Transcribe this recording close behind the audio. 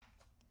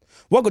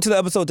Welcome to the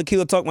episode of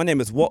TequilaTlk. My name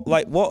is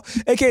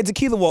WalkLikeWalt, aka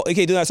Tequila Walt,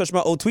 aka do not search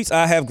my old tweets.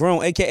 I have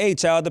grown, aka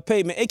Child of the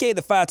Pavement, aka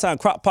the 5-time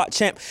crock pot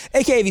champ,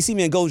 aka if you see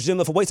me in Gold's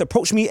Gym for weights,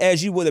 approach me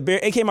as you would a bear,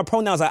 aka my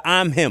pronouns are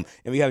I'm him.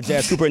 And we have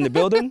Jas Coop in the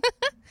building.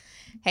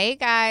 Hey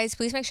guys,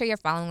 please make sure you're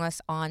following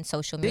us on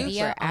social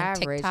media, on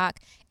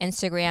TikTok,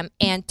 Instagram,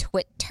 and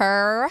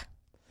Twitter.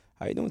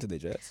 How you doing today,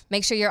 Jas?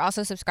 Make sure you're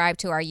also subscribed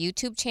to our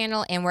YouTube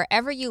channel, and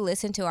wherever you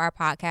listen to our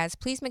podcast,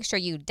 please make sure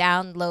you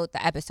download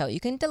the episode. You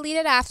can delete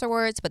it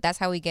afterwards, but that's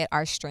how we get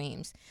our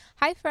streams.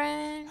 Hi,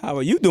 friend. How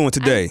are you doing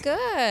today? I'm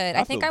good.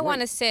 I think I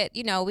want to sit,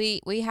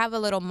 we have a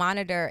little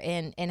monitor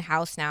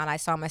in-house now, and I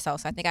saw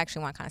myself, so I think I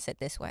actually want to kind of sit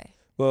this way.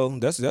 Well,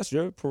 that's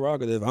your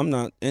prerogative. I'm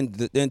not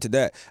into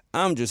that.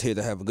 I'm just here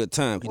to have a good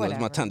time. You know, it's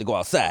my time to go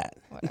outside.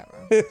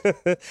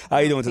 Whatever. How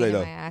you doing today,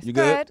 though? You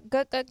good?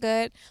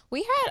 Good.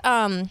 We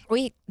had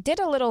we did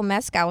a little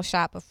mezcal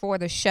shot before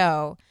the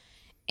show,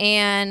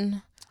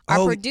 and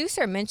our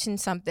producer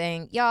mentioned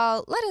something.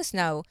 Y'all, let us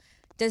know.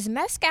 Does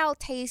mezcal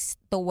taste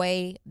the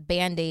way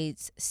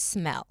Band-Aids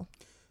smell?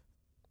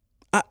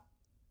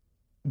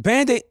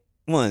 Band-Aid,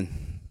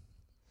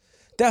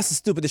 that's the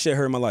stupidest shit I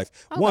heard in my life.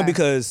 Okay. One,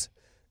 because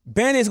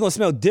Band-Aid's gonna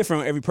smell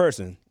different on every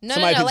person. No,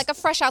 like a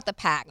fresh out the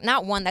pack,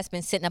 not one that's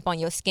been sitting up on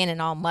your skin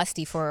and all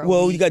musty for a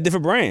week. You got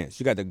different brands.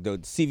 You got the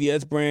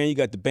CVS brand, you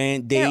got the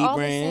Band-Aid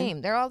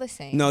brand. They're all the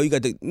same. No, you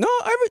got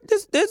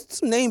there's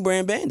some name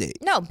brand Band-Aid.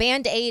 No,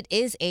 Band-Aid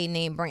is a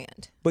name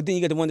brand. But then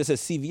you got the one that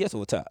says CVS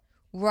over top.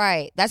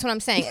 Right, that's what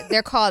I'm saying.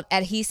 They're called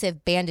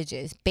adhesive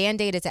bandages.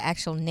 Band-Aid is an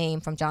actual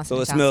name from Johnson &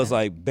 Johnson. So it smells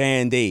like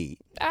Band-Aid.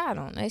 I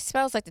don't know. It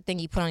smells like the thing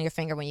you put on your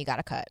finger when you got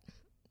a cut.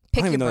 I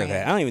don't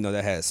even know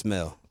that had a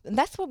smell.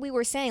 That's what we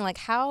were saying. Like,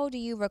 how do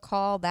you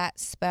recall that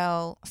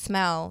smell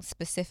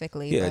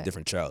specifically? Yeah, a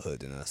different childhood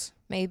than us.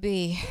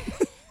 Maybe.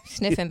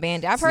 Sniffing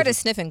Band-Aid. I've heard of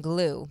sniffing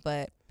glue,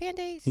 but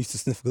Band-Aids? You used to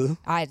sniff glue?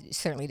 I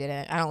certainly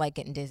didn't. I don't like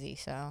getting dizzy,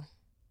 so.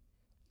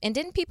 And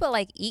didn't people,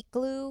 eat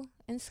glue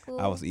in school?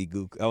 I was an eat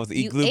glue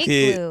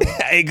kid. Glue.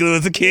 I ate glue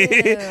as a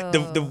kid.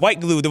 The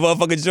white glue, the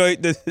motherfucking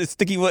joint, the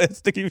sticky fucking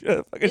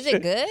Is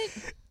it good?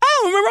 I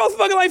don't remember. I was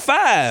fucking like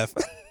 5.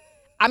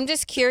 I'm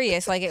just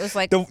curious. Like, it was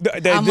like,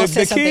 I almost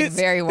said something kids,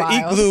 very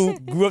wild. The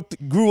eat glue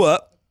grew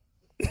up.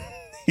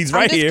 He's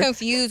right here. I'm just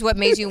confused what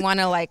made you want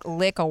to,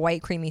 lick a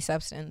white creamy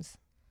substance.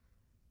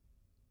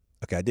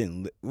 Okay, I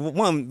didn't.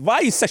 One, why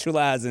are you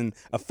sexualizing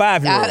a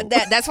 5-year-old?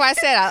 That's why I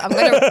said I'm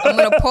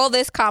gonna pull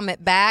this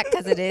comment back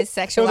because it is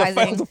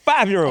sexualizing. It was a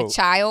 5-year-old. A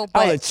child.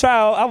 I was a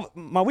child.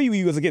 My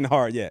wee wasn't getting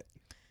hard yet.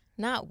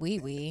 Not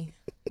wee.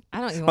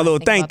 I don't even. My little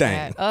think thing.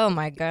 That. Oh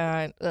my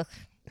god. Ugh.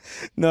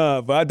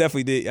 No, but I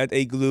definitely did. I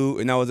ate glue,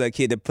 and I was that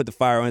kid that put the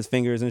fire on his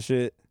fingers and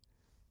shit.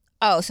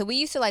 Oh, so we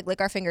used to lick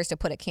our fingers to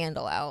put a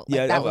candle out.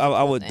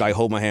 I would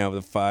hold my hand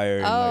with the fire.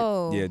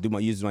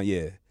 And, use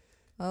my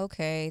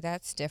Okay,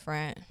 that's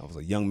different. I was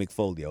a young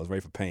McFoley. I was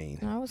ready for pain.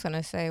 I was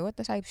gonna say, what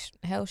the type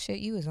hell shit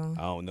you was on?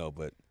 I don't know,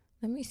 but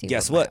let me see.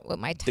 Guess what? What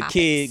my the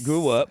kid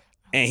grew up,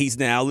 and he's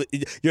now.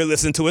 You're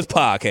listening to his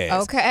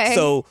podcast. Okay.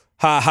 So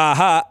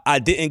I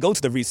didn't go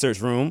to the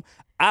research room.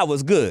 I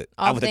was good.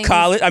 I went to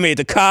college. I made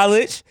it to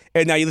college,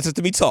 and now you listen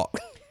to me talk.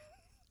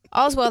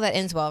 All's well that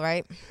ends well,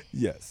 right?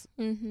 Yes.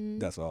 Mm-hmm.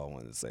 That's all I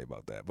wanted to say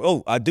about that.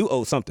 But I do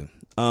owe something.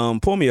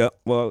 Pull me up.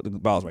 Well, the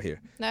ball's right here.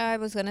 No, I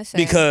was gonna say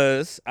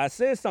because I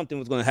said something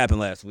was gonna happen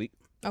last week.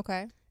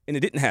 Okay. And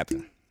it didn't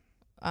happen.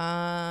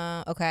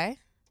 Okay.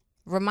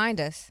 Remind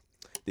us.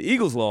 The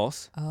Eagles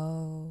lost.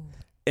 Oh.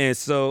 And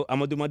so I'm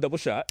gonna do my double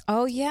shot.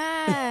 Oh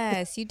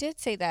yes, you did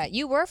say that.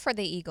 You were for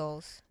the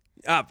Eagles.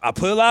 I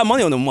put a lot of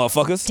money on them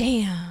motherfuckers.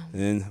 Damn.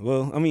 And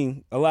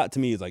a lot to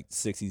me is like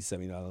 $60,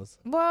 $70.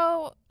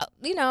 Well,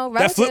 relative.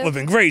 That flip would have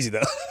been crazy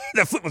though.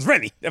 That flip was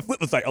ready. That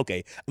flip was like,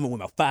 okay, I'm gonna win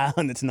about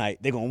 500 tonight.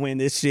 They're gonna win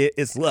this shit.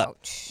 It's luck.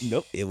 Ouch.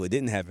 Nope, it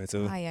didn't happen.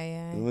 So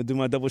I'm gonna do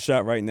my double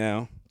shot right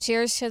now.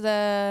 Cheers to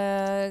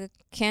the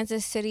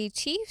Kansas City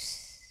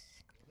Chiefs.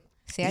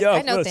 See,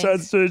 I know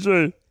things.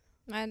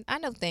 I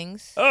know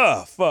things.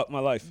 Oh, fuck my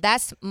life.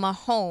 That's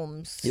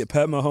Mahomes. Yeah,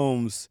 Pat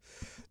Mahomes.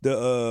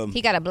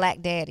 He got a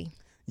black daddy.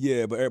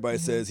 Yeah, but everybody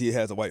says he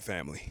has a white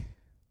family.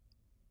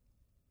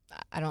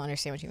 I don't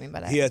understand what you mean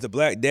by that. He has a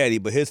black daddy,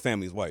 but his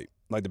family's white,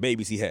 like the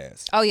babies he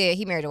has. Oh yeah,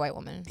 he married a white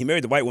woman. He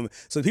married the white woman.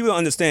 So people don't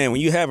understand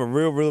when you have a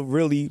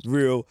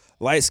real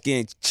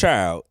light-skinned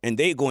child, and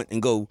they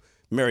go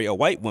marry a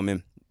white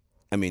woman.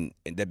 I mean,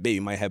 that baby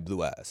might have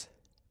blue eyes.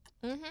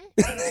 Mm-hmm.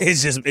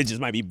 it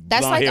just might be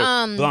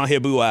blonde hair,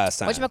 blue eyes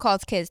time.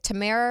 Whatchamacallit's kids?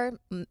 Tamara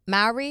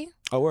Mowry.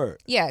 Oh,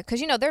 word. Yeah,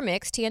 because they're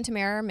mixed. Tia and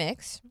Tamara are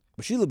mixed.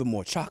 But she's a little bit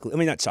more chocolate. I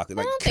mean, not chocolate,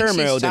 like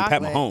caramel than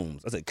Pat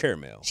Mahomes. I said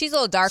caramel. She's a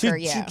little darker,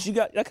 yeah. She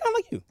got kind of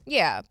like you.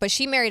 Yeah, but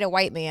she married a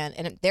white man,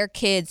 and their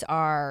kids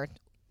are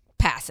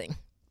passing.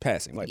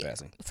 White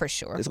passing. For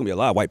sure. There's going to be a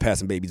lot of white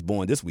passing babies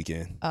born this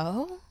weekend.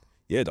 Oh?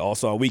 Yeah, the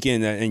All-Star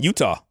weekend in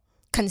Utah.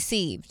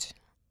 Conceived.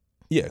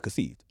 Yeah,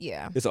 conceived.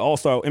 Yeah. It's an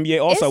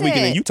NBA All-Star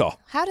weekend in Utah.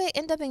 How did it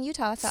end up in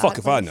Utah? Fuck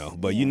if I know.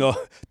 But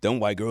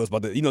them white girls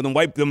them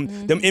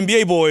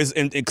NBA boys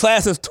in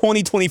class of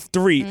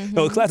 2023,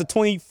 class of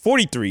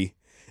 2043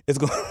 It's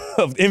going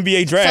of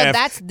NBA draft. So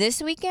that's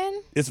this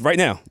weekend? It's right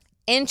now.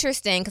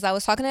 Interesting, because I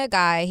was talking to a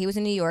guy. He was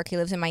in New York. He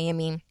lives in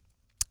Miami.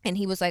 And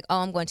he was like, "Oh,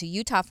 I'm going to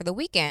Utah for the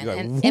weekend." Like,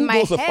 and who in my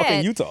goes to fucking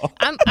head, Utah?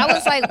 I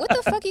was like, "What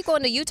the fuck are you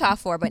going to Utah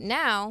for?" But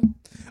now,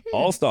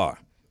 All-Star.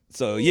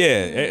 So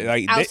yeah,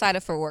 like outside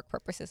of for work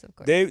purposes, of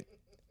course.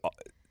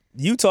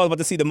 Utah's about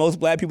to see the most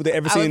black people they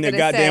ever seen in their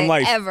goddamn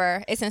life.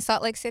 Ever. It's in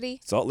Salt Lake City.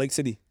 Salt Lake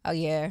City. Oh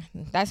yeah,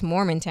 that's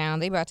Mormon town.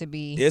 They about to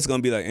be. It's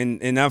gonna be like,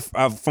 and I've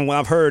from what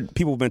I've heard,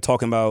 people have been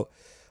talking about,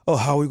 oh,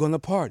 how are we going to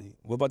party?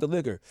 What about the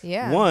liquor?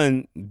 Yeah.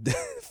 One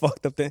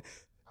fucked up thing.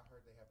 I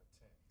heard they have a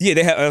tent. Yeah,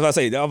 they have. As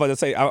I was about to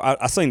say,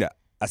 I seen that.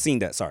 I seen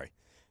that. Sorry.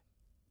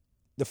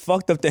 The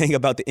fucked up thing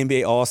about the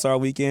NBA All-Star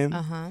Weekend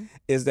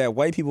is that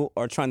white people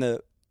are trying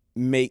to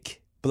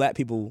make black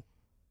people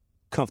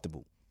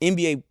comfortable.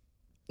 NBA.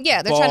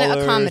 Yeah, they're trying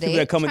to accommodate.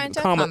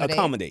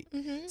 Accommodate.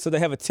 Mm-hmm. So they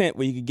have a tent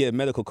where you can get a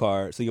medical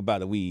card so you can buy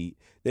the weed.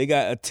 They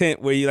got a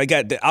tent where you like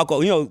got the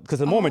alcohol. You know, because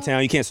in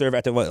Mormontown you can't serve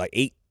after what, like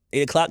 8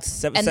 o'clock,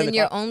 7 And then 7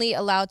 you're o'clock? only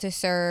allowed to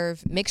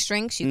serve mixed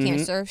drinks. You can't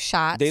serve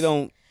shots. They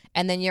don't.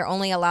 And then you're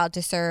only allowed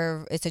to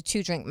serve. It's a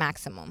 2-drink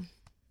maximum.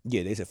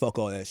 Yeah, they said fuck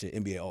all that shit.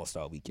 NBA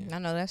All-Star Weekend. I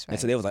know that's right.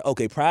 And so they was like,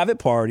 okay, private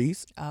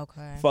parties.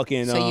 Okay.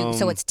 Fucking.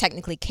 So it's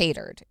technically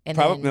catered. And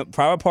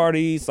private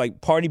parties,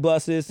 like party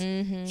buses,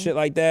 shit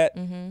like that.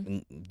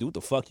 And do what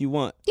the fuck you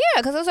want.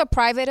 Yeah, because those are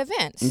private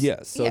events.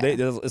 Yeah, so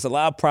there's a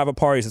lot of private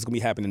parties that's gonna be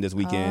happening this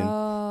weekend.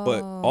 Oh.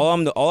 But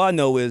all I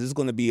know is it's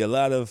gonna be a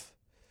lot of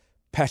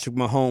Patrick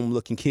Mahomes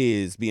looking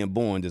kids being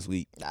born this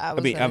week.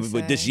 But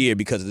this year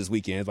because of this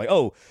weekend. It's like,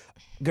 oh,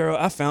 girl,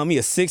 I found me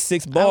a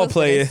 6'6" ball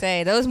player.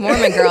 Say those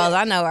Mormon girls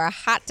I know are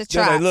hot to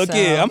try. Like, look,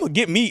 I'm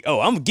getting me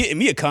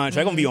a contract.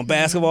 I'm gonna be on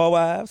Basketball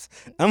Wives.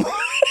 The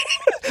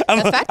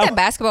fact that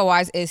Basketball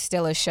Wives is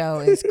still a show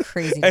is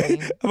crazy.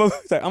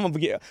 I'm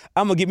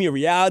gonna get me a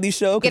reality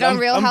show. Get on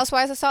Real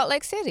Housewives of Salt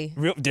Lake City.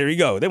 There you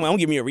go. I'm gonna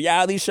get me a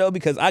reality show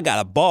because I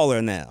got a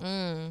baller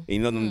now. You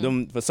know,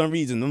 them for some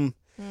reason,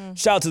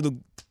 shout out to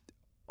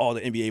all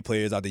the NBA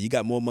players out there. You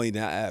got more money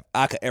than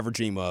I could ever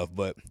dream of,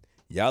 but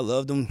y'all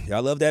love them.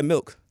 Y'all love that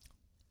milk.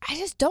 I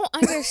just don't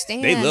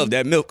understand. They love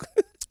that milk.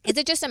 Is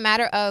it just a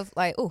matter of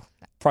like,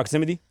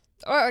 proximity?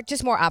 Or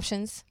just more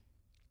options?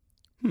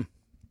 What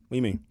do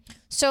you mean?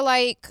 So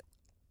like,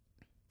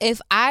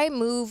 if I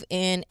move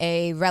in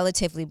a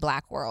relatively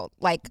black world,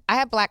 like I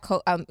have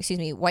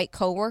white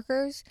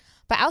coworkers,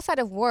 but outside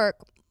of work,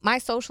 my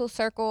social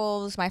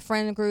circles, my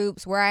friend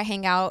groups, where I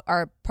hang out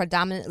are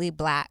predominantly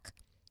black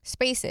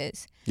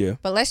spaces. Yeah.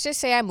 But let's just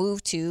say I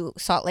move to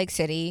Salt Lake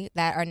City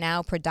that are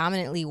now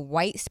predominantly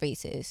white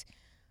spaces.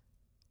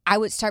 I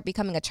would start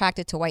becoming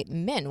attracted to white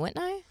men, wouldn't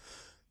I?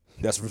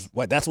 That's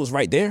what's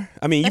right there.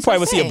 I mean, you probably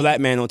would see a black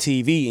man on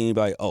TV and you'd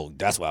be like, oh,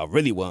 that's what I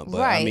really want.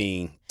 But right. I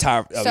mean,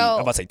 I'm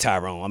about to say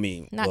Tyrone. I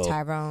mean,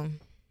 Tyrone.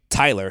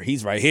 Tyler,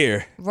 he's right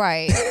here.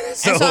 Right.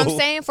 So I'm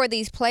saying for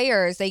these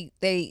players,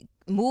 they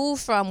move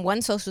from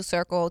one social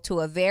circle to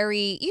a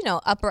very,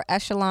 upper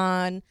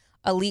echelon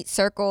elite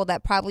circle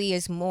that probably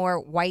is more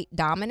white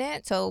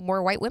dominant, so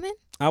more white women.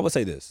 I would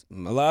say this: a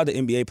lot of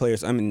the NBA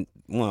players. I mean,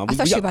 I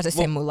thought you were about to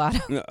say mulatto.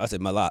 No, I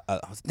said mulatto.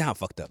 Now I'm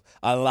fucked up.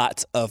 A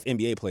lot of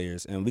NBA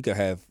players, and we could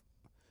have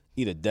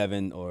either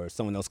Devin or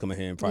someone else come in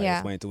here and probably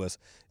explain to us.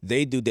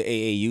 They do the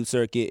AAU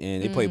circuit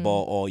and they play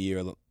ball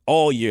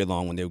all year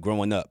long when they were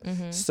growing up.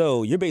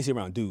 So you're basically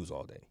around dudes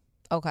all day.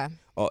 Okay.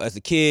 As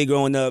a kid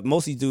growing up,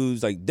 most of these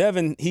dudes, like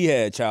Devin, he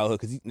had childhood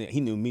because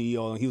he knew me.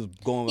 He was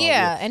going.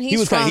 Yeah, and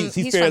he's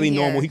fairly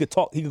normal. He could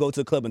talk. He could go to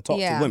the club and talk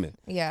to women.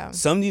 Yeah.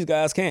 Some of these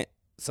guys can't.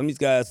 Some of these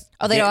guys.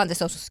 Oh, they don't have the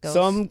social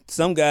skills.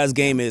 Some guys'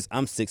 game is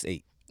I'm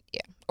 6'8".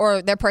 Yeah.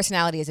 Or their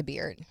personality is a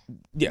beard.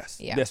 Yes.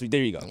 Yeah. Yes.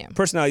 There you go. Yeah.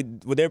 Personality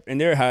with their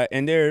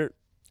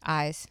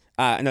eyes.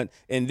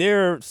 In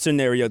their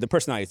scenario, the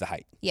personality is the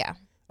height. Yeah.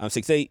 I'm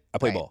 6'8". I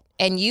play ball.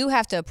 And you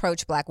have to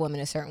approach black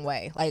women a certain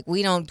way. Like,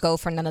 we don't go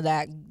for none of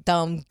that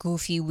dumb,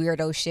 goofy,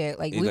 weirdo shit.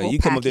 Like, we will you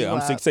pack come up there, I'm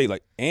 6'8".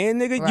 Like,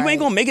 and nigga, you ain't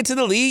gonna make it to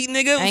the league,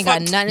 nigga. I ain't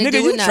got nothing to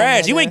do with you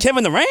trash. Nigga. You ain't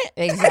Kevin Durant.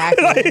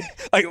 Exactly.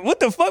 like, what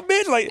the fuck,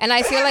 bitch? Like, and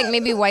I feel like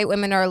maybe white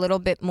women are a little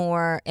bit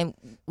more, and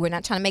we're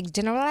not trying to make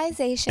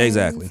generalizations.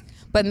 Exactly.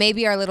 But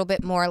maybe are a little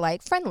bit more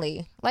like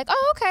friendly. Like,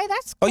 oh, okay,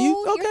 that's cool. Oh,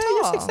 you okay?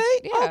 You're You're 6'8".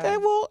 Yeah. Okay,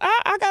 well,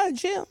 I got a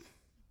gym.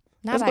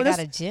 I got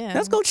a gym.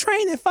 Let's go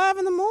train at 5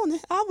 a.m.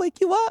 I'll wake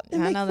you up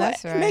and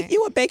make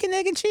you a bacon,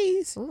 egg, and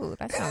cheese. Ooh,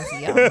 that sounds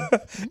yum.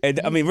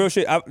 And I mean, real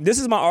shit. This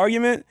is my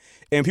argument,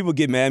 and people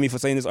get mad at me for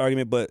saying this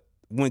argument. But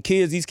when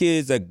these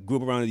kids that grew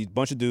up around these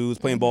bunch of dudes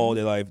playing ball,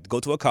 they like go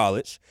to a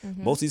college.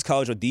 Most of these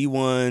colleges are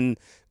D1,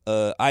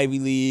 Ivy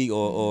League,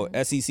 or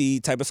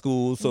SEC type of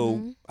schools.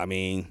 So I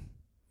mean,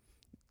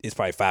 it's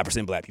probably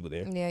 5% black people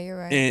there. Yeah, you're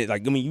right. And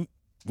like, I mean,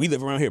 we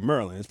live around here,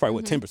 Maryland. It's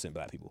probably 10%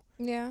 black people.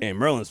 Yeah. And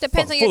Maryland's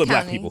Depends on full your of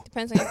county. black people.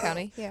 Depends on your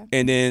county. Yeah.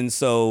 And then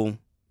so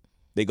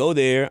they go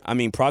there. I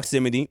mean,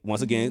 proximity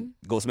once again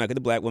go smack at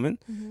the black woman,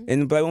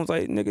 and the black woman's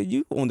like, "Nigga,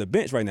 you on the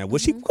bench right now." Well,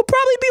 she could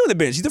probably be on the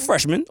bench. She's a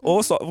freshman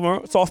or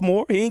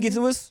sophomore. He ain't get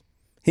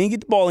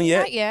the ball in yet.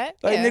 Not yet.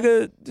 Like,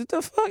 nigga, what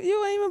the fuck?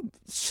 You ain't even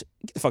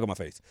get the fuck out my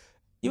face.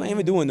 You ain't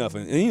even doing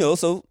nothing. And, you know,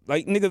 so,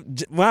 like,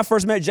 nigga, when I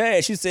first met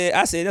Jas,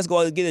 I said, let's go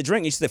out and get a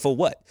drink. And she said, for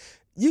what?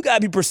 You got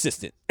to be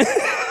persistent.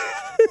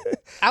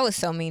 I was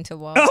so mean to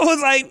Walt. I was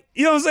like,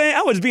 you know what I'm saying?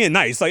 I was being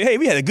nice. Like, hey,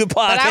 we had a good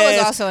podcast. But I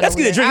was also let's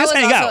get a drink. Let's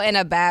hang out. I was also in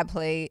a bad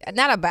place.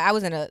 I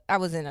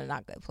was in a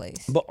not good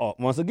place. But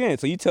once again,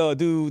 so you tell a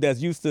dude that's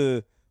used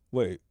to,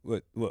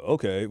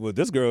 okay, well,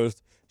 this girl,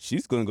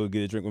 she's going to go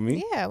get a drink with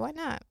me. Yeah, why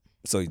not?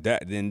 So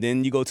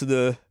then you go to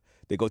the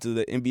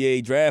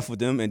NBA draft with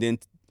them, and then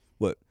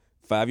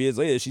 5 years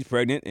later she's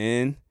pregnant,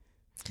 and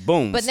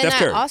boom. But Steph then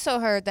Curry. I also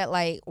heard that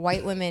like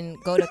white women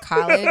go to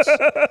college.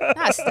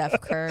 Not Steph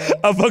Curry.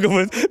 I'm fucking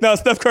with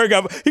Steph Curry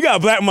got a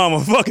black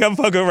mama. I'm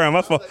fucking around.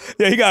 My fault.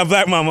 Yeah, he got a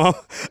black mama.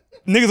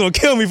 Niggas gonna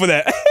kill me for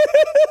that.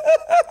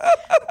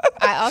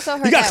 I also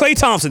heard you got Klay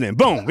Thompson in.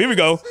 Boom. Here we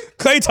go.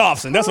 Klay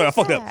Thompson. That's what I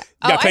fucked up.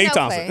 You got Klay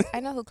Thompson. I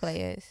know who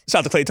Klay is.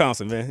 Shout out to Klay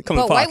Thompson, man. Come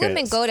to the podcast. But white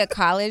women go to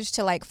college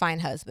to like find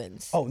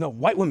husbands. Oh no,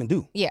 white women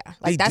do. Yeah,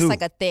 like that's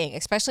like a thing,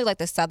 especially like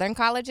the southern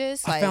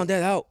colleges. I found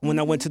that out when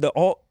I went to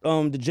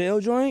the jail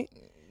joint.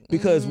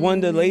 Because one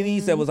of the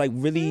ladies that was like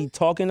really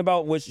talking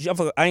about I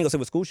ain't gonna say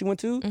what school she went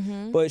to,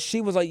 but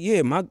she was like,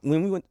 yeah,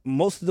 when we went,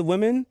 most of the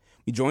women,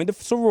 we joined the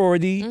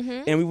sorority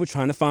and we were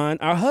trying to find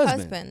our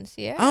husbands.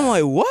 Yeah. I'm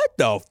like, what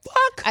the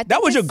fuck?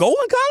 That was your goal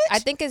in college? I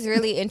think it's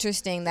really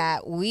interesting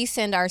that we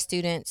send our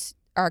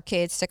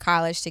kids to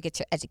college to get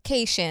your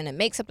education and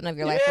make something of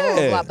your life, blah,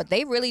 blah, blah. But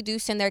they really do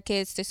send their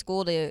kids to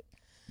school to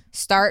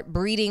start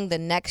breeding the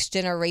next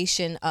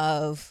generation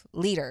of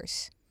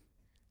leaders.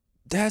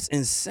 That's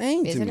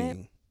insane to me. Isn't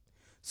it?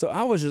 So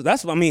I was just,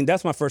 that's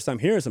my first time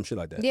hearing some shit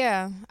like that.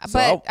 Yeah.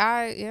 So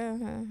but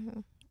you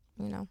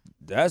know.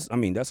 That's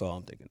all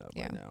I'm thinking of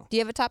right now. Do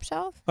you have a top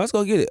shelf? Let's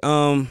go get it.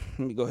 Let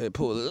me go ahead and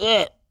pull it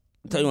up.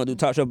 Tell you want to do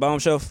top shelf, bottom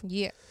shelf?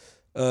 Yeah.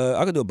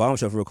 I could do a bottom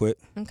shelf real quick.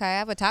 Okay, I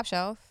have a top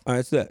shelf. All right,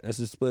 that's that. Let's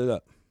just split it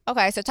up.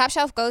 Okay, so top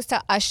shelf goes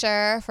to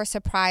Usher for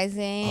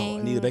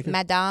surprising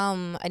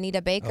Madame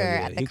Anita Baker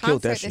at the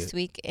concert this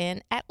week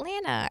in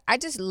Atlanta. I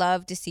just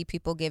love to see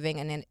people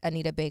giving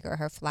Anita Baker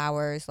her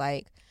flowers.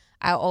 Like,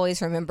 I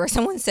always remember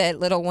someone said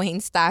Lil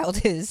Wayne styled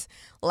his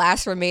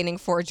last remaining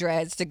 4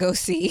 dreads to go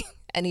see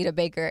Anita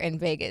Baker in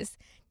Vegas.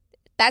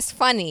 That's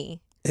funny.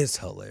 It's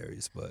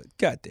hilarious, but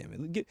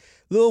goddamn it,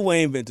 Lil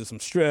Wayne been through some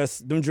stress.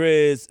 Them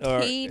dreads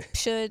are. He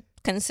should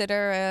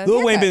consider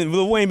Lil Wayne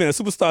been a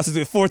superstar since he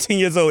was 14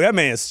 years old. That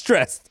man is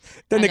stressed.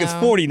 That nigga's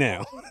 40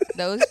 now.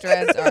 Those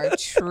dreads are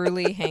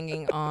truly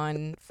hanging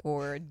on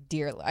for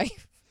dear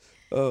life.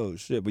 Oh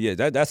shit! But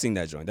yeah, I seen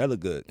that joint. That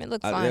looked good. It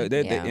looked fun.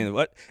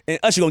 And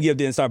Usher gonna get up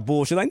there and start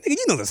bullshit like, nigga,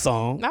 you know the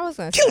song. I was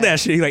gonna kill that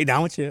shit. He's like, nah,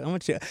 I'm gonna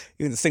chill.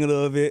 You gonna sing a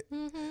little bit. He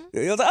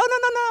was like, oh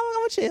no,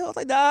 I'm gonna chill. I was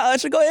like, nah,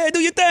 Usher, go ahead, do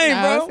your thing,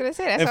 bro. I was gonna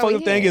say that's. And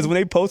funny thing is, when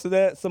they posted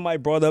that, somebody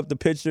brought up the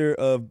picture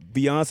of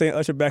Beyonce and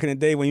Usher back in the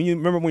day. When you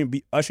remember when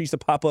Usher used to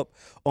pop up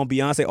on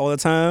Beyonce all the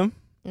time.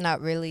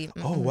 Not really.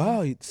 Oh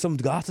wow, some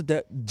gossip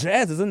that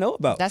Jas doesn't know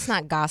about. That's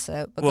not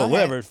gossip. But well,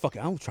 whatever. Fuck it.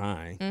 I'm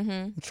trying.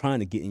 I'm trying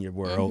to get in your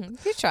world.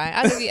 You're trying.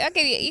 I'll give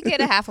you. You get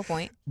a half a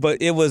point.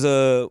 But it was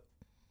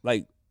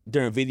like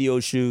during video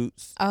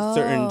shoots,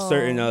 certain.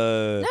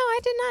 No, I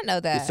did not know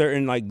that.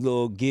 Certain like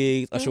little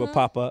gigs, Usher would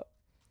pop up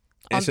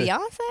on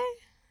Beyonce.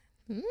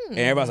 And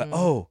everybody's like,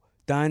 oh,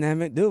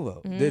 dynamic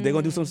duo. They're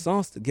gonna do some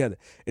songs together.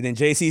 And then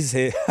JC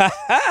said,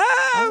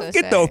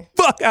 get the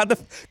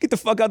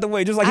fuck out the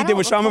way. Just like he did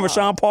with Sean. Remember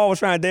Sean Paul was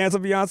trying to dance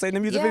with Beyonce in the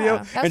music video?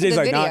 And Jay-Z's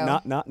like,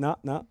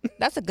 nah.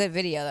 That's a good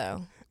video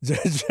though.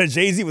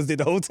 Jay-Z was there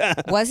the whole time.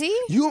 Was he?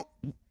 You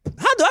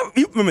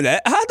remember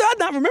that? How do I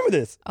not remember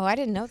this? Oh, I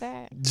didn't know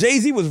that.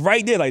 Jay-Z was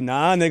right there like,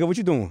 nah, nigga, what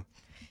you doing?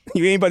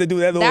 You ain't about to do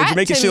that little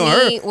Jamaican shit on her.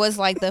 That to me was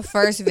like the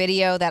first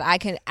video that I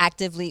can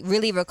actively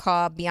really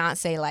recall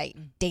Beyonce like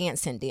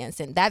dancing.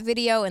 That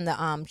video and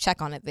the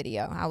Check on It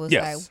video. I was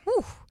like,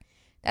 whew.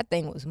 That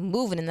thing was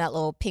moving in that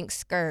little pink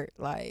skirt.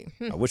 Like,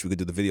 I wish we could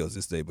do the videos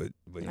this day, but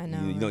I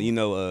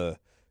know.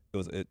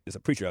 It's a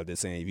preacher out there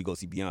saying if you go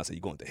see Beyonce,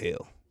 you're going to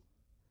hell.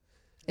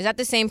 Is that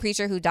the same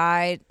preacher who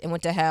died and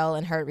went to hell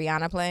and heard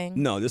Rihanna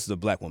playing? No, this is a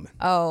black woman.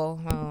 Oh.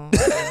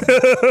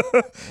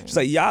 She's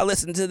like, y'all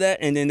listen to that?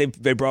 And then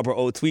they brought up her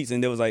old tweets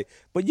and they was like,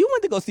 but you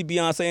went to go see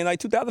Beyonce in like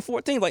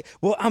 2014. Like,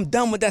 well, I'm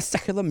done with that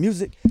secular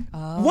music.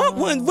 Oh.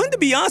 When did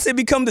Beyonce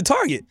become the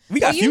target? We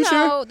got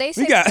Future. They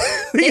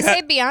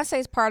say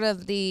Beyonce's part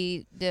of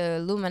the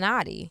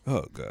Illuminati.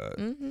 Oh, God.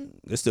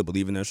 They still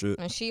believe in that shit.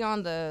 And she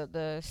on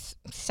the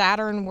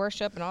Saturn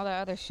worship and all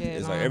that other shit.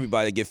 It's like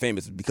everybody that get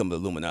famous become the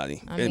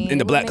Illuminati. In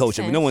the black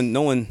culture. No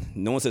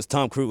one says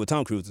Tom Cruise. Well,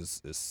 Tom Cruise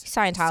is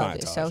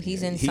Scientologist, so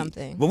he's in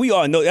something. But we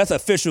all know that's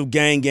official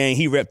gang.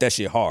 He repped that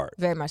shit hard.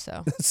 Very much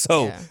so.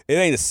 So it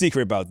ain't a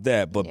secret about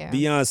that. But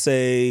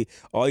Beyonce,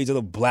 all these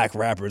other black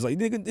rappers, like,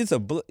 nigga, you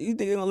think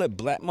they're gonna let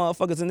black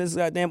motherfuckers in this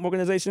goddamn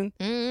organization?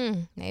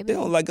 Maybe they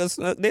don't like us.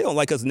 They don't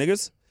like us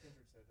niggas.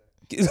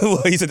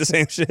 Well, he said the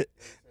same shit.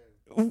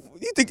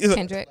 You think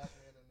Kendrick?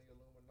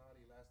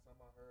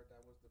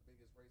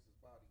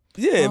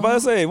 Yeah, but I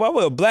say, why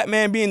would a black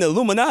man be in the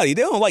Illuminati?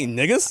 They don't like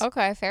niggas.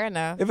 Okay, fair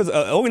enough. If it's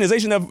an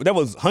organization that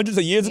was hundreds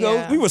of years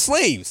ago, we were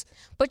slaves.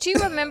 But you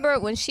remember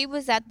when she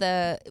was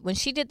when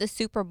she did the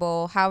Super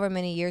Bowl, however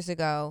many years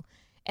ago,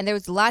 and there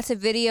was lots of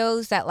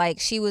videos that like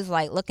she was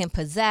like looking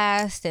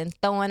possessed and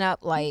throwing up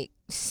like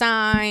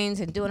signs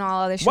and doing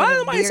all other shit. Why did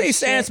somebody say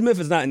Sam Smith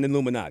is not in the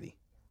Illuminati?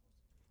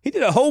 He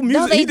did a whole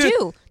music. No, they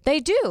do. They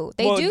do.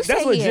 They do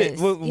say legit. He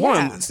is. Well,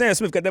 one, Sam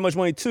Smith got that much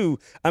money. Two,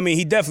 I mean,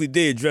 he definitely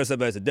did dress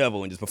up as a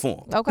devil and just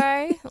perform.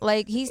 Okay,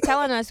 like he's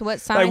telling us what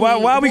sign.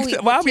 Like why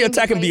are we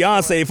attacking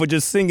Beyonce for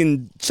just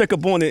singing "Check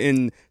Up On It"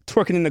 and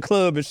twerking in the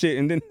club and shit,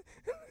 and then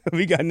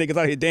we got niggas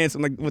out here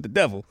dancing like with the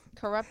devil,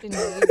 corrupting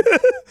your youth.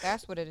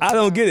 That's what it is. I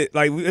don't get it.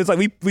 Like it's like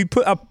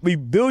we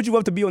build you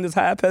up to be on this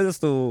high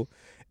pedestal,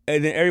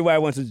 and then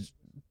everybody wants to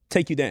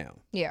take you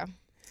down. Yeah.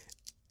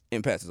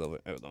 And passes over.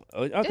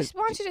 Why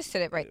don't you just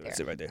sit it right there?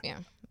 Sit right there. Yeah,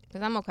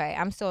 because I'm okay.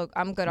 I'm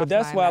good. But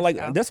that's why I like.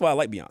 That's why I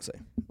like Beyonce.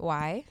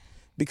 Why?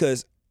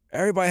 Because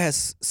everybody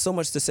has so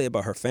much to say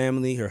about her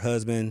family, her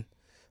husband,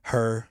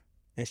 her,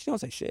 and she don't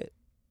say shit.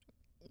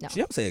 No, she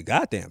don't say a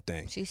goddamn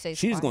thing. She's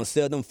just gonna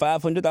sell them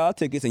 $500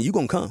 tickets, and you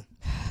gonna come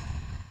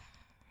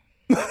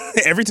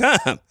every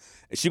time.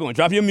 And she gonna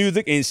drop your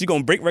music, and she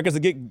gonna break records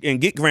and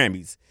get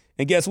Grammys.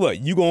 And guess what?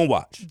 You gonna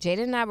watch.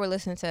 Jada and I were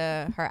listening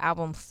to her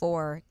album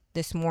 4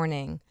 this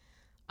morning.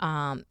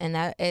 And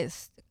that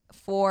is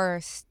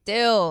 4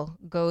 still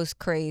goes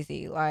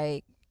crazy.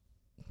 Like,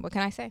 what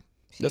can I say?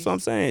 That's what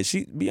I'm saying.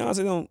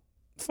 Beyonce don't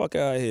fuck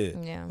out here.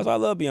 Yeah. That's why I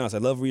love Beyonce. I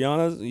love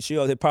Rihanna. She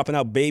out there popping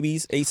out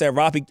babies. A$AP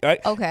Rocky.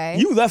 Right? Okay.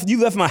 You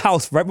left my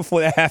house right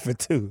before that happened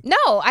too.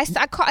 No, I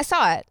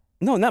saw it.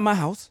 No, not my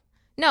house.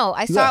 No,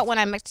 I saw it when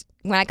I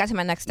got to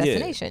my next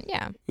destination.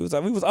 Yeah. I was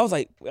looking. I was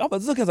like,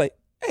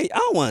 hey, I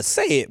don't want to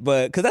say it,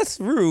 but because that's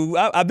rude.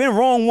 I've been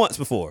wrong once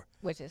before.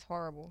 Which is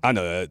horrible. I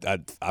know. I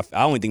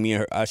only think me and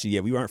her, actually,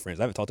 we weren't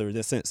friends. I haven't talked to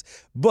her since.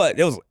 But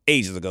it was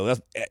ages ago.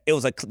 It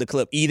was like the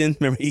club Eden.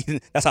 Remember Eden?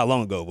 That's how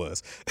long ago it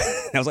was.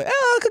 And I was like,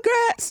 oh,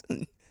 congrats.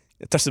 I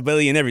touched the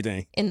belly and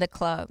everything. In the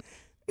club.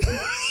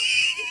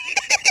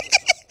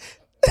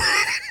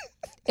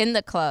 In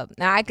the club.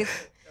 Now I could,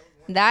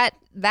 that.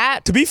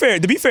 To be fair,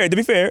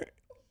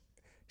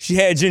 she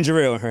had ginger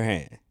ale in her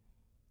hand.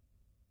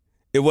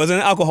 It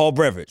wasn't an alcohol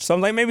beverage. So I'm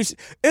like, maybe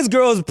this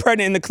girl is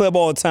pregnant in the club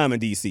all the time in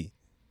D.C.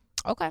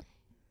 Okay.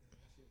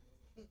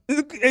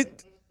 You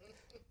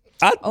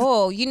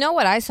know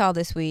what I saw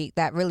this week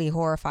that really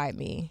horrified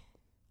me?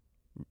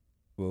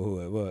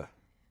 What?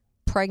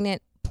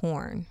 Pregnant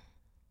porn.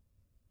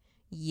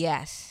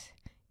 Yes.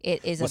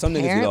 It is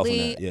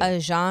apparently a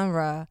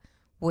genre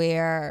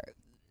where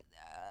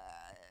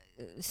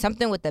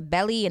something with the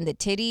belly and the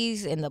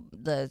titties and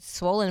the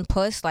swollen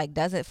puss like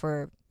does it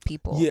for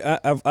people. Yeah,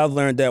 I've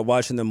learned that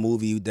watching the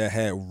movie that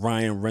had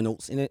Ryan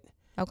Reynolds in it.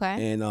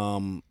 Okay.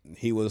 And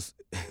he was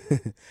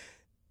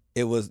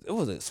it was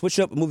a Switch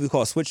Up, a movie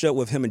called Switch Up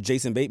with him and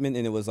Jason Bateman,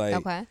 and it was like,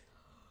 okay.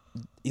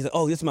 He's like,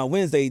 oh, this is my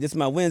Wednesday. He said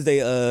my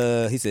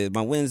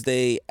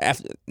Wednesday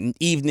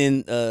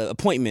evening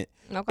appointment.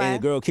 Okay. And the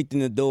girl kicked in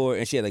the door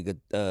and she had like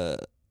a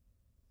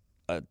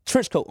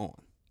trench coat on.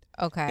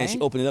 Okay. And she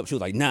opened it up. She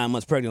was like 9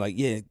 months pregnant. Like,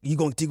 yeah, you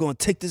gonna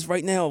take this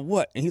right now or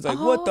what? And he's like,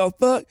 what the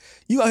fuck?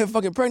 You out here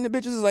fucking pregnant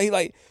bitches?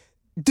 Like,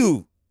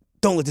 dude,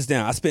 don't let this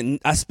down. I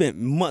spent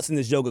months in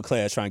this yoga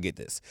class trying to get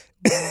this.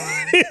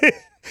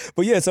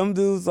 But yeah, some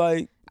dudes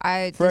like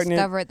I pregnant.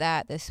 discovered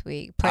that this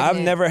week. I've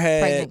never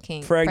had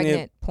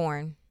pregnant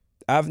porn.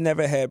 I've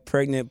never had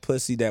pregnant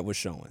pussy that was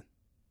showing.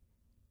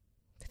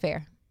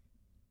 Fair.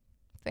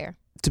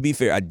 To be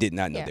fair, I did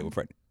not know they were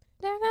pregnant.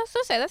 Yeah, no,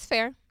 so say that's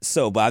fair.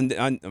 So, but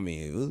I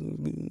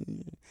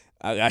mean,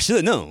 I should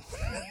have known.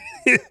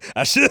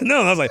 I should have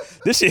known. I was like,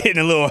 this shit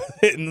hitting a little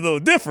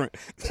different.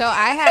 So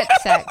I had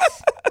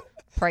sex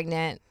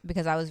pregnant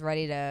because I was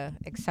ready to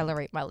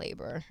accelerate my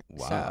labor.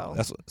 Wow,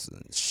 that's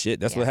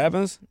what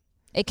happens.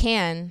 It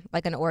can,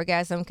 like an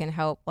orgasm can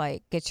help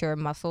like get your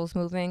muscles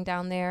moving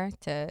down there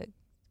to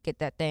get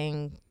that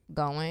thing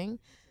going.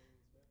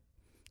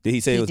 Did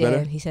he say it was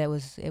better? He said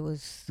it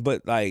was.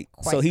 But like,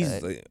 quite so he's.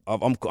 good.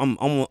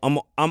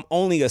 I'm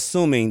only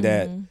assuming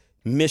that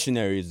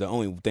missionary is the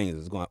only thing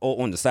that's going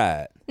on the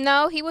side.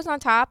 No, he was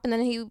on top, and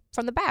then he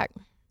from the back.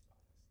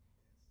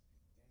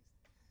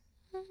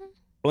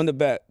 On the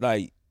back,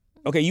 like,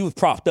 okay, you was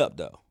propped up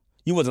though.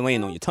 You wasn't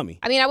laying on your tummy.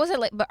 I mean, I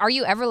wasn't. But are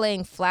you ever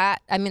laying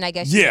flat? I mean, I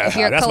guess. Yeah, if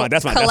you're that's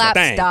my collapsed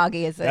thing.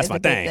 doggy is that's my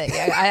thing.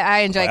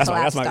 I enjoy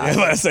collapsed doggy. That's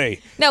what I say.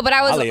 No, but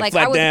I was like,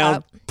 flat down,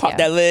 up, pop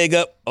that leg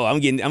up.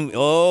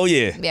 Oh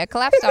yeah. Yeah,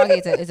 collapsed doggy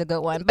is a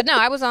good one. But no,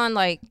 I was on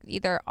like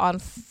either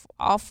off.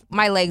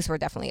 My legs were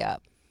definitely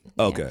up.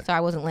 Okay. So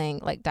I wasn't laying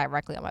like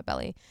directly on my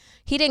belly.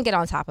 He didn't get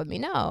on top of me,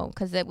 no,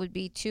 because that would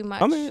be too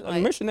much. I mean, a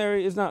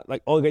missionary is not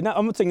like okay. Now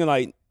I'm thinking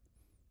like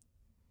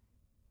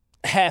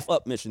half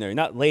up missionary,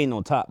 not laying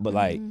on top, but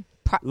like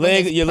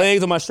your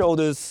legs on my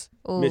shoulders.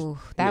 Ooh,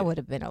 that would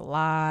have been a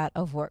lot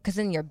of work because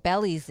then your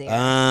belly's there. You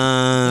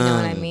know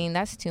what I mean?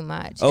 That's too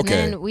much.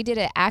 Okay. And then we did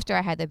it after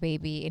I had the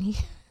baby, and he.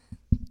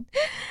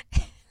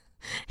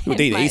 You were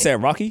dating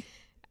A$AP Rocky?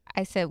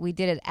 I said we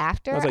did it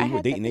after. I was like, you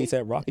were dating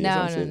A$AP Rocky?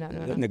 No.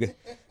 That nigga.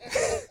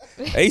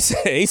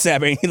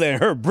 ASAP ain't letting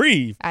her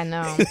breathe. I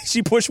know.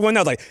 She pushed one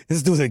out like,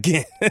 let's do it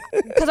again.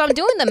 Because I'm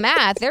doing the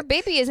math. Their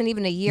baby isn't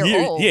even a year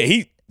old.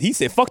 Yeah, he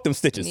said, fuck them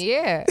stitches.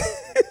 Yeah.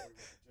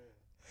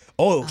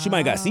 Oh, she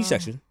might have got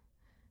C-section.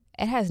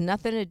 It has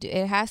nothing to do.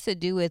 It has to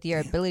do with your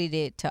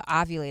ability to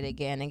ovulate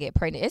again and get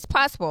pregnant. It's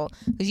possible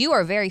because you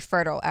are very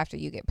fertile after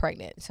you get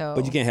pregnant. So,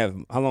 but you can't have.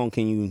 How long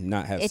can you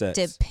not have sex?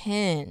 It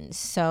depends.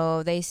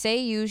 So they say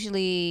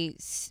usually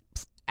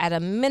at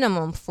a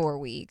minimum 4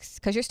 weeks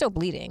because you're still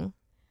bleeding.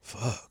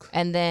 Fuck.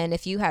 And then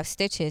if you have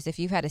stitches, if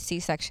you've had a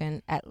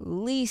C-section, at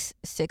least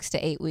 6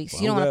 to 8 weeks.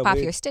 Well, you don't want to pop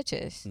your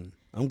stitches.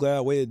 I'm glad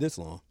I waited this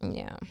long.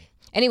 Yeah.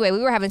 Anyway, we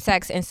were having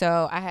sex, and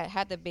so I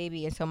had the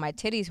baby, and so my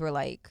titties were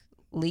like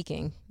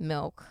leaking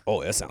milk.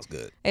 Oh, that sounds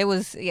good. It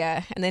was,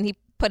 yeah. And then he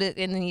put it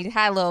in and he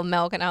had a little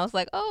milk and I was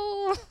like,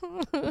 oh.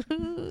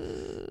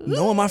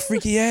 Knowing my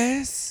freaky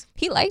ass.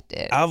 He liked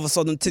it. I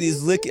saw them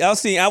titties licking.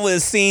 I would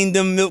have seen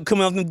them milk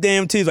coming off them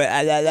damn titties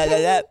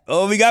like,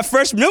 oh, we got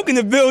fresh milk in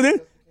the building.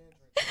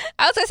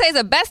 I was gonna say it's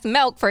the best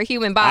milk for a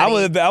human body.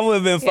 I would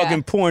have been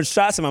fucking pouring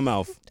shots in my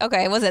mouth.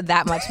 Okay, it wasn't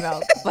that much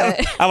milk,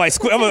 but I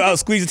would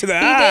squeeze it to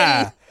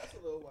the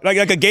like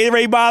a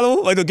Gatorade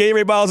bottle, like the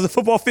Gatorade bottles in the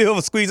football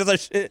field, squeeze it like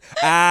shit.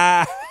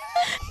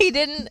 He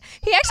didn't.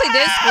 He actually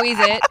did squeeze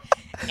it,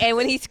 and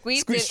when he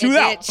squeezed it, shoot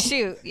out. Did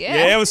shoot. Yeah,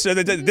 yeah, it was.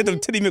 Did the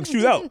titty milk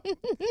shoot out?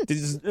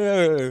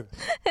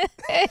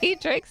 He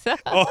drinks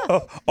up.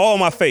 All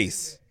my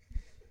face.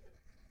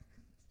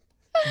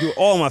 Do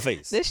all my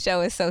face. This show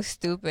is so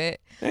stupid.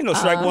 Ain't no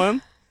strike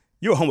one.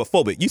 You're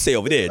homophobic. You say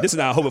over there. This is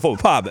not a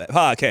homophobic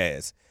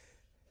podcast.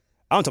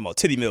 I'm talking about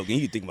titty milk, and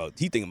he thinking about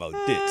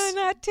dicks.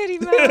 Not titty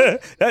milk.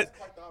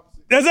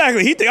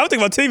 Exactly. I'm thinking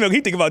about titty milk.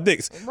 He thinking about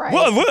dicks. Right.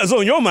 What is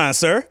on your mind,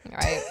 sir?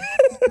 Right.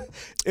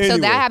 Anyway. So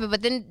that happened.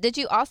 But then, did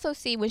you also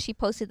see when she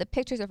posted the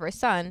pictures of her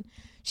son?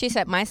 She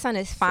said, "My son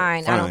is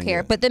fine. I don't care."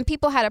 Yeah. But then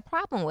people had a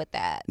problem with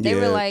that. They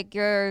were like,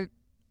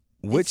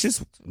 Which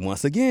is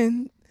once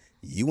again,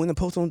 you want to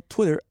post on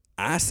Twitter.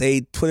 I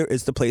say Twitter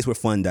is the place where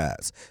fun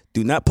dies.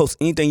 Do not post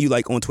anything you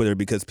like on Twitter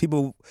because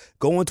people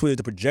go on Twitter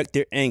to project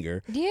their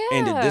anger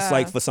and to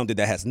dislike for something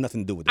that has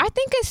nothing to do with it. I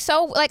think it's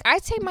so, like, I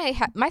say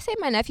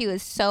my nephew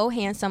is so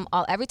handsome.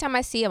 Every time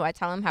I see him, I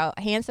tell him how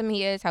handsome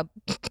he is, how...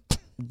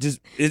 they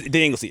ain't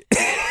gonna see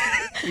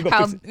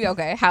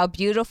it. How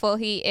beautiful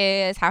he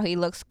is, how he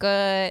looks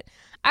good.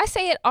 I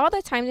say it all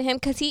the time to him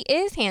because he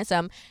is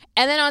handsome.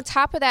 And then on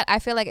top of that, I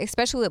feel like,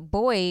 especially with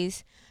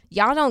boys,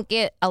 y'all don't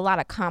get a lot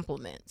of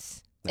compliments.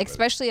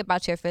 Especially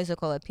about your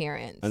physical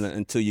appearance. And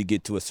until you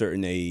get to a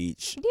certain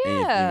age.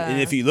 Yeah.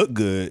 And if you look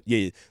good,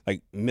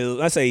 like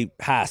middle, I say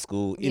high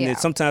school. And then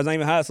sometimes not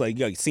even high school,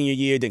 like senior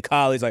year, then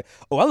college, like,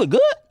 oh, I look good?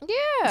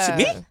 Yeah. To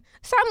me?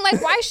 So I'm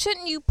like, why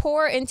shouldn't you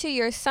pour into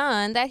your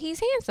son that he's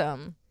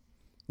handsome?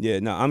 Yeah,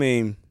 no, I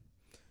mean,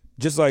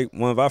 just like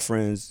one of our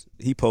friends,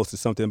 he posted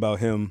something about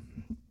him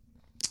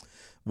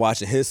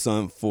watching his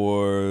son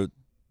for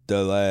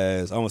the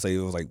last, I want to say it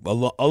was like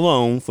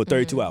alone for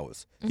 32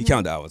 hours. He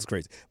counted the hours,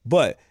 crazy.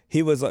 But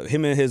he was like,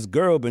 him and his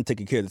girl been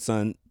taking care of the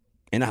son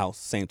in the house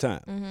same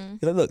time.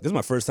 He's like, look, this is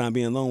my first time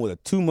being alone with a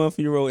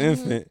 2-month-old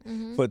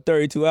infant for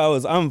 32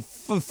 hours. I'm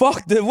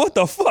fucked. What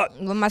the fuck?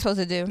 What am I supposed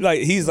to do?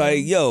 Like, he's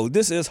like, yo,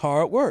 this is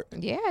hard work.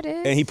 Yeah, it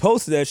is. And he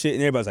posted that shit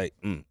and everybody's like,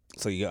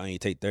 so you only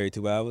take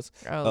 32 hours?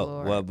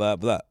 Oh, blah, blah,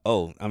 blah.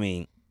 Oh, I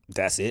mean,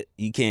 that's it.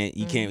 You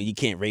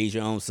can't raise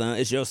your own son.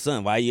 It's your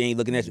son. Why you ain't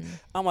looking at you?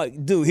 I'm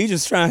like, dude, he's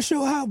just trying to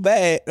show how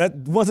bad.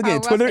 Once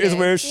again, Twitter is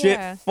where shit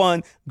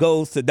fun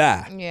goes to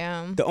die.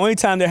 Yeah. The only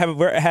time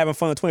we're having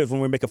fun on Twitter is when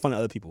we're making fun of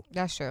other people.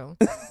 That's true.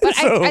 But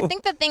I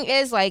think the thing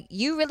is, like,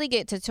 you really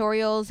get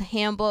tutorials,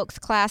 handbooks,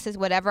 classes,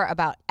 whatever,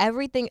 about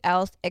everything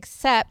else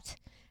except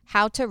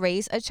how to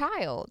raise a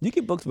child. You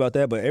get books about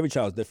that, but every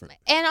child's different.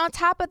 And on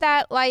top of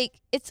that, like,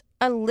 it's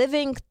a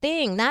living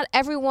thing. Not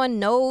everyone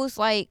knows,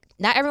 like,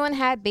 not everyone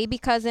had baby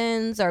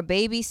cousins or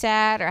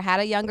babysat or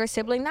had a younger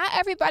sibling. Not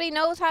everybody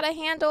knows how to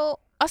handle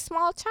a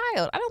small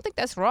child. I don't think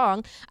that's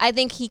wrong. I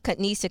think he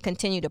needs to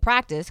continue to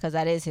practice because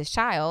that is his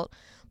child.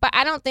 But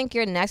I don't think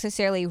you're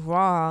necessarily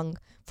wrong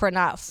for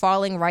not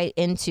falling right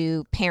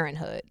into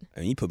parenthood.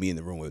 And you put me in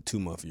the room with a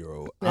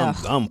 2-month-old.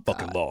 I'm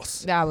fucking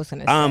lost. I was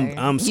gonna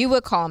say. You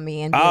would call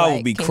me and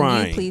I'll be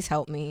crying. Can you please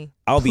help me?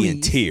 I'll be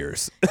in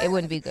tears. It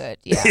wouldn't be good.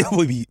 Yeah. It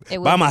would be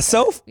by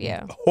myself.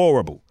 Yeah.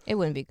 Horrible. It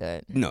wouldn't be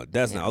good. No,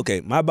 that's not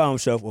okay. My bottom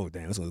shelf. Oh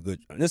damn, this was good.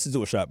 Let's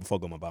do a shot before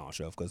I go to my bottom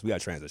shelf because we got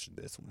to transition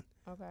this one.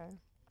 Okay.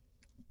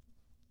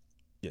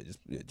 Yeah, just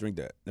drink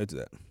that. Let's do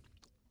that.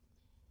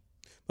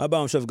 My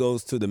bottom shelf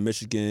goes to the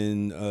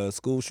Michigan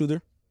school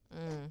shooter.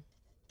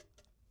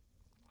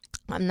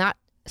 I'm not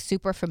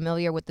super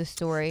familiar with the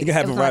story. I think it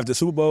happened right after the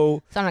Super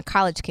Bowl. It's on a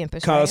college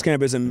campus.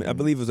 Campus, and I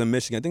believe it was in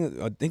Michigan.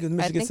 I think it was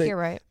Michigan State. You're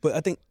right. But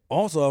I think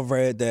also I've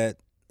read that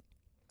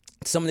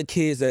some of the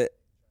kids that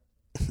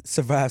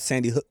survived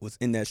Sandy Hook was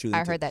in that shooting.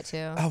 I heard that too.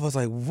 I was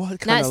like, what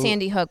kind of... Not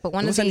Sandy Hook, but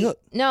one of the... Sandy Hook?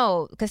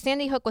 No, because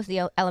Sandy Hook was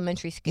the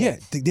elementary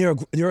kids. Yeah,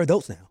 they're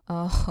adults now.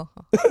 Oh.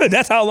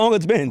 That's how long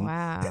it's been.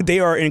 Wow. They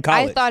are in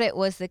college. I thought it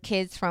was the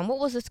kids from... What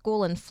was the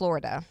school in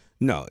Florida?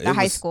 No, the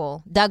high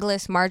school.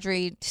 Douglas,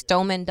 Marjorie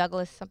Stoneman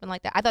Douglas, something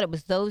like that. I thought it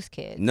was those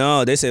kids.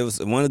 No, they said it was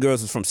one of the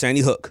girls was from Sandy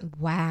Hook.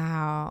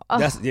 Wow.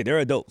 They're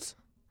adults.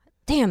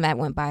 Damn, that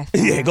went by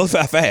fast. Yeah, it goes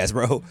by fast,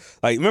 bro.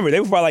 Like, remember, they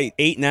were probably like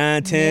 8,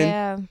 9, 10.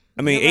 Yeah.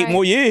 I mean, 8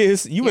 more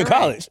years, you in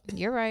college.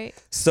 You're right.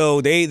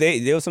 So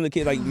they were some of the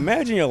kids, like,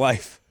 imagine your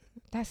life.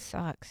 That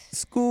sucks.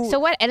 School. So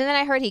what? And then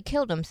I heard he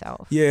killed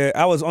himself. Yeah,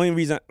 not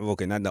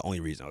the only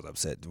reason I was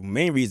upset. The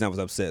main reason I was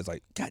upset is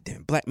like,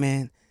 goddamn, black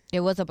man. It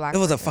was a black It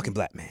was person. a fucking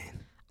black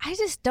man. I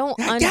just don't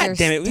understand. God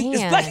damn it.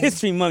 It's Black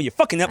History Month. You're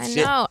fucking up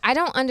shit. No, I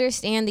don't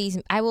understand these.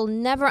 I will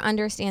never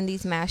understand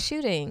these mass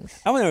shootings.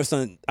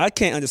 I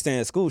can't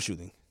understand a school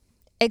shooting.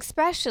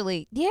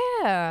 Especially,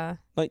 yeah.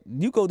 Like,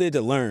 you go there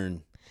to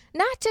learn.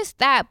 Not just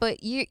that, but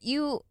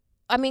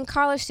I mean,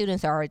 college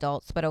students are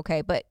adults, but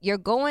okay. But you're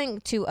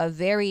going to a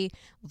very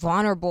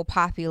vulnerable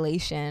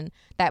population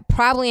that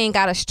probably ain't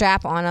got a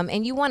strap on them,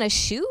 and you want to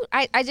shoot?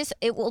 I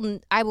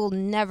will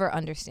never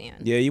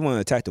understand. Yeah, you want to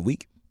attack the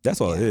weak. That's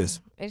all it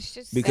is. It's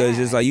just because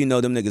sad. it's like,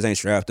 them niggas ain't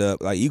strapped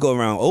up. Like, you go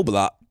around Ouu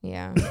Block.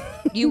 Yeah,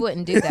 you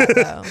wouldn't do that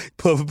though.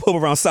 pull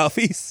around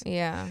Southeast.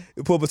 Yeah,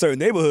 pull up in certain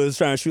neighborhoods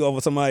trying to shoot over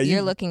somebody.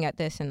 You're looking at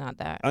this and not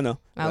that. I know.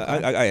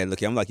 Okay. I look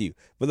here. I'm like you,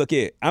 but look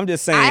here. I'm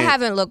just saying. I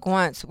haven't looked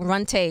once.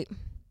 Run tape.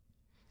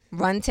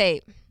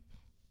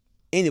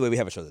 Anyway, we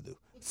have a show to do.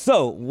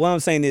 So what I'm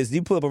saying is,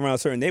 you pull up around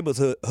certain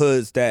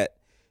neighborhoods that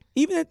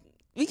even if,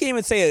 we can't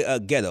even say a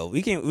ghetto.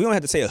 We don't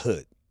have to say a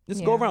hood.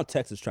 Just go around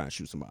Texas trying to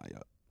shoot somebody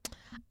up.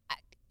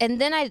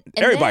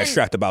 Everybody's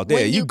strapped about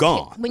there. You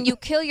gone. When you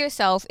kill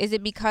yourself, is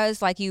it because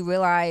like you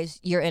realize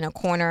you're in a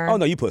corner? Oh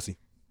no, you pussy.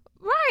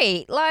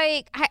 Right.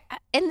 Like,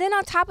 and then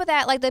on top of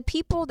that, like the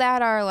people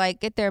that are like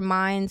get their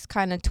minds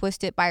kind of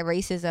twisted by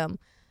racism.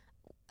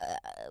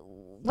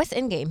 What's the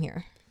end game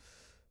here?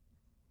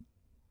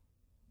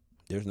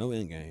 There's no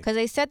end game. Because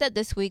they said that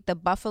this week the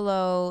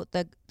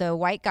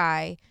white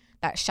guy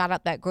that shot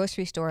up that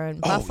grocery store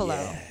in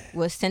Buffalo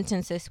was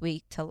sentenced this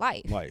week to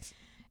life.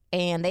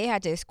 And they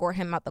had to escort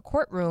him out the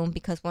courtroom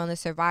because one of the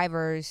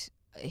survivors,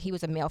 he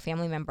was a male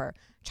family member,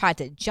 tried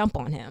to jump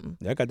on him.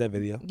 Yeah, I got that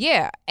video.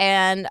 Yeah.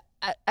 And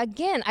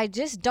again, I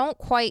just don't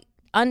quite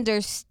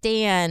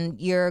understand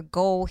your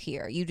goal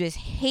here. You just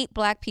hate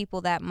black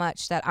people that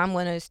much that I'm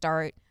going to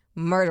start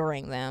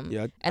murdering them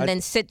and then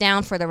sit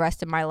down for the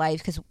rest of my life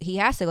because he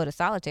has to go to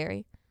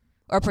solitary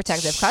or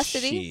protective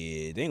custody.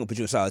 Shit, they ain't going to put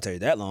you in solitary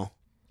that long.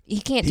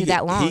 He can't do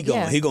that long.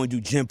 He going to do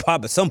gym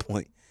pop at some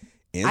point.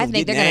 I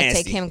think they're going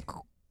to take him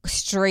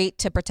straight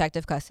to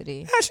protective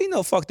custody. Actually,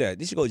 no, fuck that.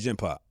 They should go to gym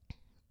pop.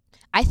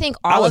 I think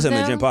all of them. I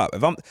was him in gym pop.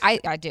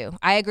 I do.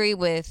 I agree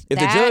with if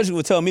that. The judge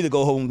would tell me to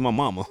go home with my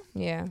mama.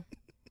 Yeah.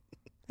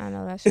 I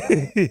know that's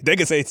right. They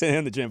could say to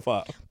him the gym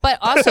pop. But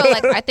also,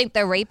 like, I think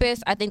the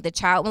rapists, I think the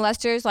child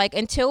molesters, like,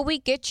 until we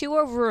get you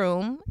a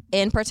room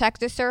in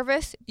protective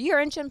service, you're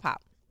in gym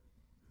pop.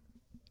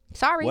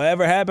 Sorry.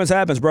 Whatever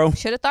happens, bro.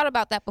 Should have thought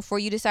about that before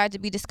you decided to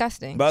be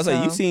disgusting. But I was like,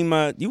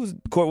 you was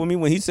court with me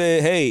when he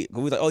said, hey,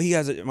 we was like, oh,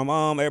 my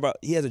mom, everybody,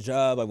 he has a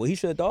job. Like, well, he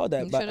should have thought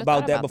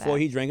about that before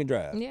he drank and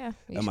drive. Yeah.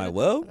 I'm like,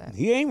 well,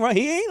 he ain't right.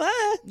 He ain't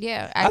lying.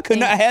 Yeah. I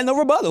had no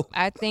rebuttal.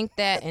 I think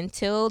that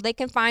until they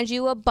can find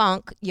you a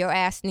bunk, your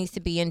ass needs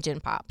to be in gym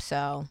pop.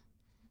 So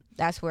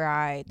that's where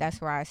I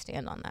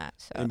stand on that.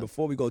 So. And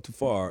before we go too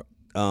far,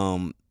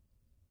 know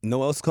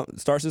what else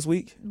starts this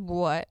week?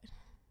 What?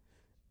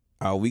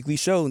 Our weekly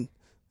show,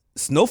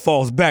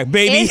 Snowfall's back,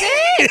 baby. Is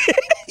it?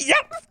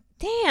 Yep.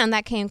 Damn,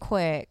 that came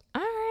quick.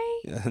 All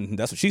right. Yeah,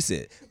 that's what she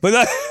said.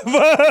 But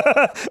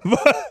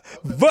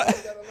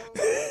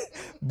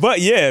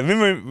yeah,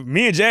 remember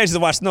me and Jazz used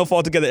to watch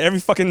Snowfall together every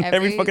fucking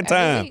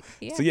time.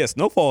 Yeah. So yeah,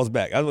 Snowfall's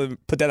back. I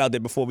would put that out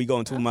there before we go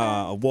into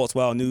my Walt's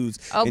Wild News,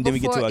 and then we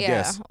get to our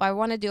guests. I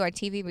want to do our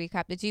TV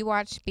recap. Did you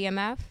watch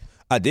BMF?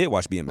 I did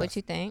watch BMF. What'd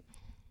you think?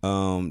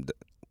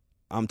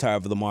 I'm tired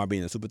of Lamar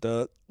being a super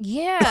thug.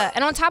 Yeah,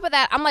 and on top of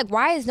that, I'm like,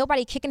 why is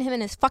nobody kicking him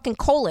in his fucking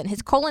colon?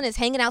 His colon is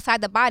hanging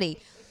outside the body.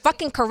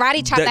 Fucking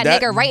karate chop that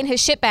nigga right in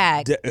his shit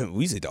bag.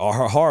 We said the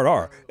hard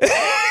R.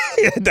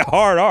 The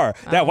hard R.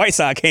 That white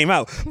side came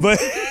out. But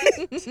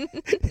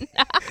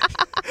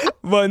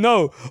but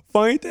no,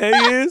 funny thing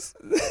is,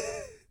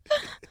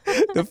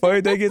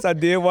 I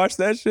did watch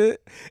that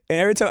shit. And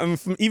every time,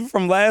 even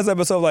from last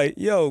episode, like,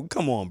 yo,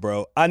 come on,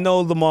 bro. I know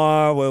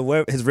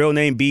Lamar, his real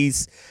name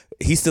Beast.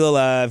 He's still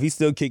alive. He's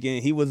still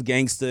kicking. He was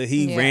gangster.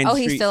 He ran the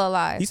streets. He's still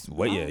alive. He's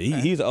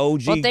an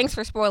OG. Well, thanks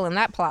for spoiling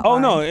that plot. Oh,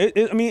 no.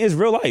 I mean, it's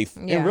real life.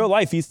 Yeah. In real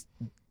life,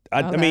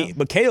 I mean,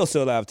 but Kato's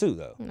still alive, too,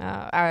 though. No,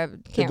 I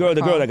can't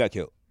the girl that got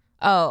killed.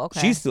 Oh, okay.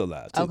 She's still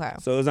alive, too. Okay.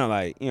 So it's not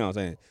like, you know what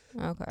I'm saying?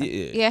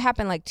 Okay. Yeah, it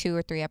happened like 2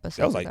 or 3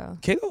 episodes ago. That was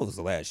like, Kato was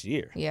the last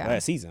year. Yeah.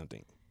 Last season, I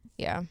think.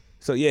 Yeah.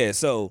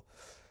 So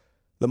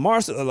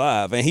Lamar's still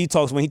alive, and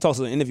when he talks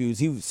in interviews,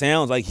 he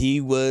sounds like he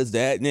was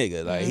that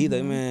nigga. Like, he's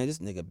like, man, this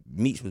nigga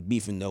Meech was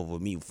beefing over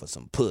me for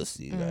some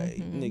pussy. Like,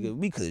 nigga,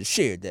 we could have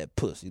shared that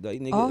pussy.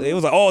 Like, nigga, it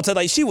was like all time,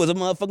 like, she was a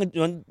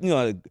motherfucking,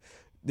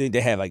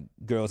 they had like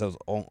girls that was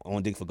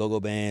on dick for go-go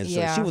bands.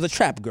 Yeah. So she was a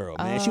trap girl,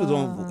 man. She was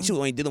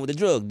only dealing with the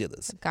drug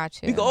dealers.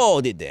 Gotcha. We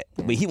all did that,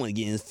 but he wanted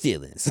to get in his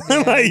feelings. Yeah.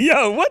 I'm like,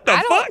 yo, what the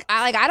fuck?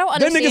 I don't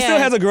understand. That nigga still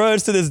has a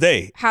grudge to this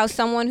day. How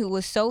someone who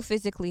was so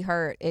physically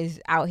hurt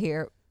is out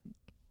here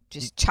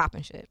just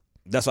chopping shit.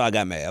 That's why I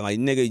got mad. I'm like,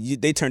 nigga,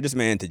 they turned this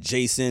man into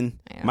Jason,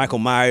 Michael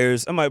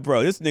Myers. I'm like,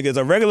 bro, this nigga is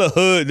a regular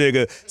hood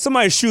nigga.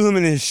 Somebody shoot him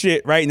in his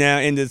shit right now,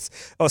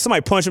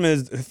 somebody punch him in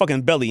his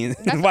fucking belly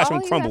and watch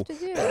him crumble.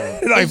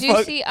 Like, did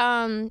you see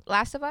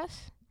Last of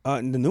Us?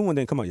 The new one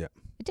didn't come out yet.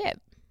 It did.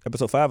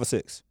 Episode 5 or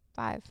 6?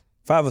 5.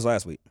 5 was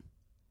last week.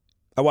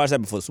 I watched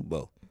that before the Super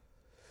Bowl.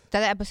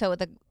 That episode with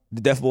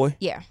the Deaf boy?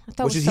 Yeah. I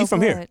thought He's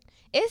from here.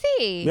 Is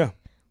he? Yeah.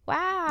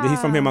 Wow. Yeah,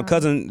 he's from here. My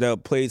cousin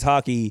that plays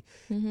hockey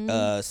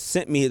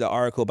sent me the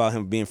article about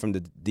him being from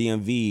the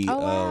DMV.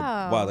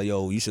 Wow. Like,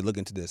 yo, you should look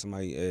into this. I'm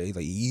like, he's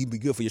like, he'd be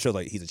good for your show.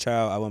 Like, he's a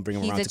child. I wouldn't bring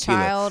him around. He's a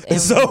child.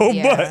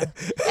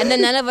 And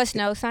then none of us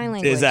know sign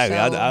language. Exactly.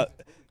 So.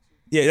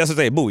 Yeah, that's what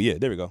I say. Boo. Yeah,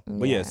 there we go.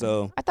 But yeah,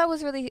 so I thought it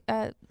was really.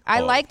 I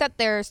like that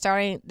they're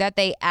starting that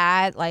they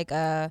add like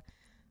a.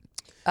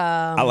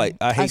 I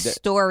hate that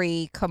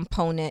story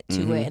component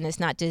to it, and it's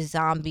not just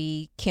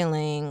zombie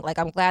killing. Like,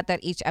 I'm glad that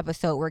each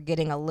episode we're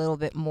getting a little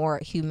bit more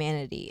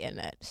humanity in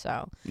it.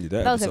 So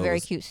that was a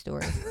very cute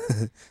story.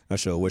 I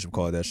show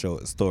whatchamacallit that show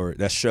story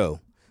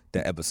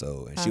that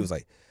episode, and she was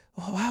like,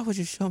 "Oh, why would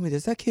you show me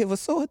this? That kid was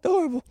so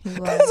adorable." I was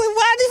like,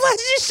 "Why did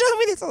you show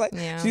me this?" I'm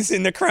like, she's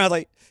sitting there crying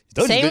like.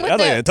 I told you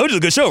it was a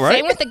good show, right?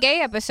 Same with the gay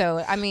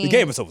episode. I mean, the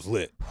gay episode was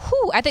lit.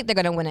 I think they're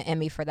gonna win an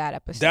Emmy for that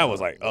episode. That was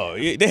like,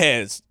 they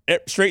had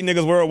straight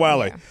niggas worldwide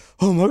like,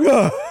 oh my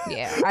god,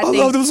 I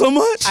love them so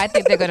much. I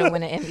think they're gonna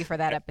win an Emmy for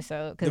that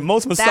episode. The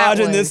most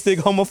misogynistic,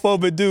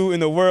 homophobic dude in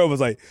the world was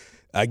like,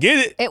 I get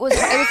it. It was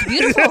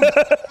beautiful.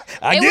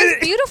 It was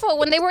beautiful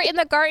when they were in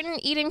the garden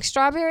eating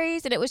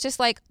strawberries, and it was just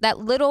like that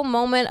little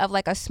moment of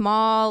like a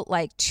small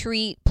like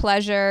treat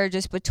pleasure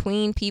just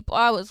between people.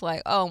 I was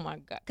like, oh my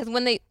god, because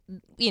when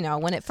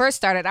when it first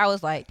started, I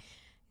was like,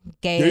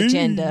 gay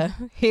agenda.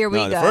 Here we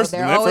go.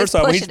 They're always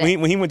pushing it.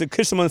 When he went to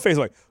kiss him on the face,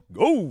 like,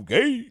 go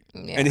gay,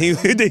 and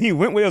he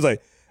went with. I was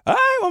like, all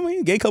right, I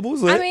mean, gay couple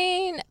was lit. I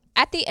mean,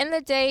 at the end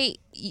of the day.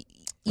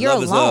 You're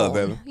love alone. Is love,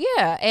 baby.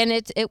 Yeah, and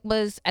it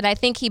was, and I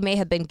think he may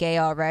have been gay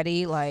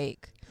already.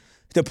 Like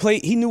the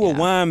plate, he knew a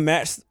wine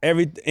matched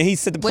everything, and he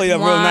set the plate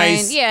up real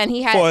nice. Yeah, and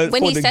he had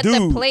when he set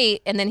the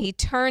plate and then he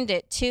turned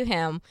it to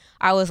him.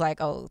 I was like,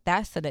 oh,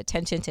 that's an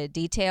attention to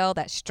detail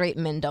that straight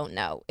men don't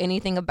know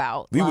anything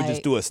about. We would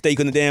just do a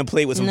steak on the damn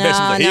plate with some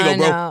vegetables. Like, here you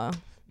go, bro.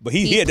 But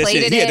he had that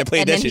shit. He had to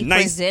play that shit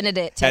nice. Presented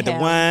it to had him.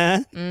 the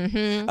wine.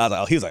 Mm-hmm. I was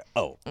like, he was like,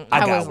 oh, I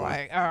got one.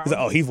 Like, he's like,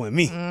 oh, he's with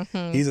me.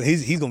 Mm-hmm.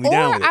 He's gonna be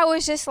down with it. I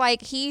was just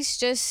like, he's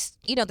just,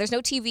 there's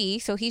no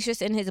TV, so he's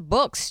just in his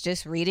books,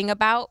 just reading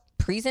about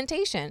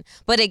presentation.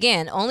 But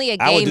again, only a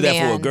gay man. I would do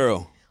that for a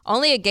girl.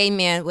 Only a gay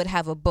man would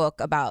have a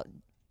book about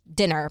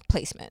dinner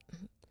placement,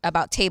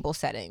 about table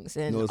settings,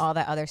 and all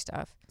that other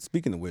stuff.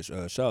 Speaking of which,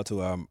 shout out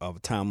to our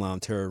timeline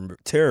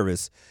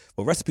terrorist.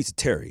 Well, recipe to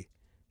Terry.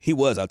 He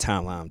was our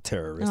timeline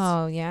terrorist.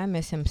 Oh, yeah, I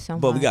miss him so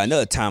much. But we got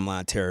another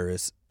timeline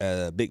terrorist,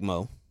 Big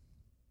Mo.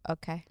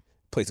 Okay.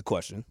 Place a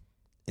question.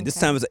 And this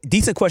time is a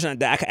decent question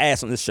that I can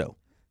ask on this show.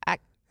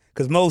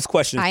 Because most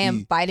questions... I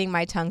am biting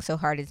my tongue so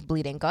hard it's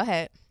bleeding. Go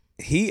ahead.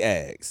 He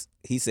asked,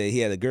 he said he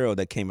had a girl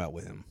that came out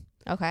with him.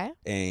 Okay.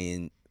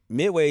 And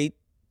midway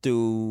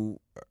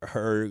through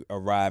her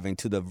arriving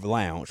to the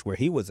lounge where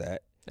he was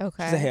at, she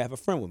said, hey, I have a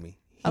friend with me.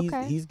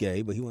 He's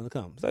gay, but he wanted to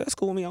come. So that's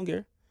cool with me. I don't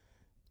care.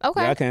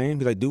 Okay. Yeah, I came.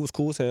 He's like, dude was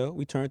cool as hell.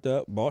 We turned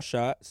up, bought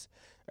shots.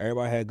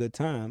 Everybody had a good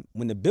time.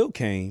 When the bill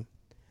came,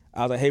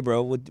 I was like, hey,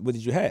 bro, what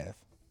did you have?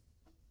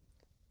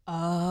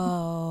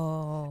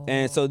 Oh.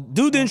 And so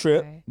dude didn't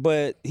trip,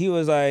 but he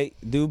was like,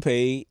 dude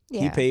paid.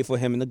 Yeah. He paid for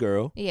him and the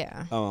girl.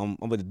 Yeah.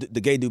 But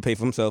the gay dude paid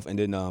for himself, and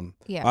then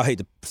I hate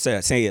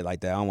to say it like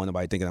that. I don't want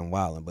nobody thinking I'm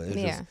wilding, but it's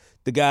just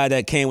the guy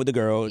that came with the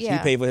girl. He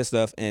paid for his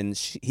stuff, and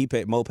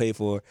Mo paid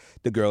for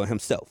the girl and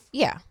himself.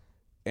 Yeah.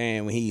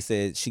 And when he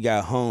said she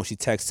got home, she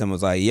texted him,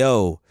 was like,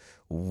 yo,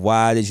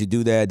 why did you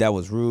do that? That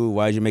was rude.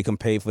 Why did you make him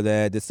pay for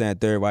that? This, and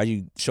that, third. Why did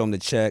you show him the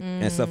check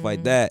and stuff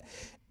like that?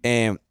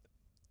 And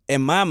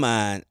in my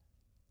mind,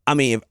 I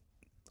mean,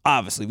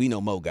 obviously we know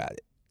Mo got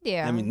it.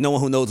 Yeah. I mean, no one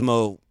who knows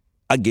Mo,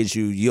 I get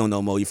you. You don't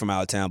know Mo. You're from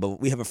out of town.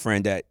 But we have a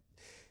friend that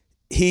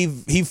he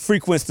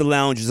frequents the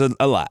lounges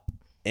a lot,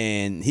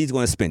 and he's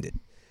going to spend it.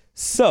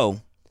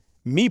 So,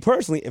 me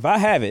personally, if I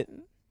have it,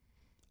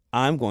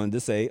 I'm going to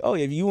say, oh,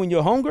 if you and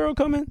your homegirl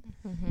coming,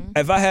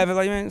 if I have it,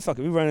 like, man, fuck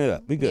it, we run it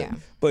up. We good. Yeah.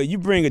 But you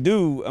bring a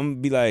dude, I'm going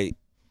to be like,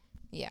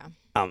 yeah.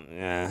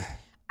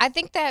 I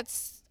think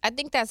that's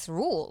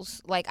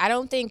rules. Like, I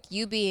don't think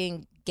you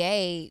being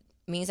gay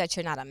means that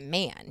you're not a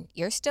man.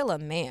 You're still a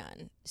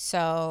man.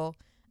 So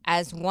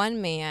as one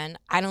man,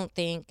 I don't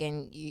think,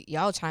 and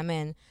y'all chime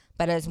in,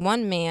 but as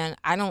one man,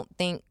 I don't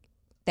think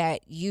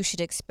that you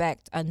should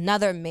expect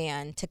another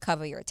man to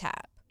cover your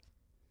tab.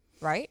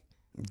 Right?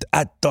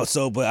 I thought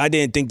so, but I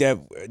didn't think that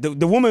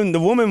the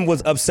woman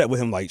was upset with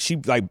him. Like she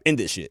like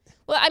ended shit.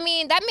 Well, I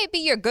mean, that may be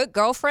your good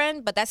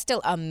girlfriend, but that's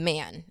still a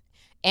man.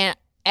 And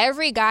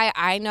every guy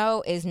I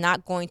know is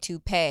not going to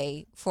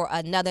pay for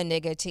another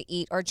nigga to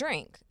eat or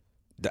drink.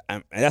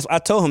 I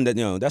told him that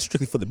that's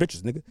strictly for the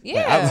bitches, nigga.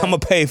 Yeah, like, I'm gonna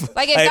pay for.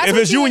 Like if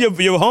it's you and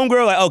your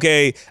homegirl, like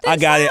okay, I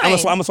got it. I'm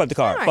gonna swipe the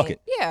card. Fine. Fuck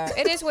it. Yeah,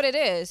 it is what it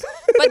is.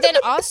 But then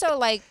also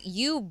like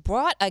you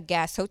brought a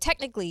guest, so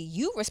technically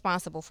you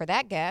responsible for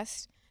that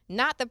guest,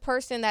 not the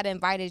person that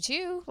invited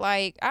you.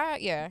 Like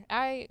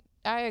I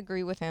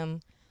agree with him.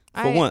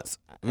 For once,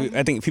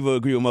 I think people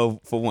agree with Mo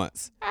for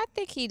once. I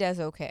think he does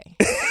okay.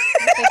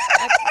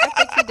 I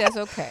think he does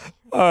okay.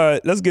 All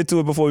right, let's get to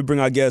it before we bring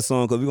our guests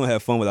on, because we're gonna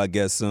have fun with our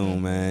guests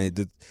soon, man.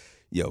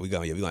 We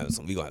gonna have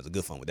some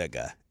good fun with that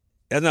guy.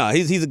 No,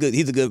 he's a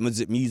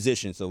good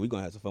musician, so we're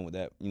gonna have some fun with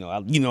that.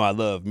 I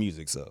love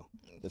music, so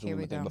that's Here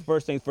we go. But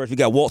first things first, we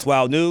got Walt's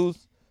Wild News.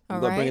 We're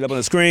gonna bring it up on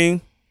the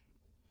screen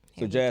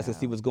so Jas can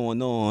see what's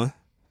going on.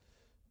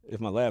 If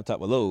my laptop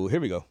will load,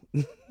 here we go.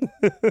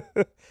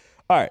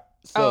 All right.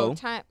 So,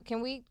 time.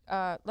 Can we?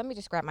 Let me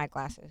just grab my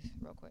glasses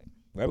real quick.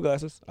 Grab your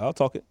glasses. I'll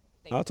talk it.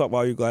 I'll talk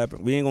while you grab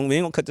it. We ain't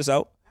gonna cut this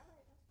out.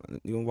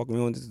 You gonna walk me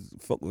on this?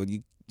 Fuck with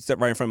you. Step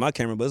right in front of my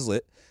camera, but it's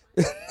lit.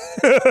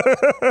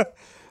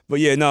 But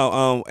yeah,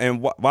 no.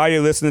 And while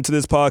you're listening to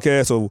this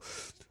podcast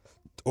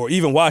or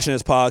even watching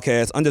this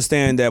podcast,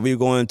 understand that we're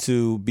going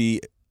to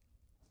be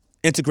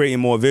integrating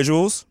more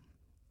visuals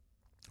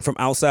from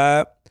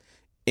outside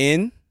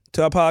in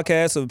to our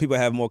podcast, so people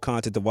have more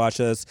content to watch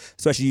us,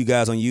 especially you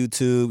guys on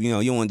YouTube. You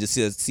don't want to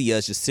just see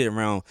us just sit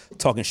around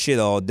talking shit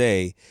all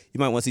day. You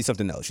might want to see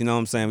something else. You know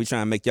what I'm saying? We're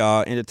trying to make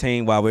y'all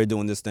entertained while we're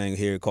doing this thing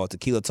here called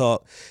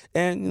TequilaTlk,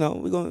 and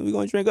we're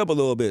gonna drink up a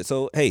little bit.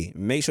 So hey,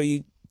 make sure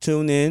you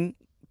tune in,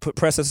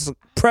 press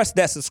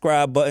that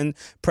subscribe button,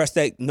 press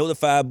that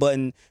notify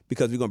button,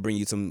 because we're gonna bring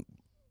you some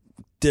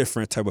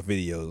different type of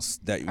videos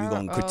that we're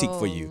gonna critique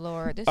for you.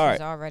 Lord, this is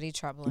already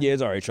troubling. Yeah,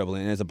 it's already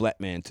troubling, and it's a black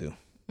man too.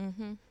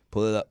 Mm-hmm.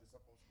 Pull it up.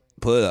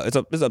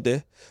 It's up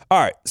there. All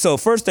right. So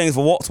first things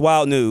for Walt's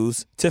Wild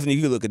News. Tiffany,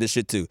 you can look at this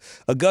shit too.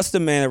 Augusta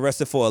man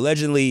arrested for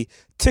allegedly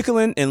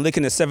tickling and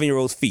licking a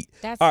 7-year-old's feet.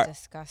 That's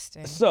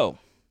disgusting. So,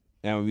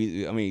 sorry.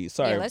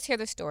 Yeah, let's hear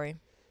the story.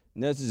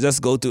 Let's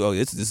just go through. Oh,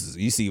 this is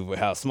you see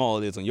how small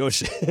it is on your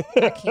shit.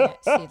 I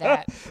can't see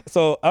that.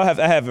 So I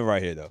have it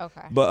right here though.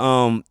 Okay.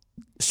 But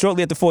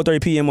shortly after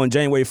 4:30 p.m. on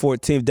January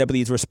 14th,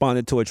 deputies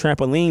responded to a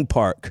trampoline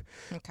park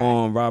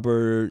on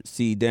Robert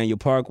C. Daniel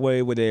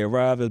Parkway, where they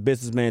arrived. A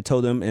businessman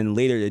told them and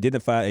later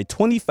identified a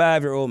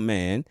 25-year-old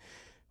man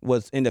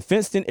was in the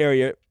fenced-in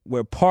area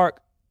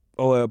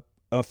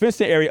a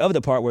fenced-in area of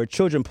the park where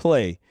children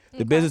play.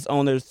 The business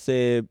owner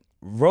said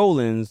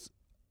Rollins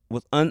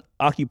was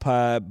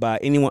unoccupied by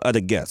anyone other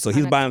guest. So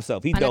he was by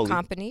himself. He dolo.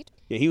 Unaccompanied?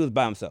 Yeah, he was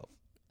by himself.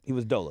 He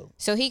was dolo.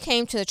 So he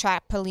came to the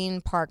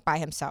trampoline park by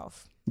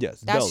himself.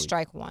 Yes, that's dolo.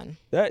 Strike one.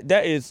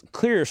 That is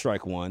clear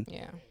strike one.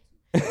 Yeah.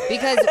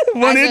 Because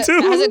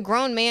as a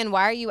grown man,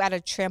 why are you at a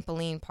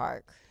trampoline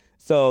park?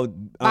 So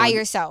by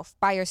yourself.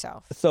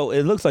 So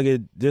it looks like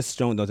this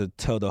joint doesn't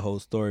tell the whole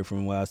story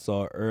from what I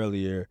saw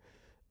earlier.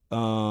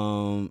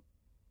 Hold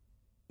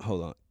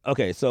on.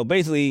 Okay, so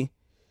basically,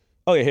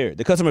 here.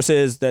 The customer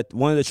says that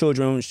one of the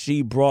children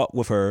she brought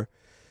with her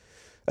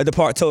at the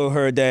park told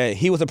her that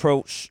he was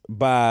approached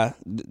by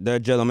the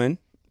gentleman,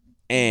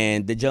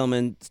 and the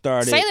gentleman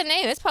started... Say the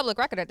name. It's public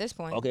record at this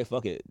point. Okay,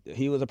 fuck it.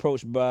 He was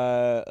approached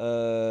by...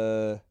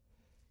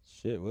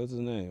 what's his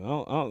name?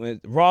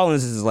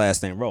 Rollins is his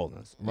last name.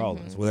 Rollins.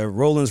 Whatever.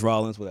 Rollins,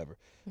 whatever.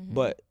 Mm-hmm.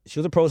 But she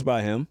was approached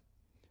by him.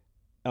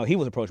 Oh, he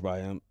was approached by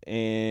him,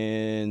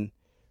 and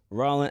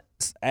Rollins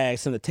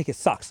asked him to take his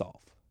socks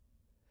off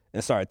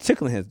and started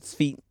tickling his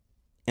feet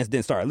and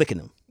then started licking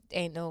them.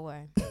 Ain't no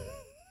way.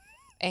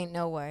 Ain't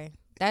no way.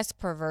 That's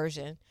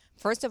perversion.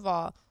 First of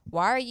all,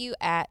 why are you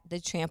at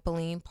the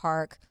trampoline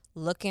park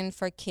looking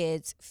for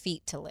kids'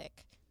 feet to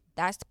lick?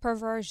 That's the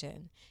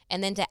perversion.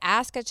 And then to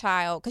ask a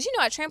child, because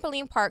at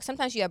trampoline park,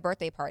 sometimes you have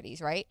birthday parties,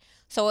 right?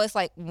 So it's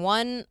like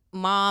one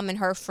mom and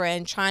her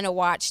friend trying to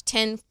watch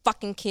 10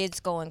 fucking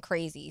kids going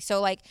crazy. So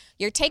like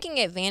you're taking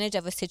advantage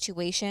of a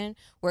situation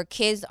where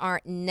kids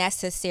aren't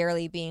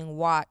necessarily being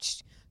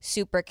watched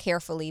super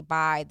carefully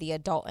by the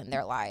adult in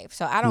their life.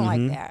 So I don't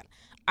like that.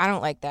 I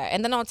don't like that.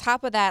 And then on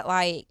top of that,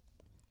 like,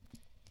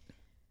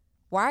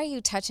 why are you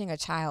touching a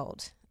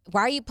child?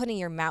 Why are you putting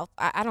your mouth?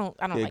 I don't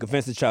like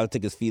convince the child to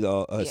take his feet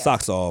off,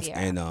 socks off,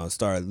 and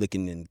start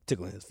licking and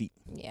tickling his feet.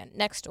 Yeah.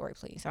 Next story,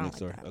 please. I don't Next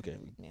story. That. Okay.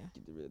 Yeah.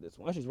 Get rid of this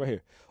one. Actually, it's right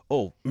here.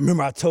 Oh,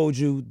 remember I told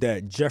you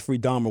that Jeffrey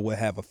Dahmer would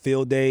have a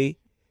field day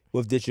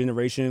with this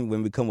generation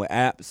when we come with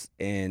apps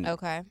and.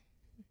 Okay.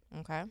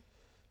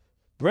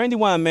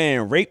 Brandywine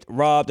man raped,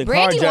 robbed, and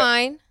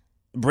carjacked.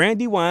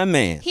 Brandywine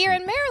man. Here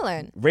in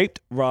Maryland. Raped,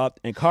 robbed,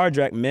 and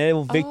carjacked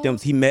male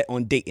victims he met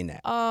on dating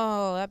app.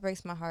 Oh, that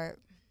breaks my heart.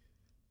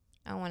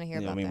 I don't want to hear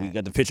about that. We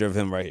got the picture of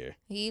him right here.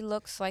 He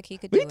looks like he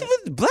could do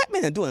it. Black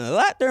men are doing a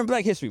lot during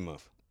Black History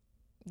Month.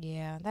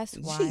 Yeah, that's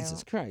wild.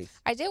 Jesus Christ.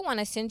 I did want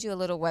to send you a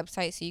little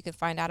website so you could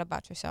find out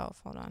about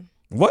yourself. Hold on.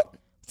 What?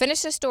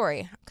 Finish the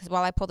story, because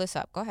while I pull this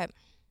up, go ahead.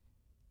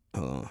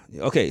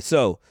 Okay,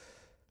 so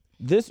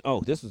this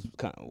was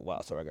kind of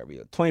wild. Sorry, I got to read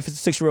it.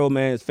 26-year-old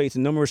man is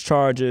facing numerous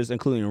charges,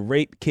 including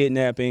rape,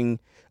 kidnapping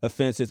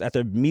offenses,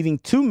 after meeting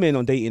two men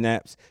on dating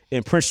apps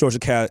in Prince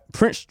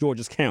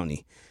George's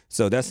County.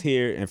 So that's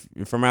here,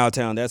 and from out of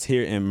town, that's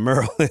here in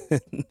Maryland.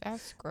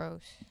 That's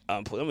gross.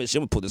 I'm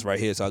gonna put this right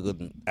here so I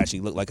could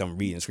actually look like I'm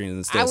reading screens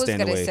instead of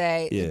standing away. I was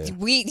gonna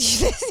say,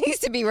 this needs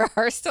to be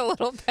rehearsed a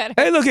little better.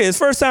 Hey, look, it's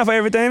first time for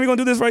everything. We're gonna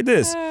do this right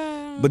this.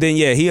 But then,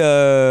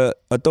 yeah,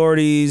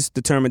 authorities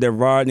determined that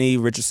Rodney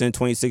Richardson,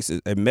 26,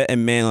 met a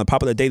man on a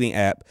popular dating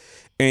app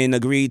and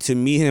agreed to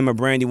meet him at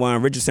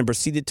Brandywine. Richardson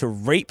proceeded to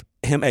rape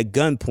him at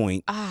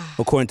gunpoint,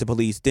 according to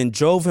police. Then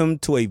drove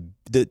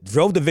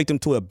the victim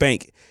to a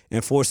bank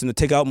and forced him to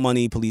take out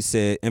money. Police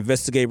said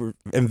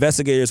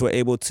investigators were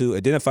able to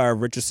identify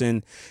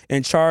Richardson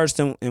and charged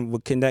him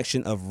with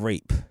connection of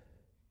rape.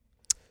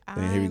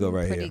 And here we go,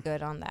 right here. Pretty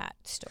good on that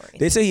story.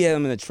 They say he had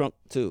him in the trunk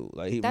too.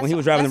 Like when he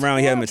was driving around,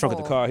 he had him in the trunk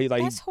of the car.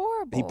 That's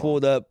horrible. He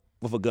pulled up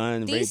with a gun.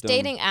 And These raped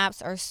dating him.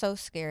 apps are so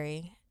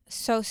scary.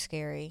 So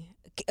scary.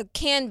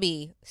 Can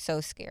be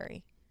so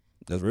scary.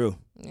 That's real.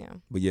 Yeah.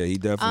 But yeah, he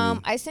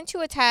definitely. I sent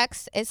you a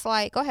text. It's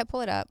like, go ahead,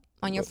 pull it up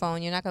on your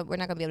phone. We're not gonna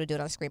be able to do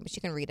it on screen, but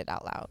you can read it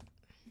out loud.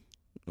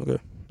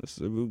 Okay. Let's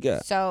see what we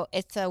got. So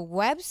it's a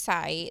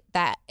website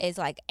that is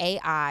like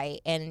AI,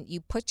 and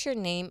you put your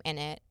name in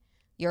it,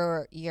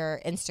 your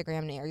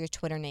Instagram name or your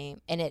Twitter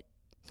name, and it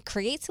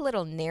creates a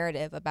little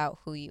narrative about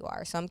who you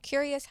are. So I'm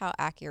curious how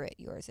accurate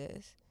yours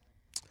is.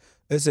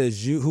 It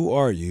says you. Who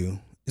are you?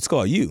 It's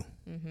called you.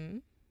 Mm-hmm.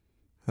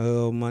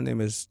 Hello, my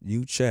name is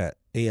you. Chat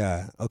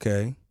AI.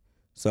 Okay.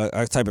 So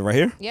I type it right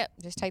here. Yep.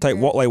 Just type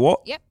Walt like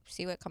Walt. Yep.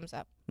 See what comes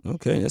up.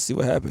 Okay. Let's see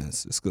what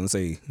happens. It's gonna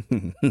say.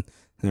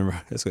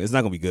 It's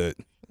not gonna be good.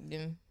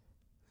 Yeah.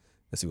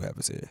 Let's see what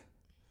happens here.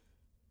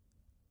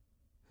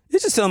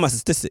 It's just telling my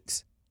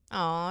statistics.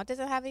 Oh, it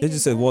doesn't have It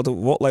just said Walt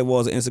like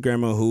Walt is an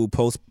Instagrammer who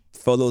posts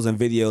photos and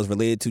videos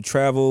related to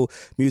travel,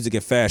 music,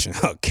 and fashion.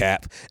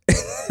 Cap.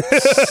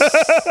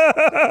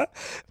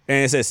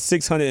 And it says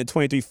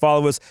 623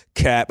 followers.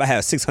 Cap. I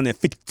have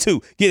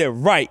 652. Get it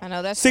right. I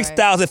know that's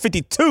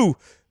 6,052.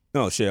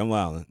 No shit, I'm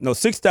lying. No,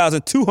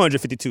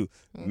 6,252.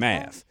 Okay.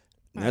 Math.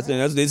 That's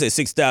they say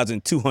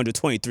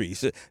 6,223.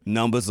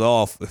 Numbers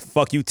off.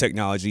 Fuck you,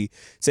 technology.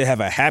 Say have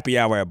a happy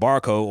hour at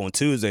Barcode on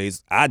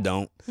Tuesdays. I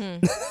don't.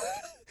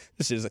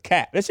 This is a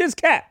cap. This is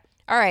cap.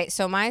 All right.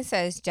 So mine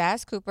says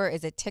Jas Cooper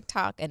is a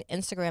TikTok and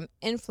Instagram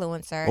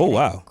influencer. Oh, and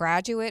wow. A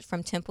graduate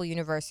from Temple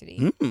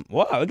University.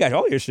 Wow. I got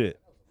all your shit.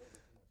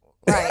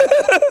 Right.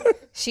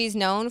 She's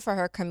known for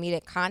her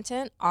comedic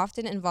content,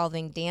 often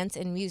involving dance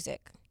and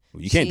music.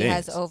 Well, you can't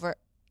dance. She has over.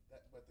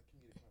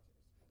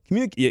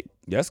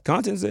 Yes,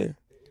 content's there.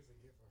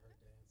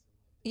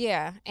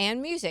 Yeah,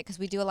 and music, because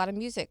we do a lot of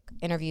music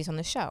interviews on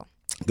the show.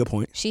 Good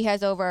point. She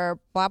has over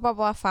blah, blah,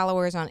 blah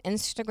followers on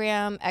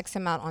Instagram, X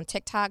amount on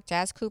TikTok.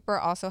 Jas Cooper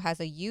also has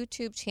a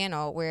YouTube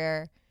channel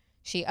where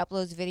she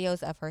uploads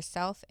videos of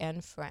herself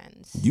and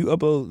friends. You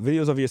upload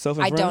videos of yourself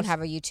and friends? I don't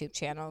have a YouTube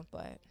channel,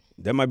 but...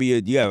 That might be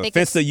you have a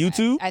fence to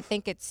YouTube? I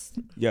think it's...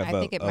 Yeah, I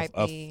think it might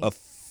be... A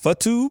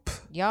FUTube?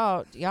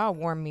 Y'all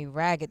wore me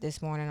ragged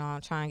this morning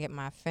on trying to get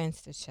my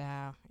fence to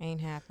child.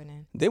 Ain't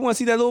happening. They want to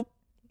see that little...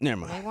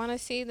 Never mind. They want to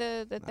see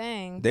the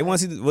thing. They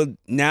want to see. Well,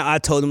 now I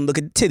told them look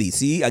at the titties.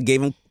 See, I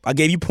gave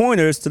you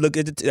pointers to look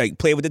at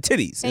play with the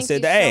titties instead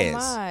of the ass. Thank you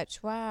so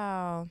much.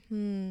 Wow.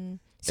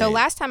 So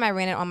last time I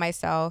ran it on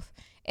myself,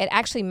 it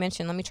actually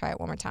mentioned. Let me try it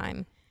one more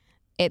time.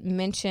 It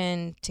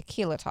mentioned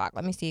TequilaTlk.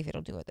 Let me see if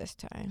it'll do it this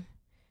time.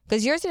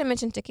 Because yours didn't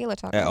mention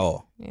TequilaTlk at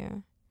all. Yeah.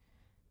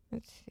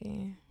 Let's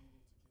see.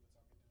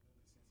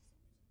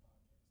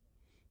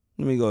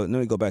 Let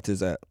me go back to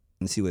this app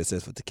and see what it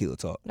says for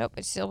TequilaTlk. Nope,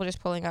 it's still just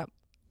pulling up.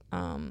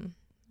 Let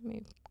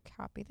me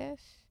copy this.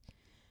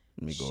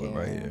 Let me go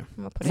right here.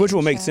 Which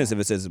will make sense if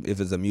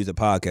it's a music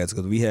podcast,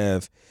 because we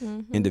have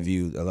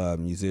interviewed a lot of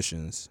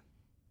musicians.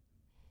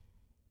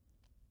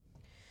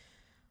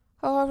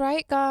 All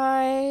right,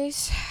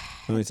 guys.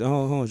 Let me say,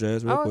 hold on,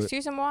 Jas, real quick.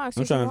 Excuse me.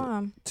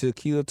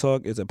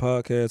 TequilaTlk is a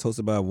podcast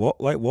hosted by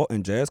Walt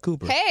and Jas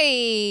Cooper.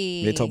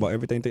 Hey. They talk about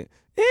everything.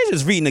 They're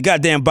just reading the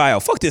goddamn bio.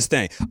 Fuck this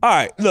thing. All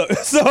right, look.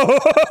 So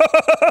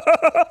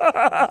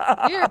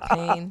you're a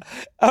pain.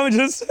 I'm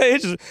just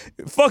saying,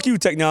 fuck you,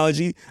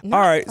 technology. All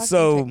right,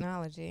 so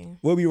technology.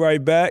 We'll be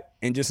right back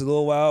in just a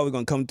little while. We're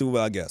gonna come through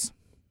with our guests.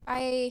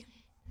 Bye.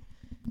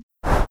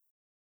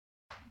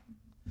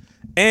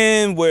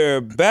 And we're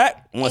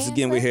back. Once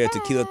again, we're here at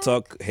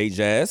TequilaTlk. Hey,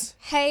 Jas.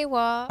 Hey,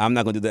 Walt. I'm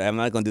not gonna do the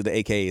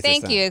AKAs.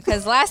 Thank you,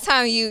 because last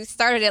time you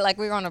started it like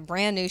we were on a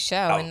brand new show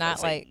and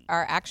not like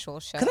our actual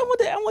show. Because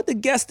I want the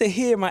guests to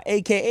hear my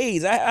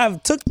AKAs.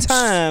 I've took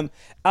time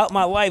out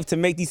my life to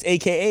make these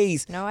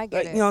AKAs. No, I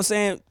get it. You know what I'm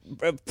saying?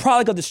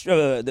 Product of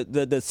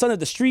the son of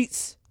the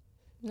streets.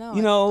 No, you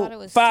I know, thought it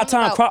was 5-time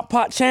something crock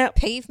pot champ.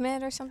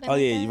 Pavement or something. Oh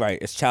like yeah, that? you're right.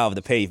 It's child of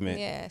the pavement.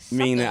 Yeah,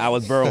 meaning I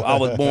was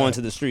born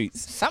to the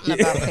streets. something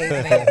about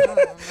pavement. I don't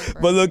remember.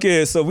 But look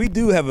here, so we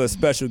do have a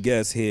special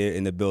guest here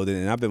in the building,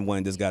 and I've been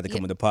wanting this guy to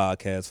come on the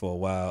podcast for a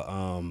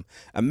while.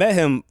 I met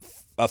him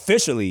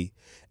officially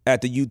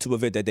at the YouTube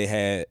event that they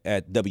had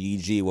at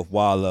WEG with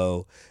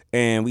Wallo,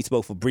 and we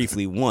spoke for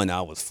briefly.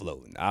 I was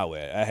floating.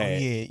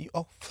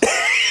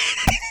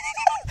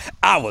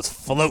 I was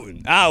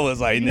floating. I was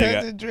like, nigga.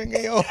 Had to drink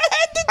AO.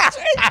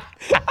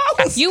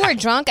 You were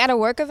drunk at a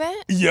work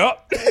event?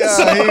 Yup.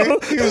 Yeah,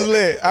 he was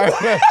lit.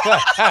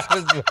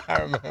 I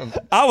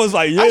remember. I was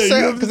like,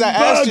 yeah, Because I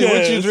asked you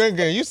what you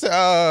drinking. You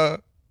said,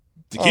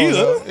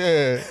 tequila.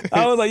 Yeah.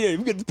 I was like, yeah,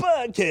 we get the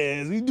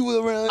podcast. We do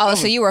it around. Oh,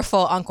 so you were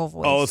full uncle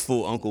voice. Oh, it's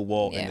full Uncle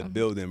Walt in Yeah. the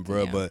building,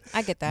 bro. Yeah, But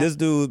I get that. This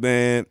dude,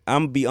 man,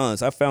 I'm gonna be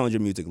honest. I found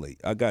your music late.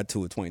 I got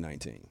to it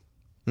 2019.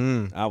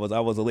 I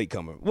was a late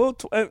comer. Well,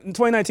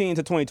 2019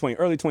 to 2020,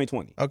 early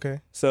 2020. Okay.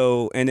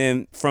 So, and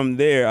then from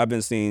there, I've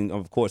been seeing.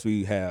 Of course,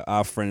 we had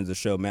our friends of the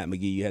show, Matt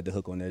McGee. You had the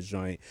hook on that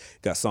joint.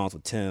 Got songs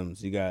with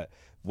Tems. You got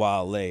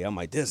Wale. I'm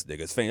like, this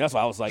nigga's famous. That's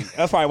why I was like,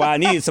 that's probably why I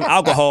needed some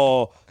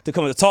alcohol to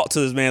come and talk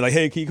to this man. Like,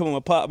 hey, can you come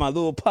on my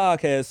little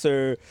podcast,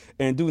 sir,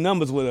 and do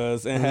numbers with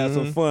us and have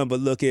some fun? But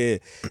look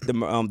at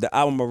the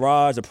album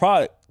Mirage, the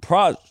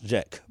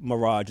project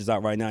Mirage is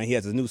out right now. He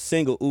has a new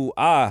single, Ouu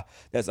Ahh,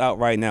 that's out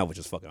right now, which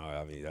is fucking hard.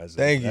 I mean, that's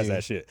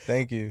that shit.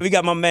 Thank you. We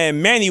got my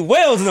man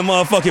MannyWellz in the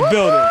motherfucking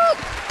building.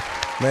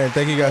 Man,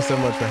 thank you guys so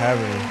much for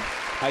having me.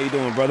 How you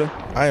doing, brother?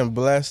 I am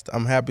blessed.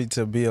 I'm happy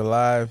to be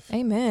alive.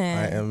 Amen.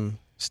 I am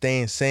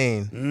staying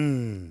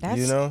sane. That's,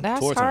 you know? that's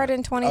Tour hard time.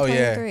 in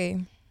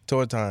 2023.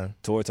 Tour time.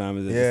 Tour time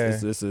is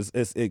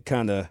Yeah. it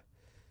kind of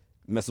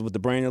messes with the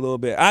brain a little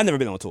bit. I've never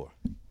been on tour.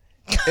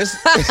 It's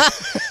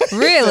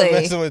Really?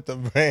 messing with the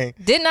brain.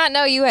 Did not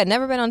know you had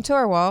never been on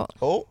tour, Walt.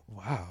 Oh,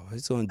 Wow,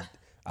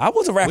 I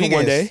was a rapper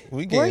one day.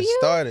 We Were getting you?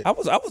 started. I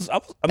mean, That's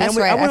I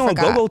right, went I on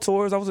forgot. go-go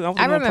tours. I was I on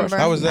remember. pressure.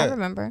 How was that? I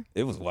remember.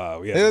 It was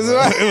wild. Yeah, It was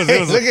wild. wild. It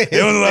was Look at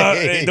it was wild.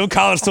 his Hey, them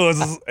college tours.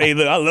 Hey,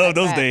 look, I love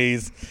those Right.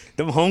 days.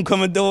 Them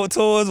homecoming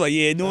tours. Like,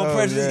 yeah, doing Oh,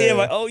 pressures yeah. here.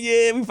 Like, oh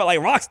yeah, we felt like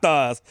rock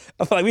stars.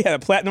 I felt like we had a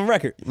platinum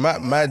record.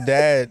 My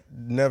dad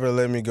never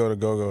let me go to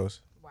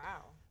go-go's.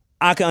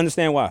 I can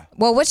understand why.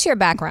 Well, what's your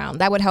background?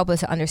 That would help us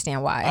to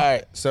understand why. All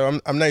right, so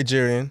I'm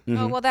Nigerian.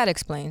 Oh, well, that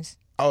explains.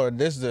 Oh,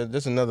 this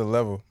is another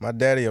level. My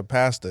daddy a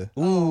pastor.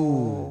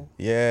 Ooh.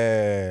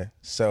 Yeah.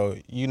 So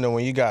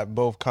when you got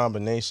both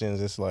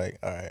combinations, it's like,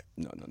 all right,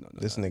 No.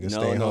 this nigga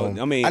No, stay no. home.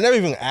 I mean, I never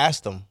even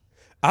asked him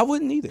I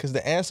wouldn't either. because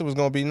the answer was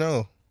gonna be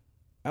no.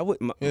 I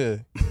wouldn't. Yeah.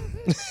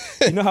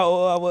 You know how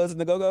old I was in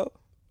the go-go?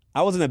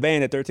 I was in a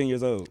band at 13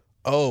 years old.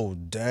 Oh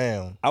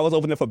damn. I was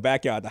opening for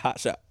Backyard, the hot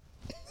shop.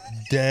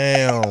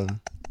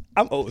 Damn.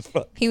 I'm old as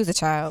fuck. He was a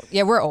child.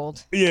 Yeah, we're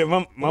old. Yeah,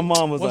 my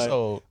mom was What's like,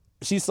 old?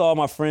 she saw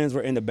my friends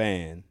were in the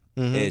band,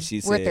 and she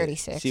said, We're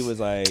 36. She was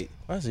like,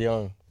 That's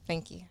young.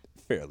 Thank you.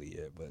 fairly,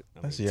 yeah, but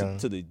I That's mean, young.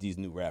 to these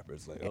new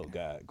rappers, like, oh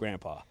God,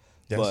 grandpa.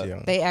 That's But,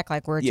 young. They act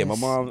like we're Yeah, just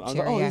my mom, I was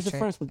like, oh, these are geriatric.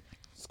 friends from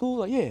school?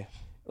 Like, yeah.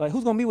 Like,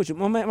 who's gonna be with you?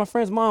 My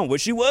friend's mom, well,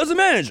 she was a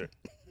manager.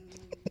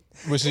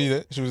 Was she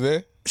there? She was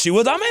there? She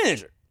was our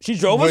manager. She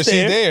drove us Was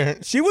she there?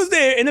 She was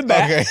there in the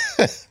back.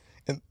 Okay.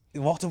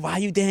 Walter, why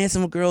you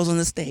dancing with girls on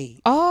the stage?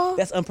 Oh,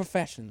 That's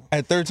unprofessional.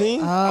 At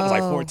 13? I was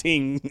like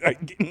 14.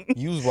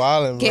 You was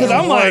wilding, bro. Get Because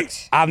I'm like,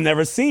 worked. I've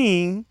never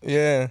seen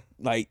Yeah.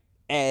 like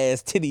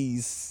ass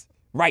titties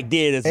right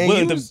there that's And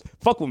willing you to was-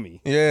 fuck with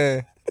me.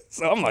 Yeah.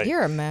 So I'm like,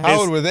 you're a mess. How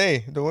old were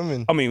they, the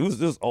women? I mean, it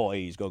was all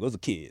age go. It was a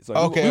kids. Like,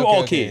 Okay, we were okay,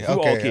 all okay, kids. We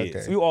were all okay, kids.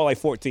 okay. We were all like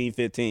 14,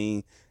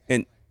 15.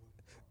 And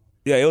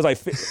yeah, it was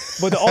like,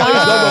 but the all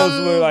age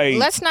logos were like,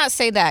 Let's not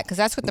say that because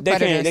that's what the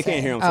predators they say.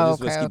 can't hear them. So Oh,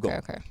 let's keep going.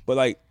 okay. But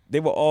like, they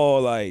were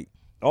all like,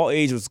 all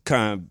age was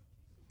kind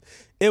of,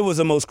 it was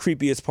the most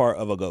creepiest part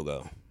of a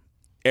go-go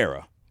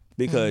era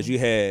because you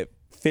had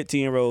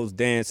 15-year-olds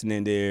dancing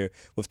in there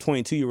with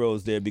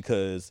 22-year-olds there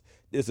because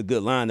it's a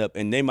good lineup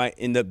and they might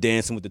end up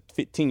dancing with the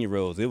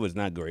 15-years. It was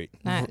not great.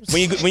 Nice.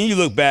 When you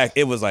look back,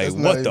 it was like, That's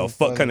not what the even fuck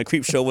funny. kind of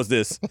creep show was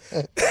this?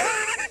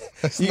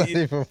 That's not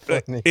even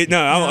funny.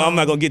 I'm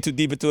not gonna get too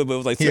deep into it, but it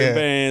was like certain Yeah.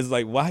 bands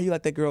like, why you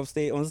let that girl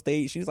stay on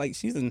stage? She was like,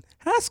 she's in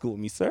high school with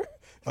me, sir.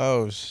 Oh,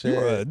 You're an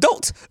shit.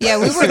 adult. Yeah,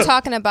 we were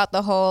talking about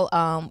the whole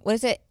what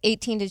is it,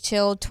 18 to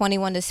chill,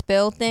 21 to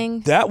spill thing.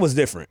 That was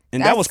different,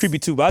 and that That's was creepy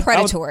too. But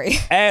predatory.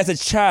 as a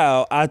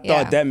child, I thought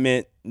Yeah. that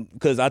meant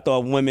because I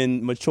thought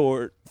women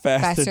matured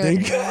faster Faster than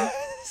than-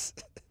 guys.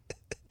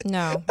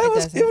 No, it It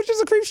doesn't. was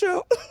just a creep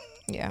show.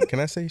 Yeah. Can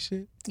I say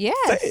shit?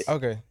 Yes.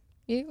 Okay.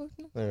 You,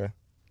 Yeah.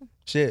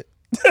 Shit.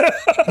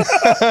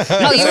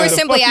 oh, you were the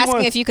simply fuck you asking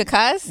want? if you could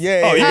cuss?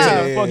 Yeah. Oh, you can say Oh.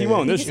 what the fuck you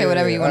want. You This can say shit.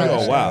 whatever you want.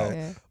 Oh, wow.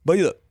 Yeah. But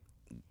look,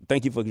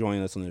 thank you for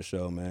joining us on this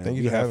show, man. Thank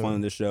you We for have having fun me.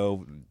 on this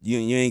show. You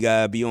ain't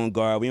gotta be on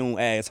guard. We don't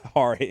ask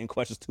hard hitting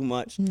questions too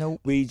much.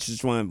 Nope. We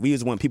just want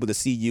people to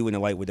see you in the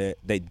light with that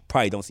they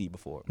probably don't see you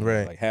before.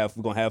 Right. Like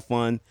we're gonna have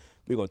fun.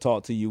 We're gonna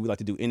talk to you. We like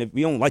to do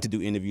we don't like to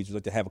do interviews. We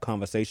like to have a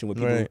conversation with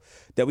people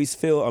that we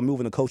feel are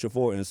moving the culture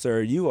forward. And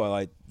sir, you are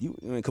like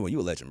come on, you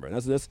a legend, bro.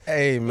 That's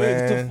hey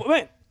man.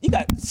 Man, you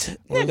got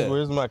nigga.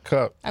 Where's my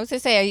cup? I was gonna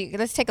say,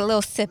 let's take a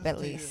little sip at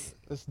least.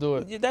 Let's do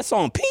it. That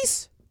song,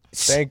 Peace.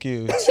 Thank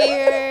you.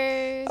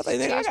 Cheers. I was like,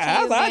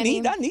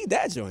 nigga, I need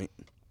that joint.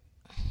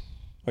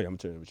 Oh yeah, I'm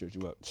gonna cheer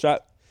you up.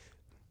 Shot.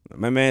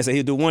 My man said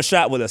he'll do one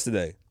shot with us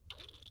today.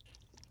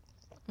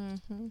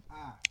 And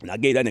I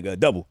gave that nigga a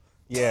double.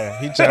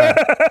 Yeah, he trying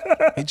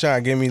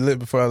to get me lit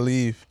before I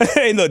leave.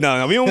 Hey, look,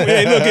 no, we don't.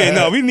 Hey, look,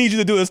 no, we need you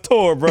to do this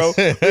tour, bro.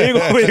 We ain't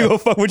gonna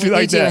fuck with you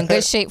like that. Need you in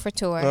good shape for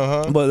tour.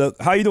 But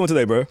look, how you doing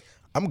today, bro?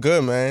 I'm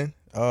good, man.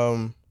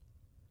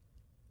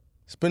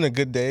 It's been a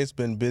good day. It's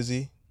been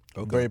busy,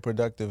 very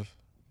productive.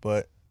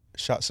 But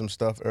shot some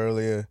stuff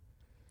earlier,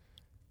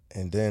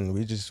 and then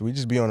we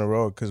just be on the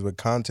road because with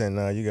content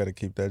now, you got to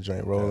keep that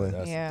joint rolling.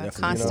 Yeah,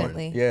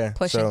 constantly.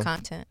 Pushing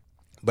content.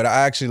 But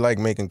I actually like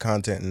making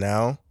content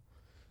now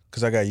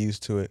because I got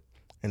used to it,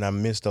 and I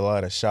missed a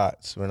lot of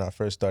shots when I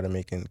first started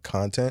making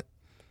content.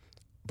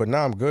 But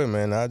now I'm good,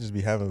 man. I just be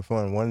having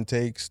fun. 1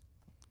 takes,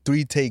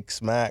 3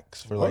 takes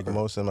max for like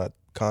most of my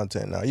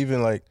content now.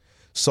 Even like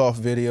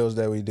soft videos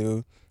that we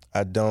do,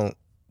 I don't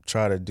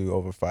try to do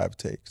over 5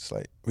 takes.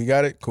 Like, we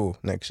got it? Cool.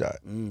 Next shot.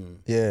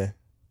 Yeah.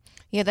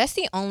 Yeah, that's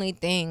the only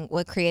thing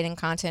with creating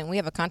content. We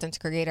have a content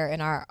creator in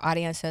our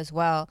audience as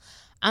well.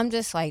 I'm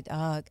just like,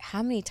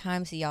 how many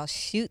times do y'all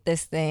shoot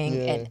this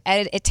thing and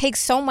edit? It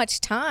takes so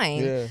much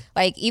time. Yeah.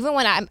 Like, even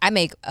when I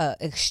make a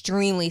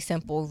extremely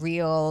simple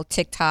reel,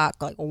 TikTok,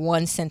 like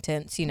 1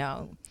 sentence,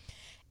 and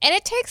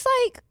it takes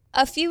like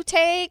a few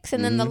takes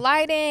and then the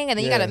lighting, and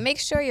then you got to make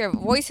sure your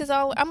voice is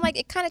all. I'm like,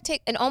 it kind of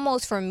takes, and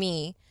almost for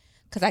me,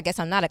 because I guess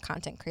I'm not a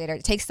content creator,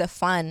 it takes the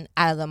fun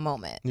out of the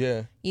moment.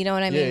 Yeah. You know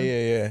what I mean?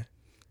 Yeah.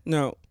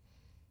 No,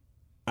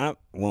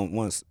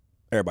 once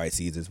everybody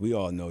sees this, we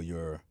all know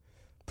you're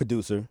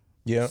producer,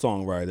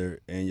 songwriter,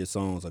 and your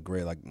songs are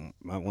great. Like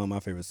one of my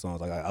favorite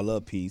songs. Like I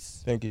love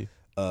Peace. Thank you.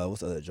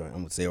 What's the other joint? I'm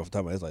gonna say off the top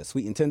of my head. It's like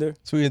Sweet and Tender.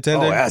 Sweet and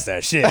Tender. Oh, that's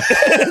that shit.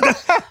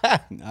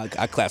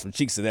 I clap some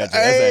cheeks to that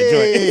joint.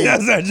 Hey.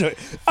 That's that joint.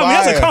 I mean,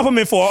 that's a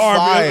compliment for an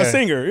R&B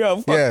singer.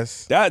 Yeah,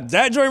 yes.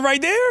 That joint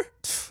right there.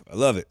 I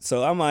love it.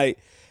 So I'm like,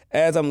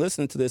 as I'm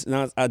listening to this,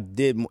 and I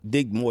did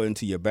dig more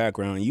into your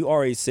background. You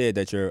already said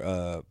that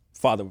your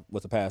father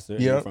was a pastor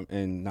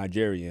in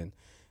Nigerian.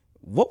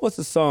 What was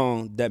the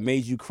song that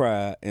made you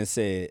cry and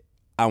said,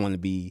 I want to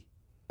be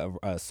a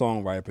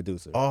songwriter,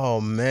 producer?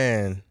 Oh,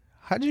 man.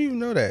 How do you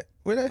know that?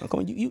 Come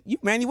on, you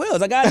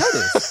MannyWellz. I gotta know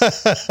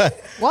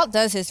this. Walt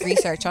does his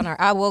research on her.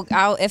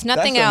 I'll if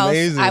nothing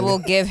else, I will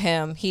give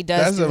him. He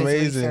does his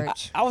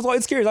research. I was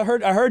always curious. I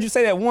heard you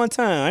say that one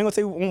time. I ain't gonna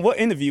say what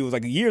interview. It was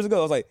like years ago.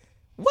 I was like,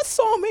 what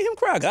song made him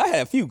cry? 'Cause I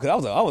had a few.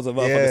 Cause I was a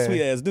motherfucking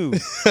sweet ass dude.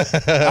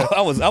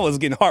 I was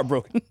getting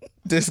heartbroken.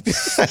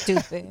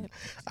 Stupid.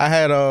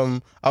 I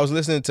was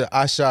listening to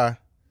Asha.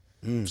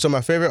 So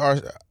my favorite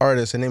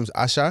artist, her name is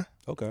Asha.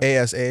 Okay.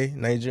 ASA,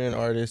 Nigerian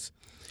artist.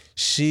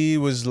 She's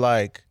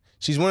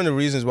one of the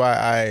reasons why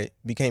I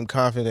became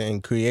confident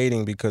in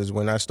creating, because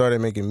when I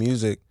started making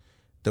music,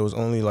 there was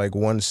only like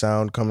one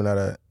sound coming out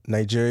of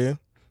Nigeria,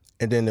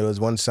 and then there was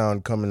one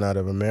sound coming out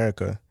of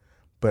America.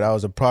 But I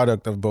was a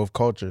product of both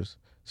cultures.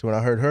 So when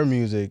I heard her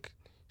music,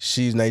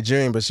 she's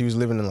Nigerian, but she was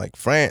living in like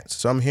France.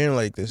 So I'm hearing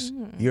like this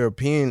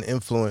European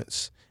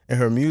influence in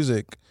her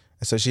music.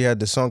 And so she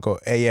had this song called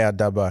Eya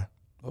Daba.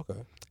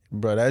 Okay.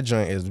 Bro, that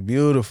joint is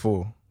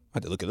beautiful. I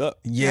had to look it up.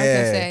 Yeah. I was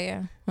gonna say,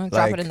 I'll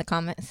drop it in the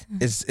comments.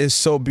 It's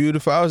so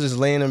beautiful. I was just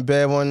laying in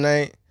bed one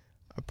night.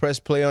 I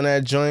pressed play on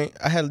that joint.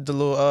 I had the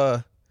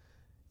little,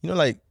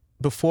 like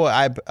before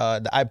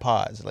the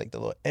iPods, like the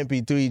little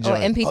MP3 joint. Oh,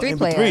 MP3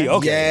 player. MP3,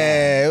 okay.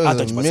 Yeah, it was I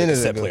thought you were minute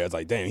cassette ago. player. I was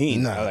like, damn, he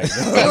ain't. Nah. Like,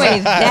 You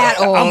ain't that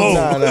old. I'm old.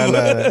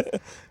 No.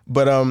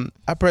 But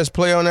I pressed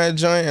play on that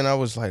joint, and I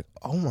was like,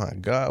 oh my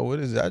God, what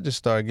is it? I just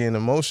started getting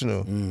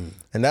emotional. And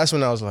that's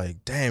when I was like,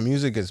 damn,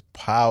 music is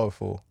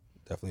powerful.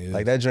 Definitely is.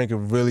 Like that joint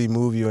could really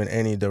move you in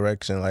any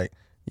direction. Like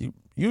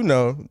you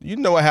know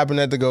what happened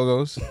at the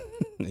Go-Go's.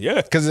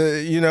 Yeah. Because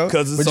but you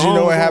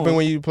know what happened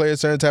when you play a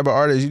certain type of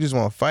artist. You just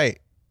want to fight,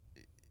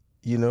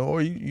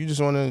 or you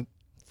just want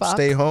to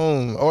stay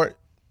home or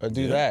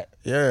do that.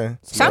 Yeah.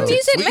 Some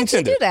music makes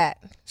you do that.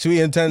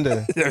 Sweet and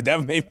Tender.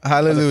 That made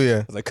Hallelujah.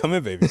 I was like, come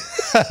in, baby.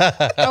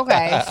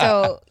 Okay,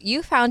 so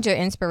you found your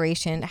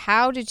inspiration.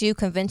 How did you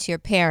convince your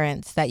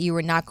parents that you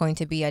were not going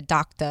to be a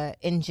doctor,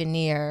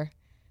 engineer,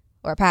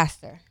 or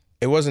pastor?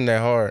 It wasn't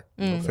that hard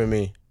for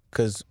me,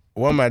 because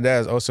my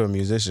dad's also a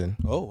musician.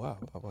 Oh wow!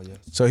 Oh, yes.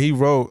 So he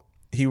wrote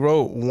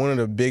one of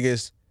the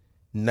biggest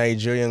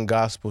Nigerian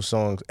gospel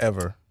songs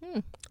ever.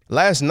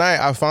 Last night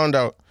I found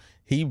out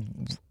he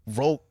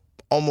wrote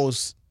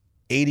almost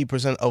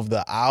 80% of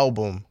the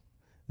album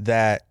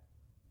that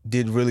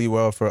did really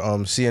well for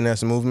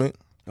CNS movement.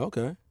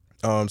 Okay.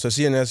 So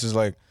CNS is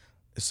like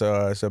it's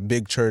a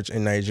big church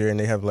in Nigeria, and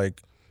they have like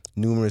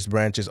numerous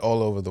branches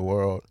all over the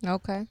world.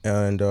 Okay.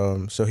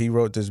 And so he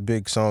wrote this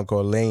big song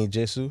called Lane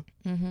Jesu.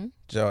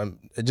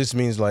 It just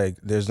means like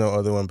there's no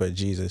other one but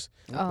Jesus.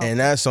 And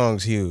that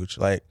song's huge.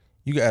 Like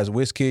you can ask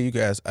Wizkid, you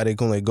can ask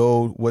Adekunle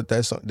Gold what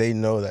that song, they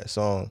know that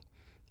song.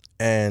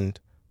 And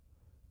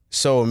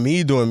so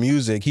me doing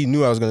music, he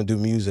knew I was gonna do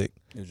music.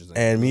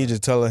 And me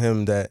just telling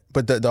him that,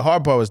 but the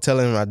hard part was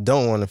telling him I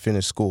don't want to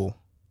finish school.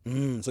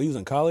 So you was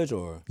in college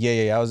or?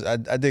 Yeah.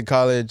 I did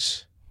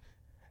college.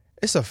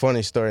 It's a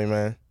funny story,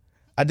 man.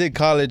 I did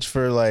college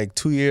for like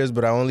 2 years,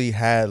 but I only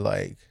had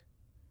like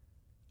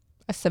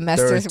a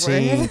semester's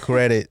 13 worth.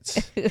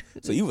 credits.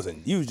 So you was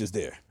just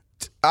there.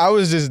 I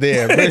was just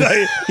there.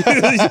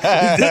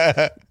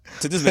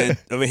 To this man,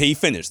 I mean, he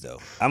finished though.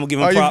 I'm gonna give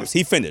him props.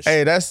 He finished.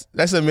 Hey, that's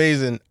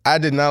amazing. I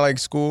did not like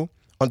school.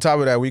 On top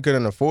of that, we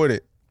couldn't afford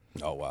it.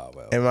 Oh wow.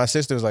 And my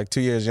sister was like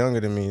 2 years younger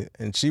than me,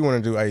 and she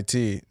wanted to do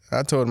IT.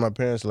 I told my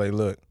parents like,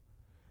 look,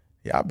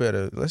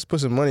 let's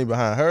put some money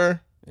behind her.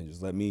 And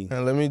just let me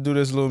do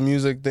this little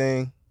music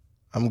thing.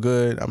 I'm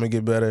good. I'm gonna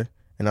get better.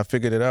 And I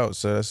figured it out.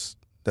 So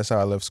that's how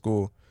I left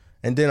school.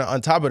 And then on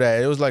top of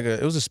that, it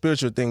was a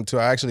spiritual thing too.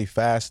 I actually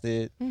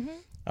fasted.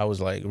 I was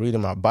like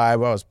reading my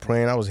Bible. I was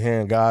praying. I was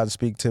hearing God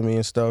speak to me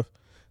and stuff.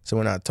 So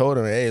when I told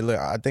him, hey, look,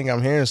 I think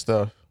I'm hearing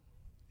stuff.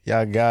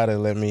 Y'all gotta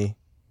let me,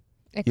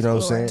 you know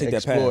what I'm saying? Take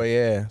that Explore, path.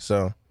 yeah.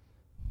 So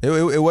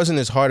it wasn't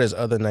as hard as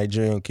other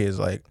Nigerian kids.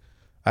 Like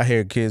I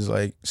hear kids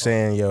like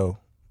saying, yo,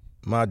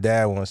 my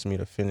dad wants me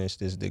to finish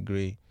this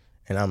degree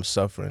and I'm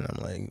suffering.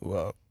 I'm like,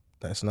 well,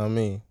 that's not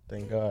me.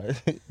 Thank God.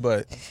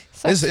 But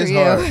it's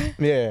hard.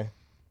 Yeah.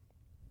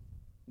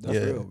 That's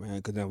real, man.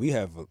 Because now we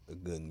have a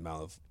good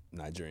amount of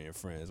Nigerian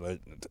friends. Like,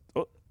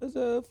 what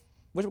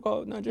you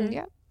call it, Nigerian?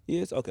 Yeah.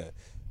 Yes. Okay.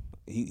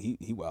 He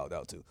wilded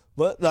out too,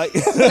 but like,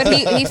 but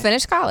he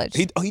finished college.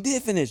 He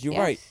did finish. You're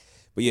right.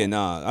 But yeah,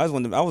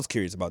 I was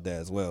curious about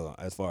that as well.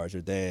 As far as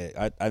your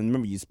dad, I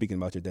remember you speaking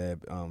about your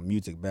dad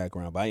music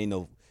background, but I didn't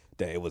know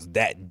that it was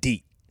that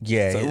deep.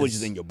 Yeah. So it was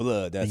just in your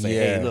blood. That's like,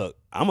 hey, look,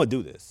 I'm gonna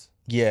do this.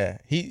 Yeah.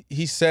 He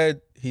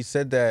said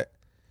that.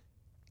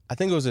 I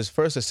think it was his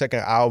first or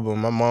second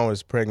album. My mom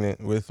was pregnant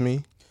with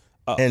me,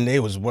 and they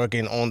was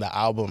working on the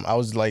album. I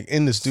was like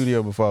in the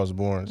studio before I was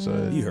born.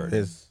 So you heard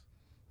it.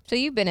 So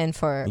you've been in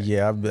for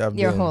I've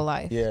your whole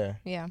life. Yeah.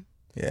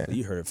 So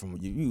you heard it from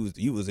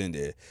you was in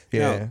there.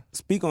 Yeah. Now,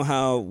 speak on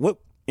what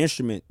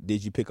instrument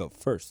did you pick up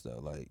first though?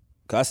 Like,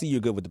 'cause I see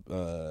you're good with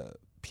the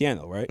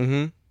piano, right?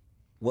 Mm-hmm.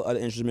 What other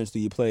instruments do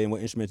you play, and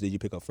what instruments did you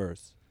pick up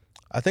first?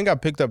 I think I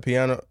picked up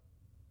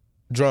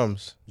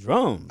drums.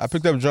 Drums. I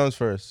picked up drums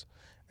first,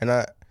 and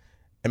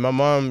my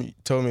mom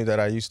told me that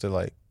I used to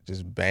like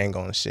just bang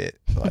on shit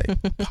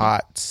like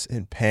pots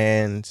and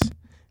pans.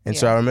 And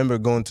so I remember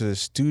going to the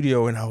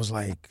studio and I was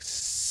like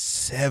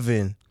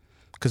 7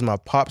 because my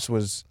pops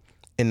was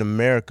in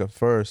America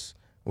first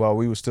while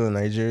we were still in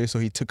Nigeria. So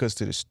he took us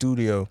to the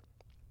studio.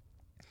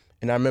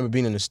 And I remember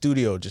being in the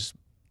studio just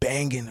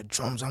banging the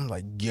drums. I'm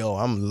like, yo,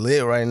 I'm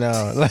lit right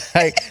now.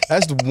 Like,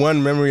 that's the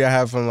one memory I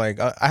have from like,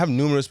 I have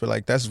numerous, but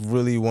like that's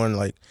really one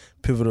like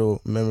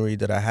pivotal memory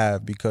that I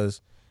have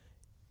because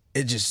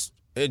it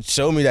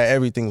showed me that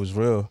everything was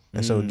real.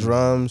 And so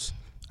drums,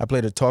 I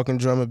played a talking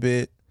drum a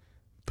bit.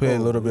 Play a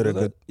little bit of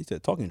good. You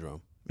said talking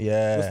drum.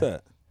 Yeah. What's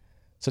that?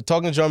 So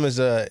talking drum is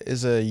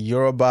a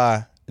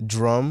Yoruba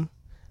drum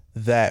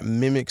that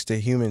mimics the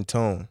human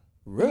tone.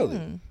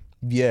 Really?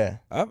 Yeah.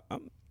 I'm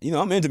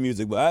into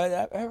music, but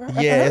I heard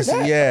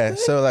that. Yeah.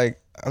 So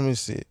like, let me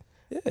see.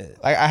 Yeah.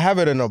 Like I have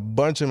it in a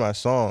bunch of my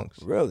songs.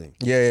 Really?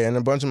 Yeah, in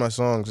a bunch of my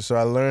songs. So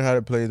I learned how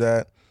to play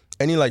that.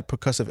 Any like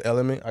percussive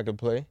element I could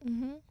play.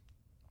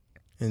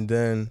 And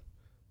then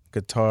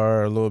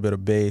guitar, a little bit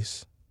of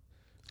bass.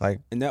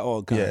 Like, and that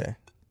all kind of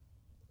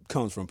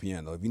comes from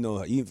piano. If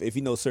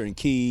you know certain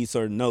keys,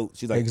 certain notes,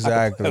 she's like,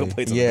 exactly. I can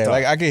play some guitar.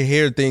 like I can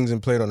hear things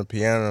and play it on the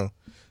piano.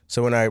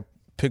 So when I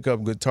pick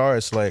up guitar,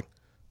 it's like,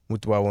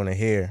 what do I want to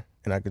hear?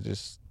 And I could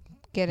just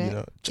get it. Do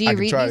I you could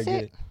read try music? to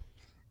get it.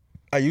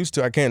 I used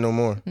to. I can't no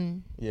more.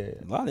 Yeah.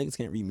 A lot of niggas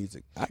can't read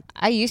music.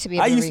 I used to be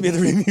able to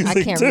read music.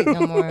 I can't read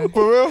no more.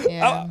 For real?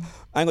 Yeah.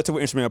 I ain't gonna tell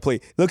what instrument I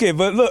play. Okay,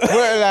 but look.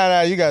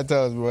 Nah, you gotta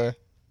tell us, boy.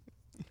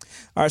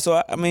 All right, so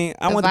I wanted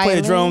to play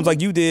the drums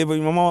like you did, but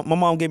my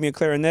mom gave me a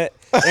clarinet.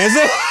 And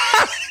so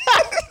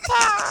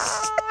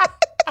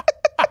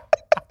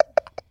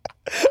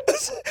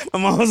my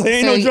mom was like,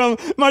 ain't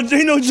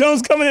no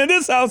drums coming in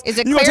this house. Is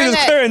it you gonna take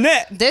this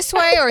clarinet this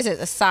way or is it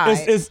the side?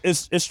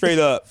 It's straight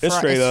up. It's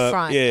straight up.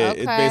 Front. Yeah,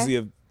 Okay. it's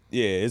basically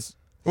it's.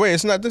 Wait,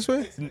 it's not this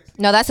way?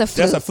 No, that's a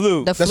flute. That's a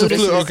flute. The That's a flute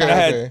is flute. to the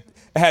Okay. side.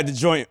 I had the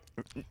joint.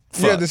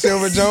 You had the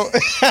silver joint?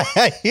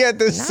 He had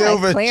the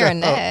silver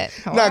clarinet.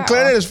 joint. Wow. Nah,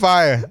 clarinet is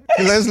fire.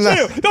 Let's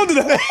not. Don't do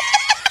that.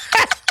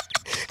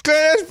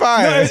 Clarinet's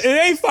fire. No, it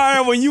ain't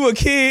fire when you a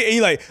kid and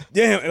you like,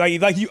 damn,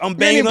 like you. I'm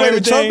banging didn't on play the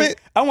everything.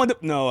 trumpet?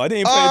 I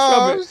didn't play the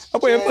trumpet. I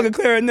played a shit. fucking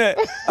clarinet.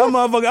 I'm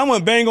gonna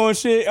bang on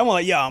shit. I'm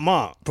like, yeah,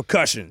 mom,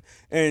 percussion.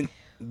 And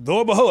lo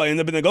and behold, I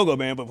ended up in a go-go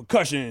band, but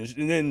percussion.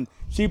 And then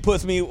she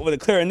puts me with a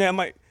clarinet. I'm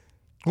like,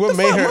 What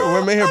made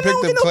her pick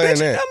the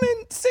clarinet? I'm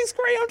in 6th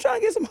grade. I'm trying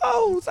to get some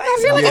hoes. I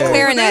feel like a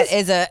clarinet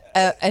is a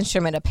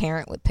instrument a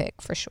parent would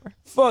pick for sure.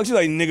 Fuck, she's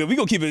like, nigga, we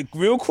gonna keep it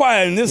real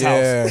quiet in this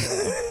house.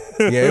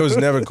 Yeah, it was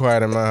never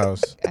quiet in my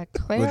house. A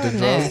clarinet. With the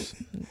drums.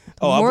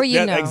 More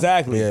you know.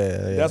 Exactly.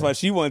 Yeah. That's why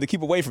she wanted to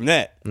keep away from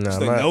that. Nah,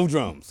 She's like, no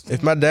drums.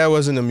 If my dad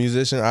wasn't a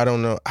musician, I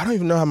don't know. I don't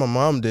even know how my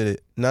mom did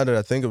it. Now that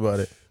I think about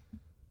it,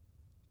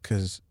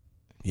 cause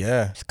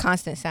it's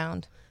constant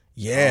sound.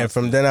 Yeah,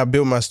 from then I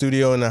built my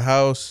studio in the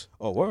house.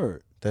 Oh,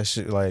 word. That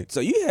shit, like. So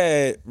you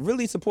had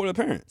really supportive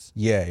parents.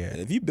 Yeah. And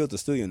if you built a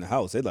studio in the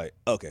house, they're like,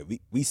 okay,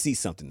 we see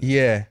something.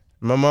 Yeah.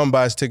 My mom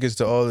buys tickets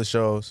to all the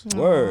shows.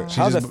 Word.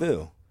 How's that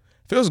feel?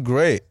 Feels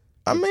great.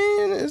 I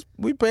mean,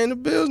 we paying the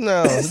bills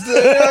now. You know what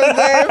I'm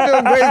saying? It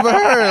feels great for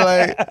her.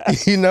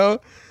 Like, you know?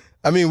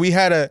 I mean,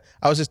 I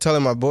was just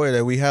telling my boy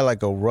that we had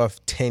like a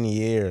rough 10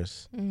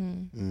 years.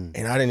 And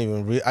I didn't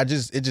even, it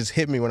just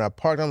hit me when I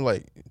parked. I'm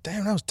like,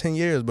 damn, that was 10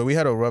 years. But we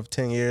had a rough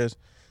 10 years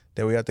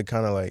that we had to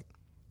kind of like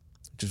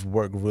just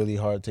work really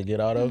hard to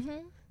get out of.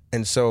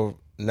 And so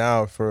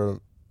now for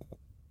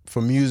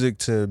music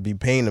to be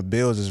paying the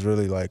bills is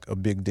really like a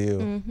big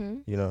deal,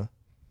 you know?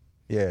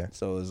 Yeah.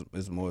 So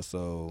it's more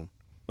so,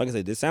 like I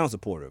said, this sounds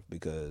supportive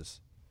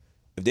because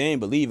if they ain't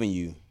believe in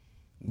you,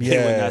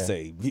 they would not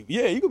say,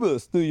 yeah, you can build a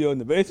studio in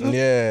the basement.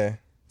 Yeah.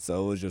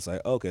 So it was just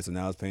like, okay, so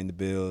now it's paying the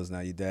bills.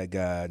 Now you're that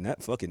guy.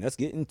 Let's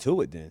get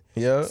into it then.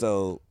 Yeah.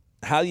 So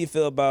how do you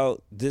feel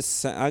about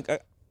this? I'm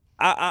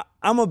going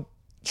to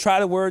try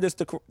to word this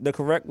the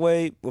correct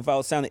way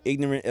without sounding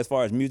ignorant as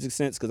far as music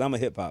sense because I'm a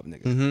hip-hop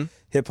nigga.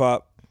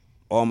 Hip-hop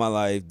all my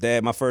life.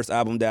 My first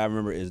album that I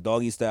remember is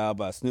Doggy Style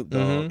by Snoop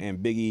Dogg and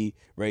Biggie,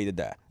 Ready to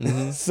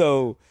Die.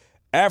 So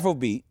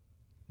Afrobeat.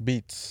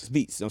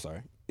 Beats, I'm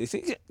sorry.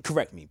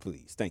 Correct me,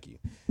 please. Thank you.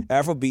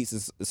 Afrobeats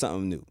is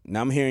something new. Now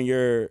I'm hearing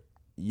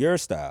your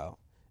style,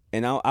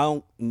 and I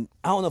don't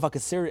know if I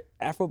consider it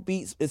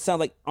Afrobeats. It sounds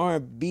like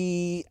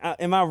R&B.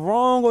 Am I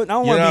wrong? I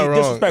don't want to be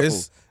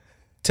disrespectful.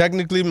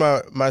 Technically,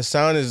 my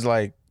sound is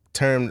like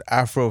termed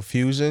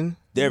Afrofusion.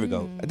 There we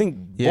go. I think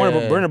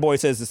Burna Boy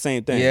says the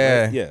same thing.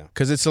 Yeah, right? Yeah.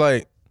 Because it's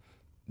like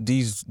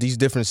these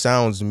different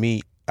sounds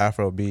meet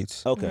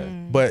Afrobeats.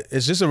 Okay. But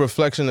it's just a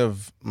reflection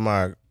of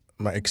my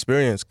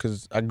experience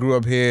because I grew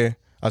up here.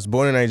 I was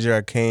born in Nigeria.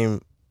 I came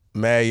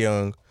mad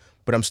young,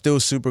 but I'm still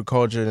super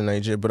cultured in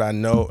Nigeria. But I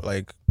know,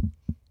 like,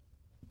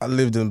 I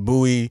lived in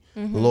Bowie,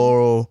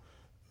 Laurel,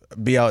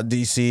 be out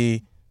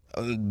DC,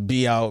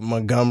 be out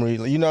Montgomery.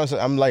 You know what I'm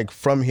saying? I'm like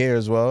from here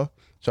as well.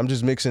 So I'm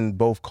just mixing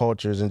both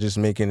cultures and just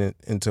making it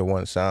into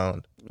one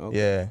sound. Okay.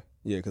 Yeah.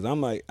 Yeah, because I'm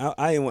like,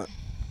 I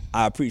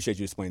appreciate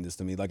you explaining this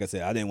to me. Like I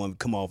said, I didn't want to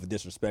come off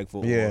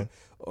disrespectful. Yeah.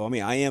 Or I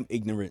mean, I am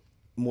ignorant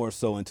more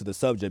so into the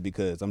subject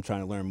because I'm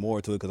trying to learn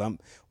more to it because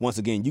once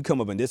again, you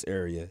come up in this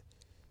area,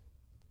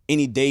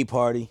 any day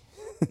party,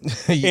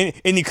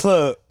 any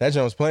club. That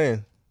joint's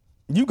playing.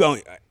 We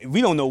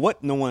don't know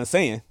what no one's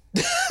saying.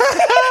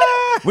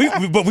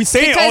 But we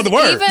saying all the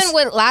words. Even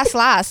with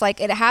Last,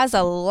 like it has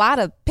a lot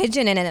of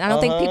pidgin in it. And I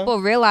don't think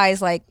people realize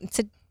like it's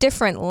a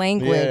different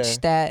language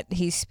that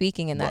he's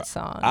speaking in that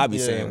song. I be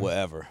saying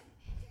whatever.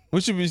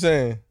 What you be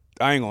saying?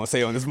 I ain't gonna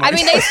say on this mic. I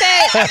mean,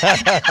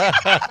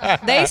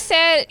 they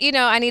said, you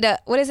know, I need a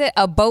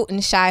boat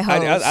and shy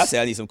hose. I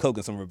say I need some Coke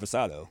and some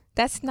Reposado.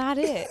 That's not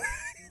it.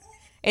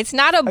 It's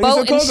not a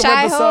boat and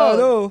shy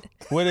hose.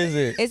 What is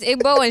it? It's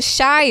Igbo and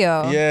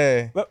Shayo.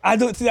 Yeah. But I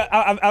don't see.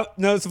 I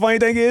no. The funny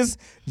thing is,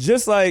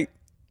 just like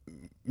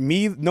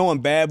me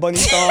knowing Bad Bunny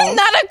songs,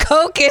 not a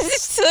Coke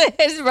is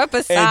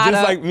Reposado. and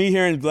just like me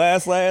hearing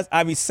Blast,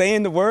 I be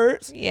saying the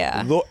words.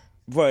 Yeah.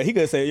 But he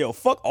could say, "Yo,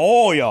 fuck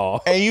all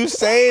y'all," and you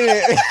saying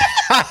it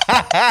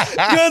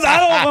because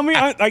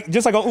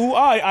just like Ouu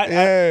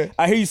Ahh,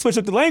 I hear you switch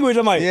up the language.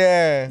 I'm like,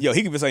 yo,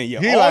 he could be saying, "Yo,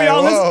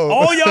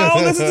 all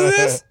y'all listen to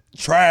this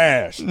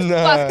trash."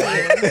 Nah.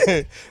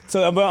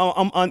 So, but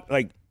I'm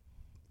like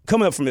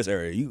coming up from this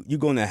area. You're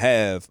going to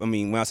have. I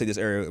mean, when I say this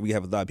area, we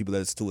have a lot of people that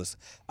listen to us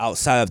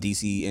outside of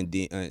DC and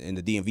in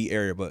the DMV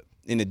area. But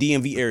in the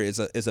DMV area,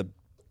 it's a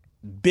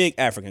big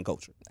African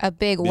culture. A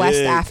big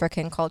West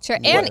African culture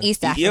and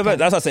East African. Yeah, but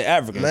that's why I say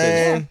African.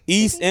 Man.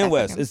 East and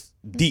West. It's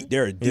deep.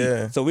 They're deep.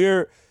 Yeah. So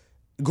we're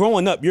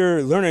growing up,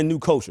 you're learning new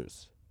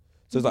cultures.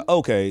 So it's like,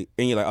 okay.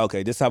 And you're like,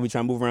 okay, this is how we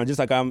try to move around. Just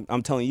like I'm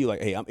telling you,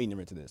 like, hey, I'm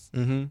ignorant to this.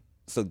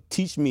 So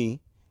teach me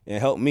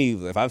and help me.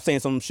 If I'm saying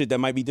some shit that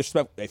might be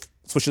disrespectful, hey,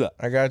 switch it up.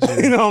 I got you.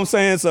 You know what I'm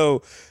saying?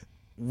 So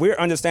we're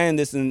understanding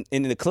this in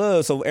the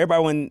club. So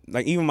everybody, when,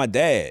 like, even my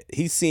dad,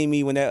 he's seen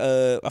me when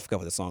that, I forgot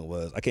what the song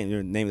was. I can't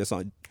remember the name of the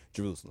song.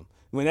 Jerusalem.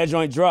 When that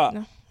joint dropped,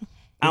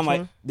 I'm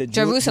like, the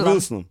Jerusalem.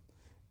 Jerusalem.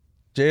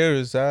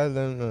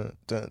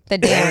 The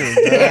dance.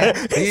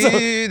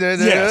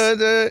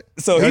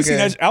 So he seen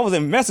that. I was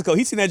in Mexico.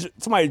 He seen that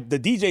the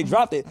DJ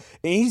dropped it,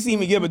 and he seen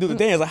me get up and do the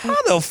dance. Like, how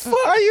the fuck?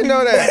 How you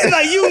know that?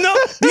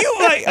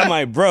 Like, I'm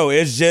like, bro,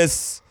 it's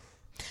just.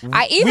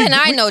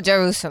 I know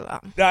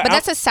Jerusalem, but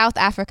that's a South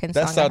African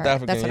song. That's South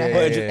African. That's what I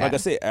But heard. like I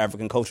said,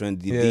 African culture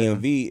and the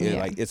DMV is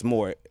like it's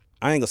more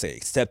I ain't gonna say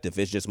acceptive.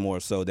 It's just more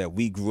so that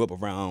we grew up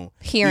around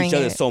Hearing each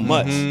other it. so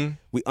much.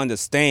 We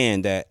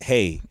understand that,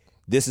 hey,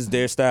 this is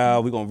their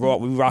style. We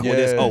rock with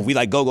this. Oh, we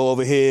like go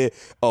over here.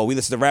 Oh, we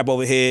listen to rap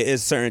over here.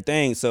 It's certain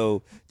things.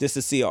 So just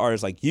to see an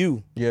artist like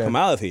you come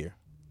out of here,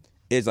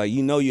 it's like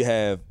you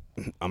have.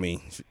 I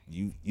mean,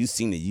 you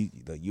seen it.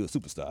 You're a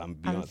superstar. I'm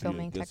be honest with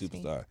you, you're a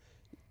superstar.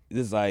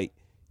 It's like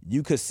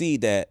you could see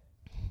that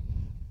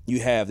you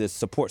have this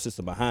support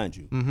system behind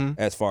you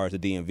as far as the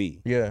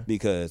DMV. Yeah.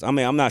 Because, I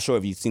mean, I'm not sure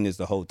if you've seen this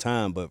the whole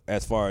time, but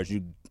as far as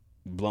you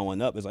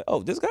blowing up, it's like,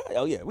 oh, this guy?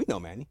 Oh, yeah, we know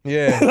Manny.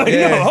 Yeah. Like,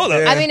 yeah. Hold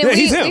up. I mean,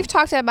 Yeah, we've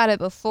talked about it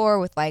before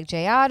with like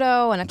J.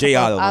 Otto and a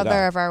couple of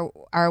other of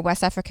our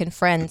West African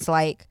friends.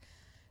 Like,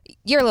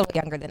 you're a little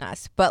younger than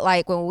us, but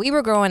like when we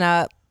were growing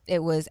up,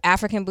 it was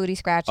African booty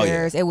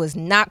scratchers. It was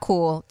not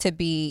cool to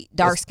be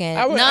dark skinned,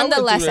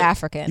 nonetheless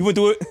African. You went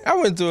through it? I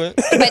went through it.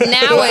 But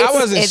now I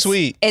wasn't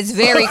sweet. It's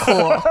very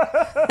cool.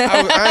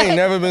 I ain't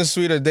never been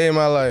sweet a day in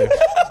my life.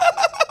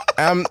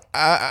 I'm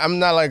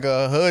not like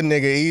a hood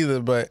nigga either,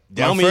 but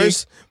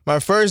my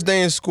first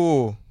day in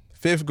school,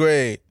 5th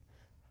grade,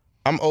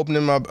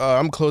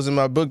 I'm closing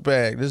my book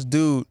bag. This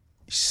dude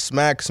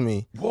smacks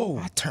me.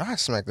 Whoa. I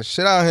smacked the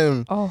shit out of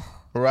him. Oh.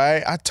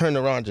 Right? I turned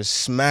around, just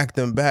smacked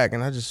him back,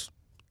 and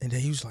then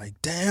he was like,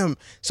 damn.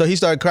 So he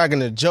started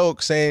cracking a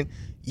joke saying,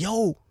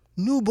 yo,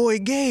 new boy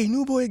gay.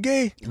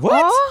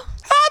 What? Oh?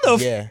 How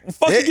the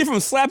fuck you get from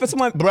slapping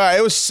somebody? Bruh,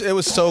 it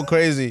was so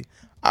crazy.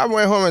 I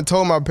went home and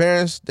told my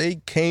parents.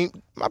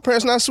 My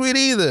parents not sweet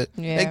either.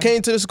 Yeah. They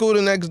came to the school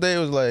the next day. It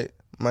was like,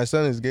 my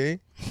son is gay.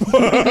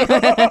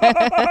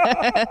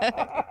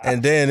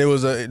 And then it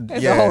was a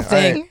whole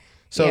thing.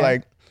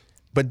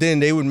 But then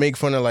they would make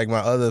fun of like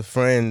my other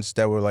friends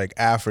that were like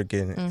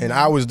African, and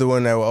I was the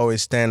one that would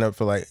always stand up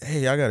for like,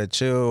 hey, I gotta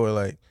chill, or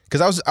like,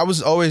 cause I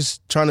was always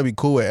trying to be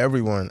cool with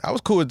everyone. I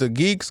was cool with the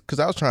geeks cause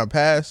I was trying to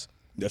pass.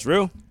 That's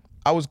real.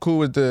 I was cool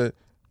with the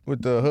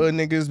hood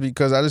niggas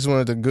because I just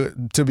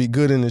wanted to be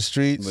good in the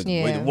streets.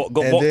 Walk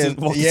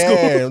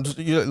to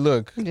school.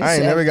 Look, I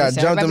ain't never got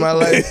jumped in my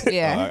life.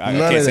 Yeah, I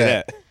can't say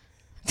that.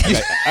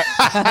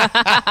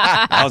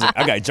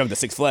 I got jumped at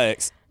Six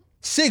Flags.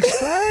 Six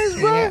Flags,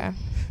 bro. Yeah.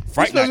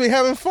 You're supposed to be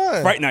having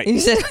fun. Fright night. You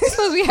said we're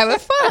supposed to be having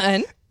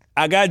fun.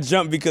 I got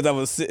jumped because I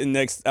was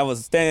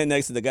standing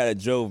next to the guy that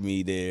drove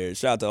me there.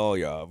 Shout out to all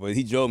y'all. But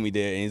he drove me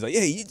there and he's like,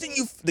 yeah, you think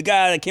the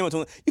guy that came up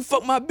to him, you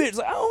fucked my bitch.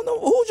 Like, I don't know,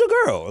 who's your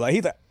girl? Like,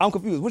 he's like, I'm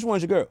confused. Which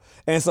one's your girl?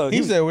 And so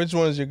he said, which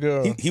one's your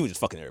girl? He was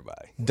just fucking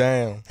everybody.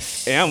 Damn.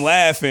 And I'm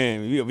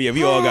laughing.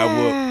 We all got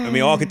whooped. I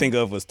mean, all I could think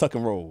of was tuck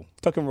and roll,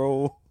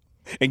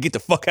 and get the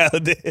fuck out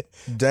of there.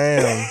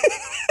 Damn.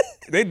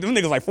 Them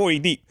niggas like 40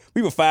 deep.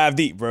 We were 5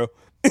 deep, bro.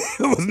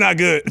 It was not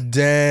good.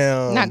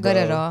 Damn. Not good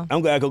at all.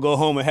 I'm glad I could go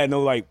home and had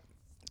no like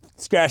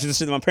scratches and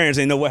shit. My parents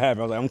didn't know what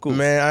happened. I was like, I'm cool.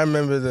 Man, I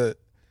remember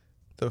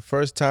the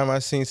first time I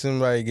seen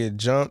somebody get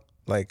jumped,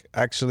 like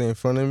actually in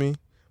front of me.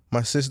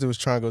 My sister was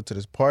trying to go to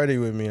this party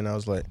with me, and I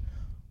was like,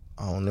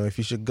 I don't know if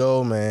you should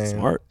go, man.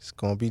 Smart. It's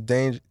gonna be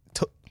dangerous.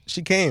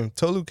 She came.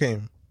 Tolu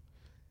came.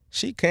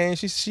 She came.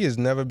 She has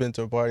never been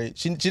to a party.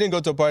 She didn't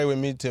go to a party with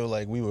me till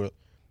like we were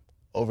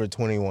over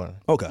 21.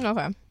 Okay.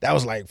 That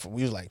was like,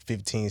 we was like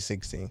 15,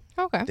 16.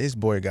 Okay. This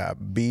boy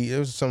got beat. It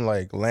was some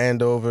like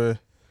Landover.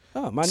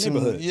 Oh, my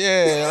neighborhood.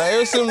 Yeah,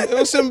 like it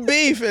was some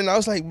beef, and I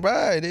was like,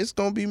 bruh, it's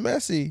gonna be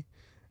messy.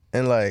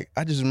 And like,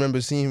 I just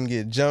remember seeing him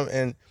get jumped,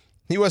 and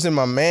he wasn't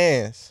my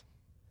man's.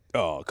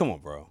 Oh, come on,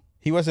 bro.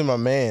 He wasn't my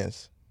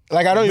man's.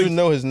 Like, I don't even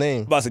know his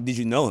name. But I said, did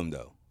you know him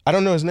though? I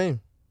don't know his name.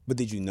 But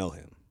did you know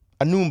him?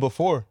 I knew him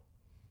before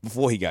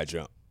he got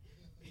jumped.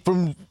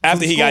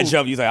 After he got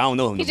jumped, he's like, I don't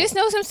know him. He just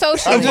knows him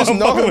socially. I just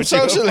know him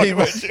socially.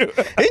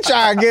 He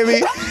tried to give me,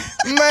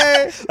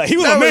 man. Like, he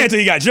was a man until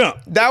he got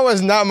jumped. That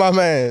was not my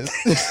man.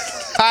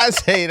 I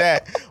say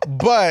that.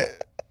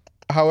 But,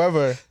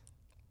 however,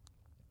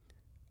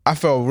 I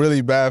felt really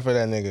bad for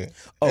that nigga.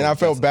 And I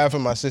felt bad for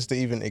my sister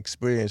even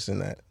experiencing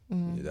that.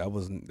 Yeah,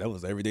 that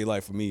was everyday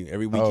life for me.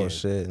 Every weekend. Oh,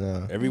 shit,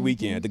 no. Every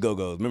weekend at the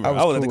Go-Go's. Remember, I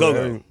was cool at the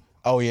Go-Go.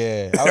 Oh,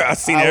 yeah. I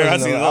seen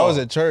it all. I was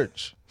at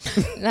church.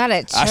 Not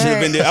at church. I should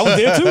have been there. I was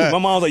there too. My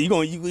mom was like, you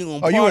gonna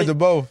party? You went to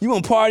both. You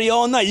gonna party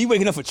all night. You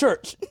waking up for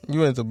church.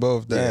 You went to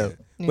both, damn.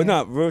 Yeah. But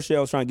no, real shit I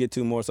was trying to get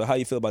to more. So how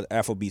you feel about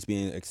Afrobeats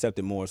being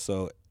accepted more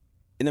so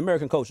in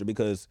American culture?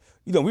 Because,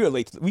 we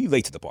late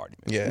to the party,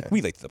 man. Yeah.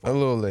 We late to the party. A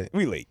little late.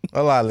 We late.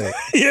 A lot late.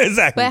 Yeah,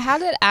 exactly. But how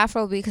did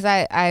Afrobeat, because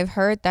I've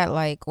heard that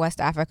like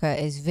West Africa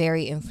is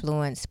very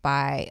influenced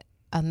by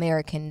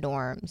American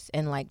norms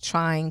and like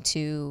trying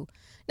to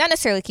not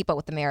necessarily keep up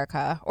with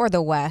America or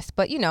the West,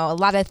 but a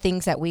lot of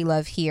things that we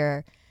love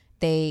here,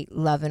 they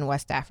love in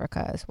West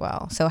Africa as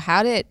well. So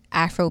how did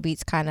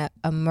Afrobeats kind of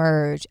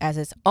emerge as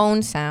its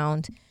own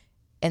sound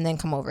and then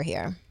come over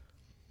here?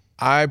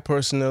 I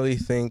personally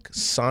think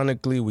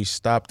sonically we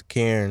stopped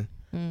caring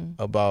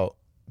about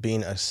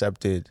being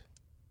accepted.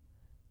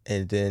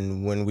 And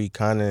then when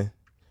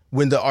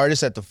the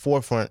artists at the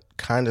forefront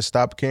kind of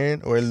stopped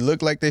caring, or it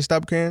looked like they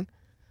stopped caring,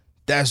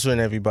 that's when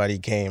everybody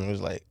came. It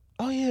was like,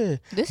 oh yeah,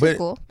 This is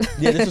cool.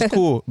 Yeah, this is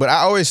cool. But I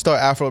always thought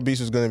Afro beats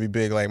was gonna be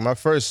big. Like my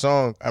first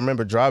song, I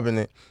remember dropping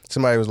it.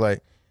 Somebody was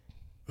like,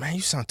 "Man,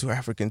 you sound too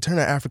African. Turn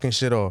that African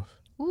shit off."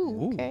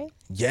 Ooh, okay.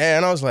 Yeah,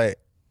 and I was like,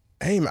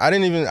 "Hey,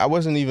 man, I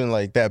wasn't even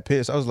like that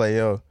pissed. I was like,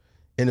 yo,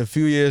 in a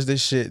few years,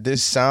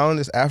 this sound,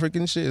 this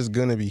African shit is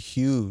gonna be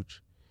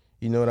huge."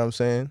 You know what I'm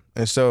saying?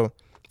 And so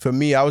for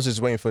me, I was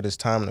just waiting for this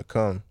time to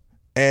come.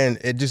 And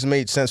it just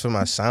made sense for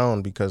my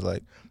sound because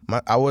like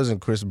I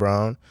wasn't Chris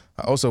Brown.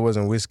 I also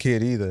wasn't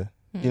Wizkid either.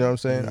 You know what I'm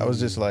saying? I was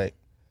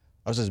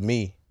just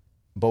me,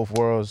 both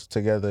worlds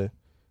together,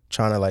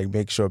 trying to like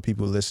make sure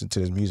people listen to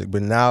this music.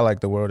 But now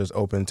like the world is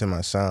open to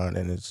my sound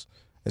and it's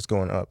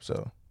going up.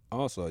 So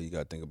also you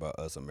got to think about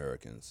us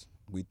Americans.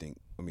 We think.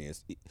 I mean,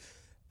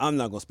 I'm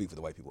not gonna speak for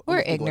the white people.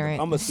 We're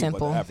ignorant. I'm gonna speak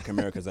simple. about the African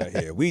Americans out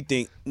here. We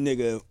think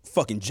nigga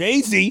fucking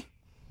Jay-Z.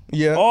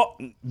 yeah, Oh,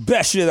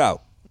 best shit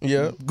out.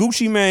 yeah,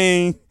 Gucci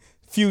Mane,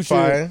 Future,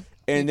 Fire.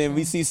 and then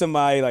we see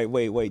somebody like,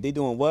 wait, they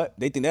doing what?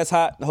 They think that's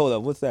hot. Hold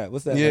up, what's that?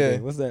 Yeah. Okay,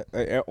 what's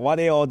that? Why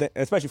they all,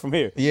 especially from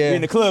here? Yeah. We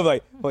in the club,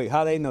 like, wait,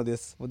 how they know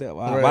this? What that?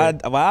 Why?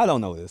 Right. Why I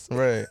don't know this?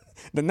 right,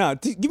 But no,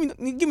 give me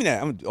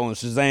that. I'm on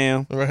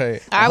Shazam.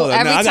 right. Hold up,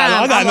 Every now,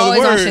 time I gotta I'm know the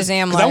always on words,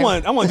 Shazam. 'cause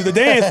Like, I want to do the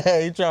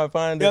dance. You trying to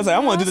find I it? was like, I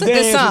want to do the That's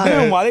a good dance with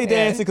song. them while they Yeah.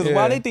 dancing, because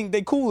why Yeah. they think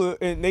they cooler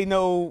and they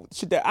know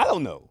shit that I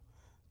don't know.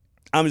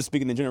 I'm just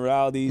speaking in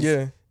generalities.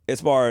 Yeah.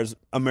 As far as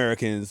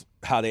Americans,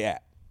 how they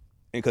act,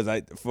 and because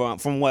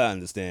from what I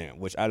understand,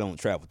 which I don't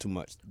travel too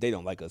much, they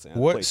don't like us in other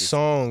What places.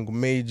 song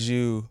made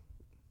you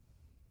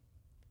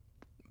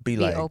be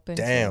like, open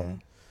to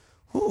damn?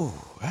 Ooh,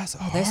 that's a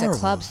hard there's a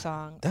club one.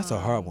 song. That's a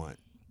hard one.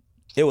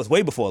 It was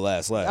way before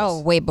last. Oh,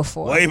 way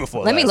before. Way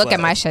before Let me last look at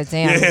my last.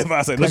 Shazam. Yeah, if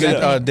I say, look Is at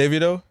it that.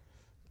 Davido?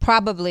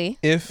 Probably.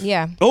 If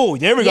Yeah. Oh,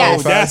 there we go.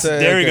 Yes.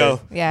 There we go.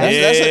 Yeah.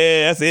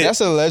 That's it.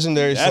 That's a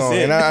legendary That's song,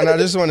 it. and I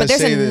just want to But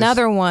there's say this.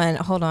 another one.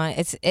 Hold on.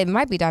 It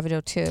might be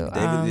Davido too.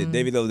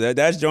 David,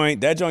 that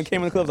joint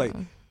came in the club like,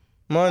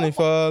 Money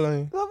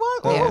falling.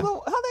 what? Yeah.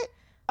 How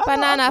they?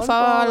 Banana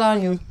fall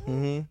on you.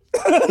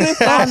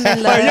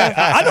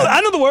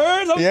 I know the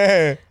words.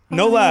 Yeah,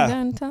 No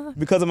lie.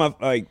 Because of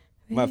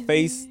my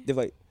face, they're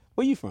like,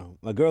 "Where you from?"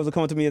 My girls are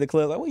coming to me at the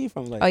club like, "Where you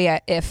from?" Like, Oh yeah,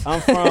 if. I'm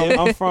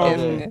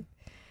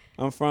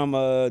from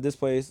this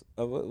place.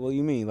 What do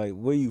you mean? Like,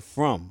 where you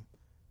from?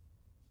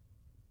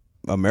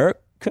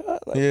 America?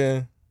 Like,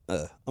 yeah.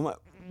 I'm like,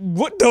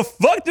 what the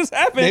fuck just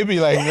happened? They be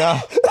like, nah.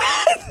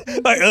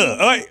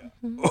 like,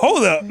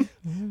 hold up,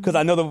 because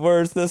I know the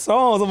words to the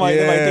songs. I'm like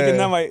thinking,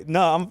 I'm like,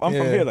 no, I'm from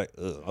Yeah. here. Like,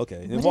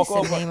 okay, and What walk is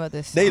off. the name of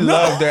this? They song?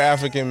 love their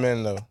African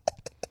men though.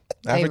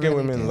 African really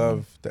women do.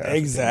 love their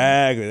African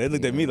Exactly. They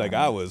looked at me like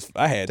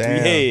I had Damn.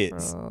 3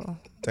 heads. Bro.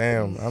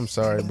 Damn, I'm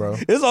sorry, bro.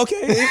 It's okay.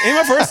 It ain't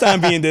my first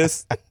time being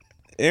this.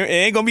 It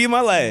ain't gonna be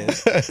my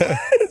last.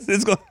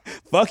 It's gonna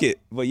fuck it.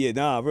 But yeah,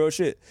 nah, real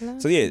shit.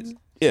 So yeah,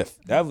 if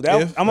I'm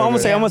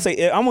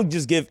gonna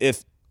just give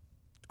if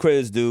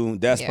credits due.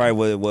 That's Yeah. probably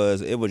what it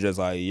was. It was just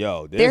like,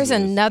 yo, There's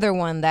another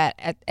one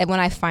that when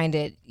I find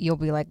it, you'll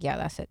be like, yeah,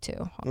 that's it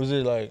too. Was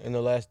it like in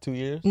the last 2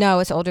 years? No,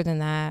 it's older than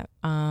that.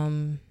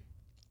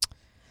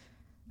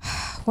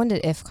 When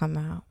did If come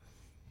out?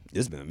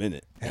 It's been a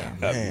minute. Yeah,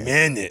 A man.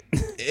 minute.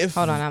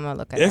 Hold on, I'm gonna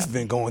look at It's it.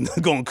 been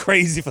going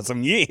crazy for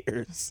some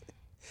years.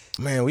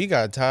 Man, we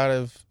got tired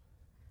of.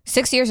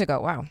 6 years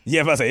ago. Wow.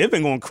 Yeah, if I say it's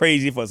been going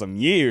crazy for some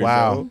years.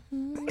 Wow.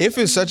 Bro. If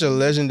it's such a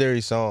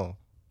legendary song,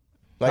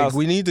 like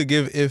we need to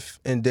give If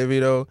and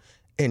Davido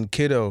and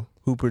Kiddo,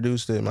 who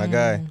produced it, my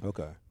guy.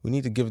 Okay. We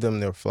need to give them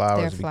their Their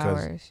flowers because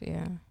flowers.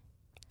 Yeah.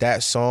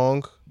 that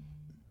song,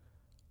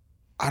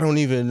 I don't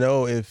even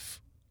know if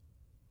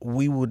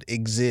we would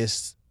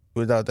exist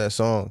without that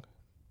song,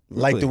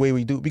 like the way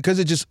we do, because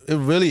it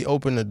really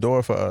opened the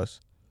door for us.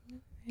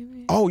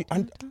 Oh,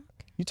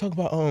 you talk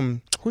about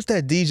who's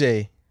that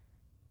DJ?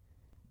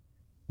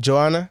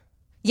 Joanna?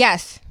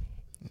 Yes.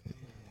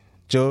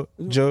 Joanna.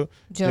 Oh,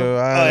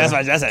 that's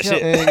that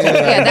shit.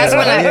 Yeah, that's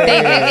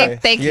when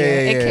thank you.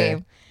 It Yeah.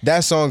 came.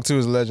 That song too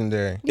is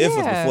legendary. If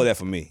was Yeah. before that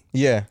for me.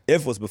 Yeah,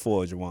 If was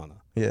before Joanna.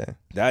 yeah.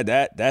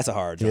 That's a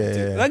hard jump Yeah,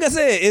 too. yeah. Like I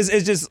said, it's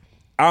just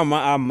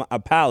our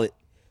palette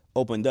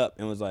opened up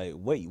and was like,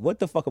 wait, what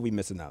the fuck are we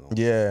missing out on?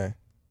 Yeah.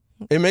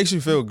 It makes you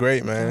feel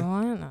great, man.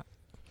 Joanna.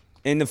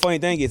 And the funny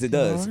thing is, it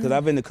does, because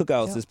I've been to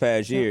cookouts this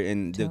past year,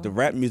 and the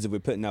rap music we're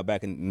putting out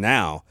back in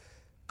now,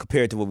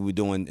 compared to what we were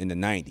doing in the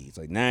 90s,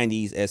 like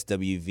 90s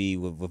SWV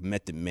with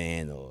Method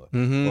Man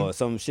or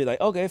some shit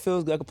like, okay, it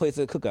feels like a place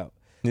at a cookout.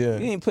 Yeah.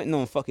 We ain't putting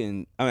on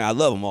fucking, I mean, I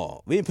love them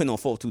all. We ain't putting on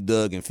 4-2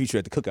 Doug and Future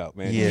at the cookout,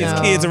 man. Yeah. There's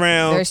No. kids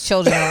around. There's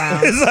children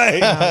around.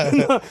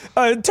 It's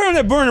like, turn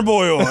that Burner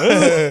Boy on.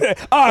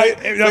 All right,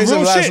 Play some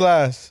real Last shit.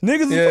 Last.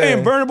 Niggas is Yeah.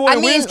 playing Burner Boy I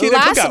and mean, Wiz Kid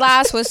at cookouts.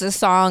 Last was the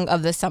song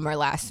of the summer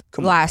last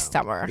Come on now.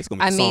 summer. It's gonna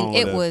be I the mean, song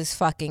it of the- was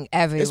fucking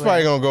everywhere. It's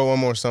probably gonna go one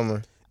more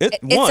summer. It's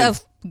a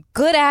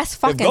good ass If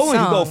fucking Going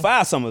song. can go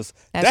 5 summers,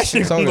 That's that shit true.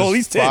 can Song go at is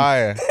least 10.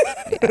 fire.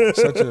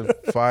 Such a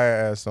fire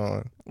ass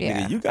song.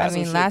 Yeah, Nigga, you got I some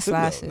mean, shit last too,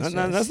 is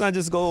though. just, Let's not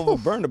just go over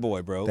Burner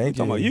Boy, bro. Thank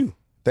I'm talking you. about you.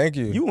 Thank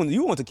you. You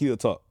want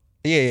TequilaTlk.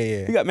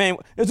 Yeah. We got Manny.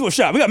 Let's do a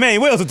shot. We got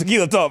MannyWellz with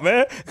TequilaTlk,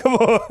 man. Come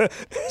on.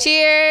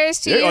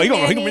 Cheers. Oh, you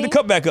Manny. gonna bring the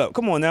cup back up?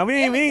 Come on now. We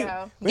ain't Get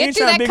through trying to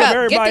that big cup. up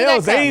everybody Get through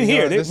else. that They ain't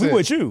here. That's We it.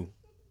 with you.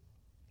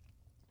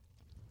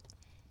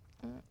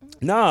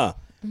 Nah.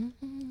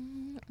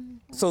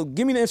 So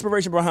give me the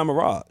inspiration behind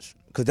Mirage,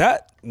 cause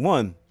that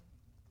one,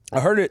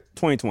 I heard it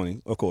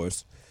 2020, of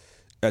course.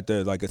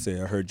 Like I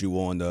said, I heard you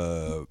on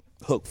the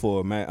hook for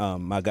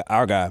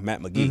our guy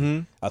Matt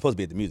McGee. I was supposed to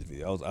be at the music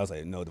video. I was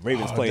like, no, the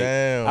Ravens played.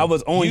 Damn. I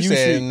was on you U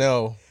said Street.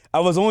 no. I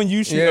was on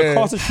U Street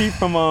across the street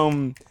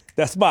from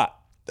that spot.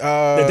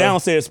 The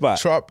downstairs spot.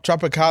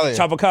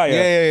 Tropicana.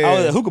 Yeah. Yeah. I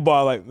was at hookah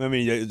bar, like, I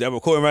mean, they're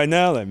recording right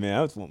now. Like,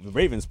 man, the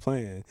Ravens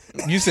playing.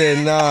 You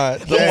said nah.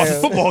 Let's watch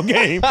a football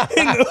game.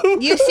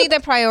 You see the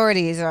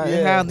priorities or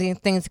how the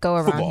things go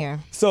around Football. here.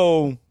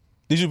 So,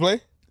 Did you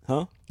play?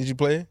 huh? Did you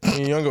play when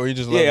you were younger, or you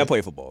just Yeah, I loved it?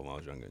 played football when I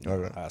was younger,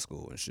 Okay. high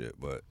school and shit.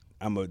 But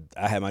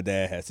I had my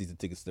dad had season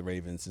tickets to the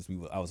Ravens since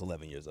I was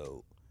 11 years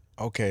old.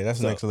 Okay,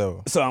 that's next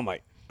level. So I'm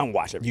like, I'm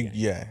watching every game.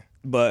 Yeah.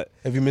 But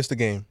Have you missed a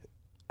game?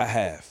 I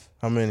have.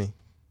 How many?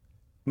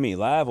 I mean,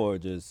 live or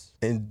just,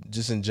 And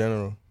just in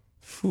general.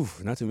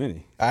 not too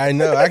many. I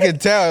know. I can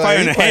tell.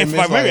 Probably you a handful,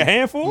 missed, maybe a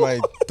handful?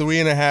 Like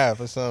 3.5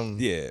 or something.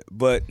 Yeah,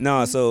 but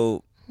no.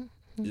 So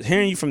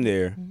hearing you from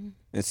there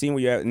and seeing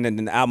where you're at, and then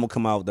the album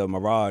come out, the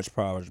Mirage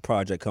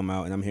project come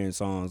out, and I'm hearing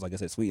songs like I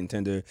said, Sweet and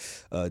Tender,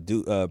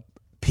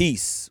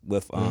 Peace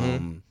with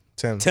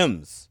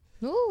Tems.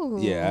 Ooh.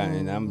 Yeah,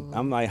 and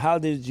I'm like, how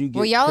did you get?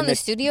 Were y'all in the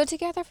connected? studio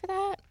together for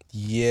that?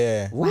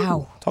 Yeah.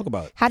 Wow. Talk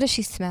about it. How does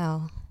she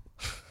smell?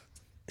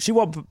 She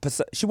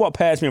walked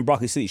past me in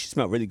Broccoli City. She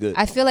smelled really good.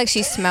 I feel like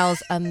she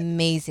smells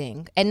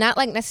amazing. And not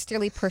like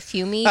necessarily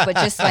perfumey, but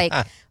just like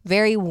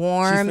very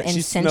warm and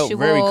she smelled sensual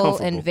very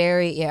comfortable. and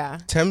very, yeah.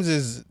 Tems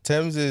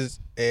is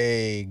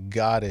a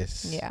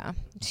goddess. Yeah.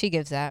 She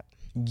gives that.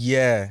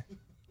 Yeah.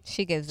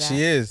 She gives that.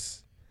 She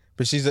is.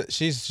 But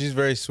she's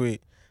very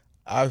sweet.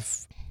 I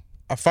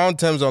found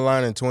Tems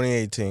online in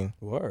 2018.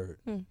 Word.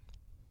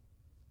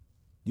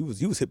 You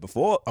was hit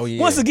before. Oh,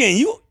 yeah. Once again,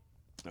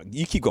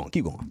 you keep going.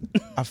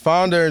 I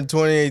found her in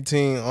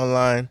 2018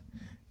 online,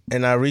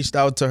 and I reached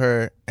out to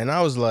her, and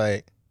I was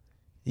like,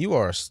 you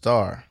are a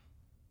star.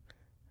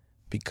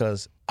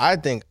 Because I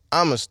think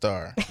I'm a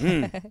star.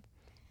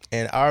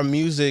 And our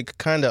music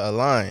kind of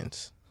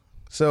aligns.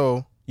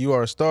 So, you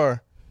are a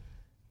star.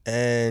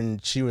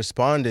 And she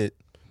responded.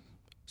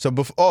 So,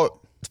 the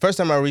first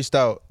time I reached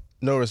out,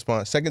 no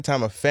response. Second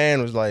time, a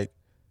fan was like,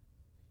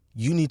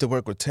 you need to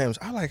work with Tems.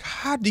 I was like,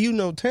 how do you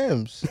know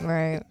Tems?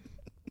 Right.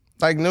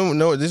 Like,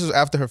 no, this was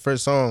after her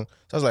first song.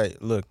 So I was like,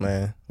 look,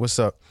 man, what's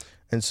up?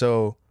 And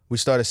so we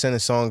started sending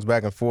songs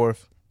back and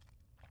forth.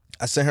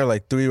 I sent her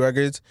like 3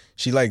 records.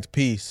 She liked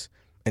Peace.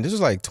 And this was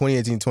like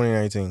 2018,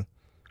 2019.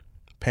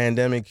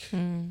 Pandemic.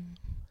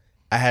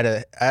 I had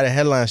a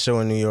headline show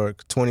in New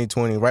York,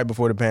 2020, right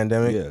before the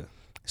pandemic. Yeah.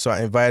 So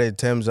I invited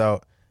Tems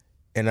out.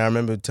 And I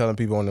remember telling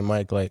people on the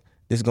mic, like,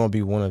 this is going to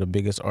be one of the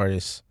biggest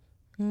artists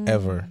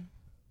ever.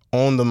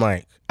 On the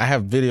mic. I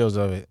have videos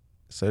of it.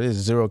 So there's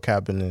zero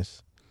cap in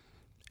this.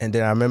 And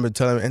then I remember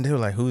telling them, and they were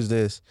like, who's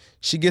this?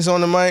 She gets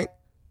on the mic,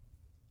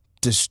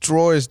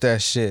 destroys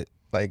that shit.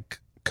 Like,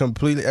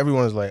 completely.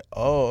 Everyone's like,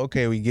 oh,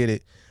 okay, we get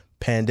it.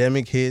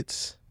 Pandemic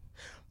hits.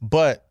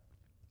 But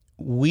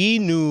we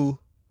knew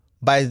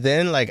by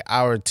then, like,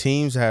 our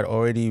teams had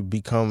already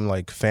become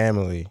like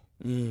family.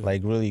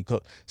 Like, really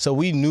close. So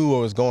we knew what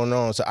was going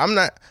on. So I'm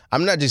not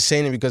just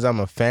saying it because I'm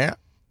a fan.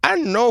 I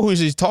know who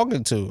she's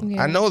talking to.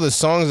 Yeah. I know the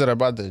songs that are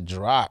about to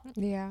drop.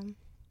 Yeah.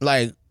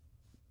 Like,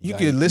 you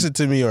can listen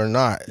to me or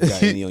not. You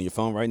got any on your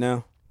phone right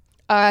now?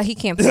 He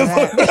can't play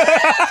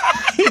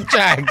that. He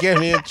trying to get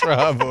me in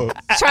trouble.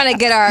 trying to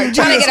get our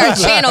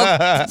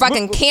channel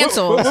fucking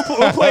canceled.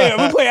 We'll play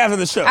after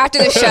the show. After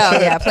the show,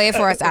 yeah. Play it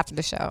for us after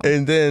the show.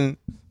 And then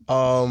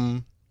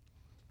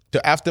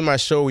after my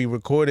show, we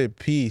recorded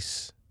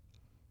Peace.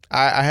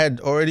 I had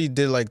already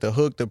did like the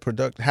hook,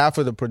 half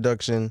of the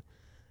production,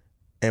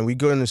 and we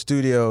go in the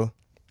studio.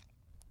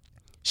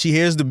 She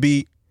hears the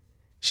beat.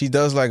 She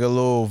does like a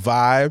little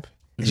vibe.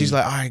 And she's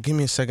like, all right, give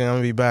me a second, I'm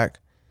gonna be back.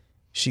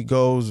 She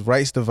goes,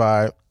 writes the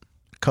vibe,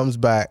 comes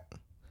back,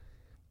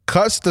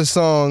 cuts the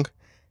song,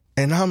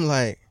 and I'm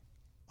like,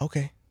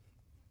 okay.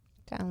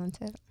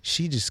 Talented.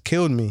 She just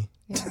killed me.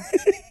 Yeah.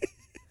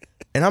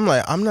 And I'm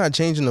like, I'm not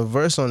changing the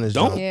verse on this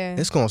Don't. joint. Yeah.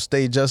 It's gonna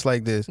stay just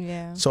like this.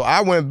 Yeah. So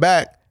I went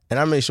back and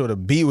I made sure the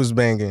beat was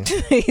banging.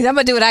 I'm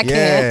gonna do what I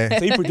can. Yeah.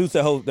 So you produced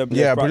that whole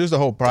Yeah, I produced the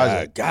whole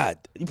project. God.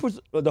 You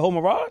produced the whole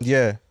Mirage?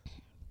 Yeah.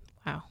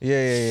 Wow.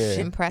 Yeah.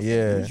 Impressive.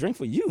 Yeah. Drink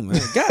for you, man.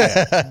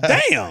 God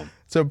damn.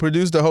 So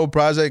produced the whole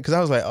project because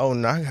I was like, oh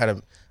no,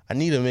 I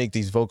need to make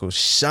these vocals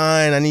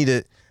shine.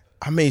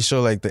 I made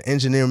sure like the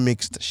engineer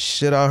mixed the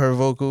shit out her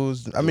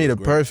vocals. I made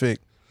it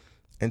perfect.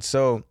 And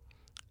so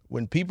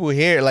when people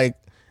hear like,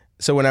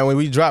 so when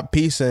we dropped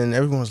Peace and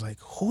everyone was like,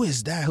 who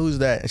is that? Who's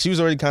that? And she was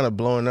already kind of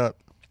blowing up.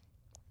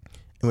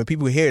 And when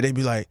people hear it, they'd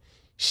be like,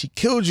 she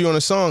killed you on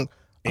a song.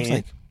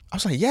 I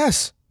was like,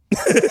 yes.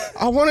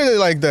 I wanted it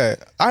like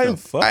that.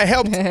 I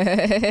helped.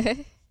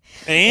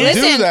 And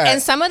Listen, do that.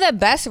 and some of the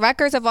best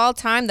records of all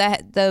time,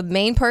 that the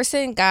main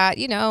person got,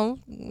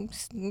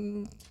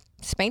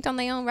 spanked on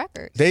their own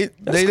record. They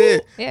cool.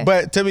 did. Yeah.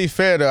 But to be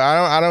fair though,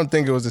 I don't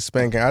think it was a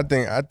spanking. I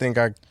think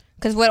I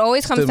Because what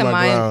always comes stood to my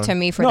mind ground. to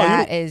me for No,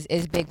 that is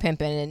Big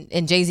Pimpin',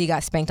 and Jay-Z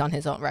got spanked on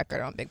his own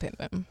record on Big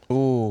Pimpin'.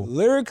 ooh.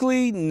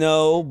 lyrically,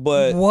 no,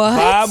 but What?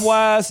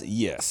 vibe-wise,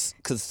 yes.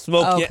 Because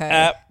smoke your Okay.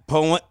 app,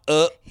 pulling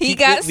up. He keep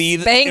got it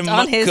leader spanked in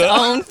on my his cup.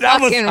 own That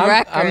was- fucking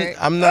record.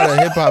 I'm not a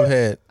hip hop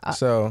head,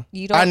 so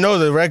you don't- I know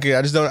the record.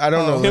 I don't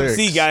know Pimp lyrics.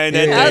 C got in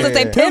that I was gonna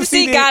say Pimp Pimp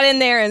C C got in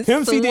there and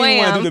Pimp C didn't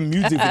want to do the swam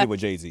music video with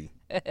Jay-Z.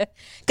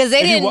 because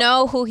they If you didn't wa-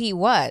 know who he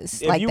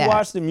was. If like you that.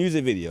 watch the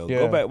music video, Yeah.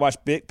 go back, watch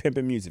Big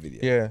Pimpin' music video.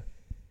 Yeah.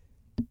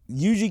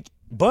 Usually,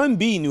 Bun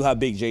B knew how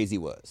big Jay-Z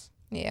was.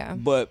 Yeah.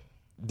 But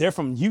they're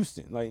from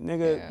Houston. Like,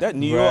 nigga, that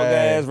New York Right.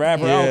 ass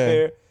rapper, I don't Yeah.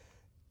 care.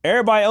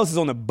 Everybody else is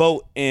on the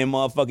boat in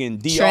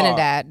motherfucking DR.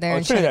 Trinidad. They're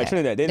in Trinidad.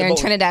 Trinidad. They're in boat-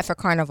 Trinidad for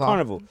Carnival.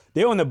 Carnival.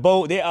 They're on the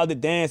boat. They're out there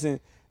dancing.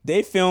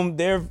 They filmed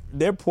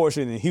their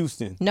portion in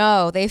Houston.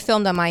 No, they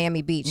filmed on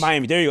Miami Beach.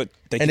 Miami. There you go.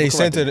 Thank And you they for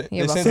sent correcting it. me.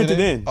 You're They welcome. sent it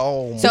in. in.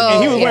 Oh, So-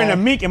 And he was wearing yeah. a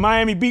mink in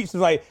Miami Beach. Just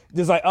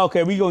like,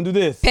 okay, we gonna do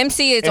this. Pimp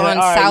C is And on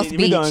all right, South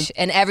we done. Beach,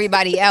 and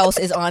everybody else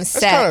is on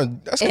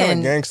set that's kinda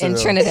in, gangster, in though.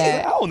 I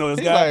Trinidad. don't know this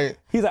He's guy. like-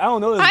 He's like, I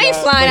don't know this guy. I ain't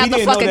flying but out he the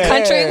didn't know fucking that.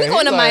 country. Yeah, We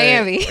going to he's like-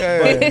 Miami.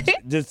 yeah.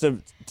 But just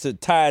to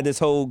tie this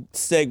whole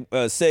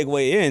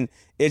segue in,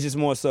 it's just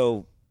more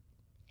so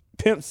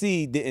Pimp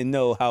C didn't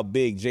know how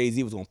big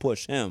Jay-Z was going to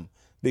push him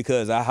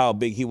because of how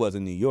big he was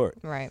in New York.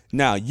 Right.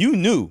 Now, you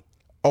knew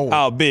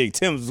how big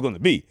Tems was going to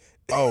be.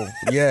 Oh,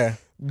 yeah.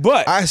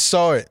 But I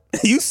saw it,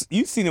 you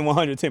seen it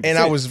 110%. and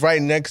I was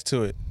right next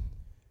to it.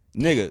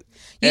 Nigga.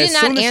 You as did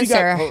not soon as she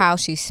answer got- how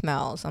she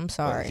smells. I'm Oh,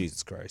 sorry.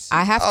 Jesus Christ.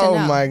 I have to Oh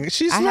know. my god,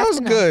 she I have smells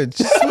to know. good.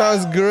 She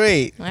smells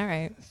great. All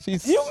right.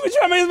 She's, You been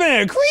trying to make this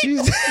man a creep?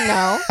 she's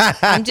No,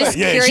 I'm just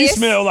Yeah, curious. she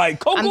smelled like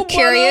cocoa I'm butter.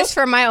 curious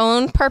for my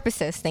own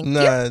purposes. Thank you.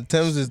 nah.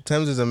 Tems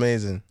is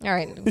amazing. All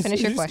right,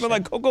 finish your She question. smell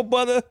like cocoa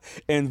butter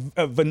and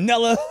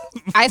vanilla.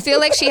 I feel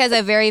like she has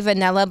a very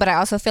vanilla, but I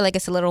also feel like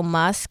it's a little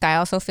musk. I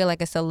also feel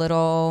like it's a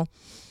little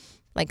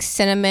like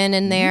cinnamon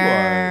in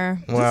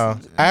there. Wow,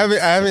 I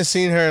haven't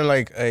seen her in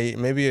like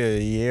maybe a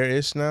year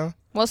ish now.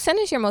 Well, sin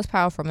is your most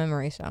powerful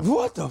memory, so.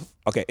 What the?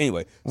 Okay,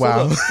 anyway.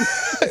 Wow,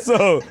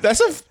 So that's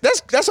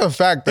a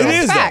fact though. It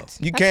is, though. Fact.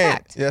 You That's can't.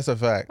 fact. That's a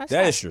fact. That's that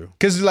fact. is true.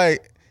 Cause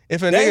like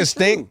if a That nigga is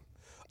stink, true.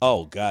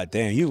 Oh god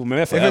damn, you remember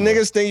that if forever. a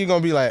nigga stink, you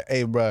gonna be like,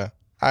 hey, bruh,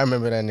 I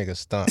remember that nigga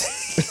stunk.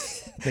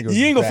 Nigga was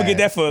You ain't gonna bad. forget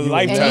that for a You was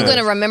lifetime. And you're bad.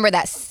 gonna remember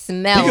that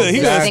smell. He gonna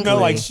Exactly. smell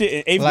like shit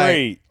in 8th Like-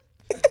 grade.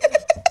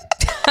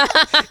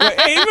 Like,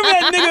 hey, you remember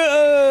that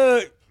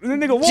nigga? The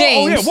nigga Walt.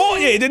 James. Oh yeah, Walt.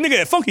 Yeah, the nigga,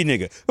 that funky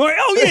nigga. Like,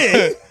 oh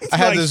yeah. I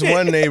had Like this shit.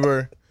 one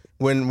neighbor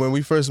when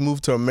we first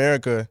moved to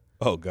America,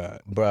 Oh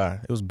god.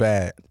 bruh, it was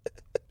bad.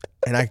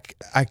 And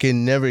I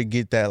can never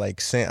get that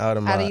like scent out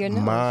of Out my of your nose,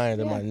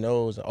 mind and yeah. my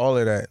nose, all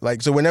of that.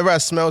 Like so whenever I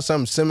smell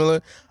something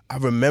similar, I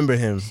remember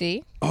him.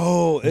 See,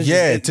 Oh it's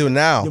Yeah, just, till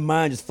now. your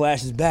mind just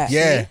flashes back.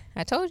 Yeah.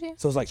 I told you.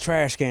 So it's like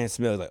trash can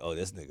smells. Like, oh,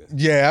 this nigga.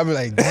 Yeah, I be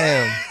like,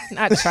 damn.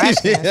 Not trash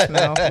can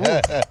smell.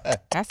 Ooh,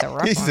 that's a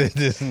rough He one. said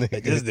this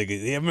nigga. This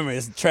nigga. Yeah, I remember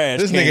it's trash.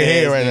 This can nigga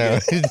here right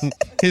ass now.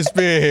 His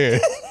spirit here.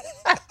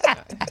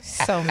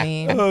 So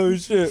mean. Oh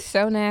shit.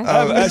 So nasty.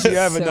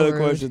 I have So another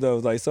rude. question though.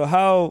 Like, so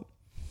how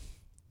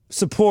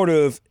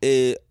supportive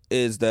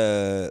is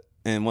the,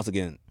 and once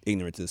again,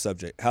 ignorant to the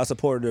subject, how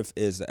supportive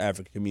is the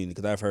African community?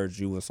 Because I've heard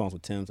you in songs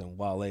with Tems and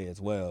Wale as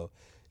well.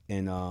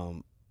 And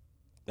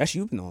actually,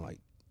 you've been on like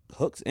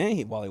hooks,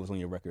 and Wale was on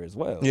your record as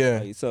well. Yeah.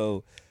 Like,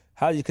 so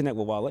how did you connect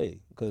with Wale?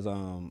 Because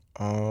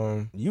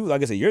you,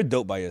 like I said, you're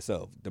dope by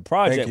yourself. The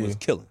project you. was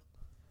killing.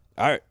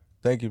 All right.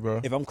 Thank you, bro.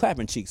 If I'm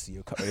clapping cheeks to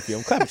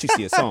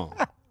your song,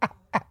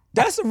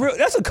 that's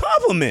a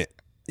compliment.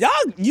 Y'all,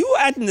 you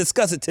acting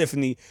disgusted,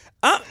 Tiffany.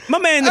 My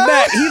man in the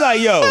back, he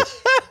like, yo,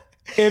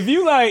 if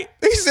you like,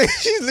 He said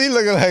he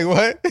looking like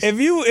what?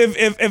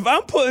 if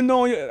I'm putting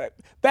on your,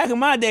 back in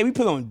my day, we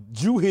put on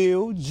Drew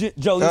Hill,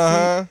 Josie.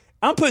 Uh-huh.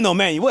 I'm putting on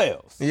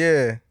MannyWellz.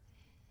 Yeah.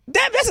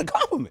 That's a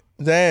compliment.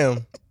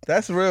 Damn.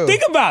 That's real.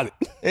 Think about it.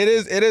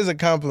 It is a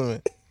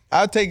compliment.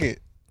 I'll take it.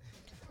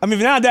 I mean,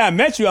 now that I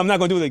met you, I'm not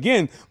gonna do it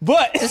again.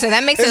 But So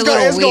that makes it a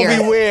It's little weird.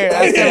 gonna be weird.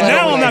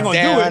 Now I'm not gonna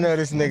Damn, do it. I know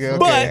this nigga.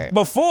 But Okay.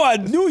 before I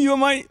knew you, I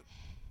might.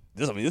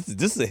 This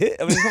is a hit.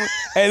 I mean,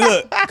 hey,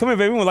 look, come here,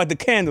 baby. We want to light the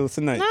candles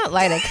tonight. Not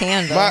light a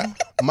candle.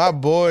 my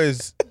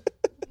boys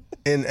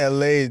in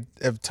LA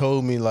have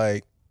told me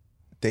like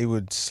they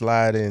would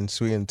slide in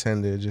Sweet and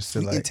Tender just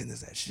to like Intent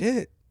is that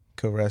shit,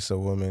 caress a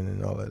woman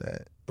and all of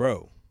that.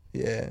 bro.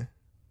 Yeah.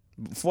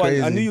 Before I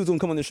Crazy. knew you was gonna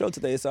come on the show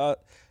today, so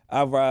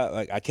I ride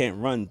like I can't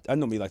run. I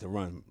normally like to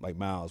run like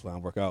miles when I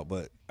work out,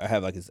 but I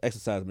have like this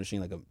exercise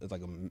machine, it's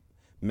like a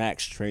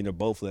Max Trainer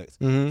Bowflex.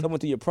 Mm-hmm. So I went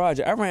to your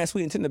project. I ran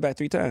Sweet and Tender back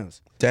 3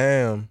 times.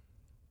 Damn.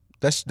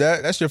 That's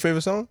your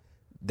favorite song?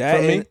 That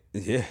From me?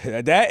 and,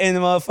 yeah, that and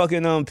the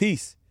motherfucking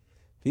Peace.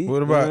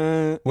 What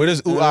about where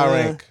does Ouu Ahh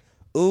rank?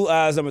 Ouu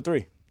Ahh is number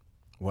 3.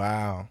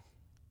 Wow.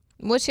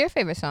 What's your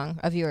favorite song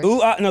of yours?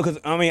 Ouu Ahh, no, because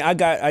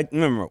I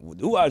remember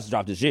Ouu Ahh just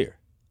dropped this year.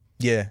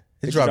 Yeah,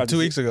 it dropped 2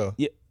 weeks ago.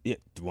 Yeah.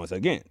 Once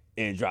again,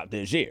 and it dropped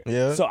this year.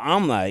 Yeah. So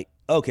I'm like,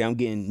 okay, I'm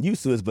getting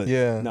used to this, but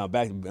no,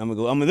 I'm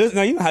gonna listen.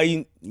 Now you know how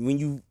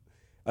when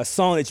a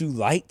song that you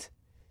liked,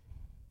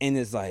 and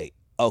it's like,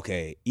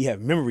 okay, you have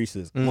memories to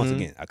this. Once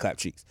again, I clap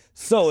cheeks.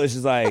 So it's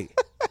just like,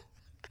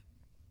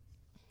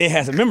 it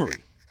has a memory.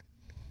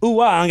 Ouu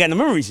Ahh, I ain't got no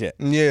memories yet.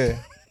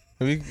 Yeah.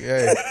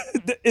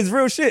 It's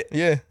real shit.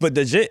 Yeah. But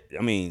the shit,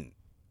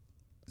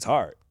 it's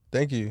hard.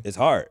 Thank you. It's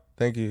hard.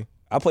 Thank you.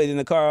 I played in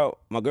the car.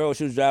 My girl,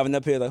 she was driving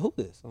up here like, who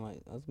this? I'm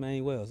like, that's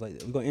MannyWellz.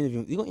 Like, you gonna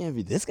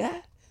interview this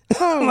guy?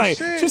 Oh, like,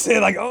 shit. she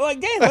said like,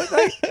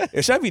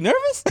 damn, should I be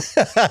nervous?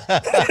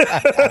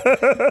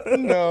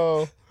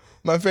 No.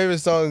 My favorite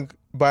song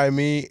by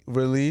me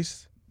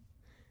released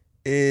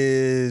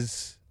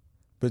is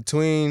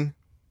between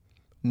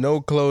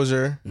No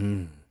Closure,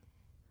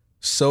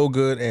 So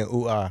Good, and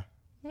Ouu Ahh.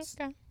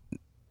 Okay.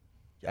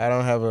 I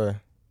don't have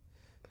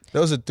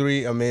those are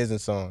 3 amazing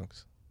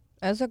songs.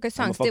 Those are good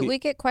songs. Did we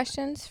get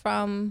questions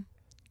from?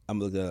 I'm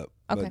gonna look that up.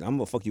 Okay. But I'm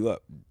gonna fuck you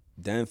up.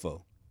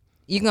 Danfo.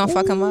 You gonna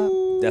fuck him up?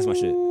 That's my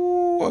shit.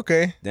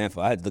 Okay.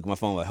 Danfo. I had to look at my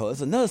phone like, oh,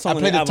 there's another song. I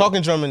played the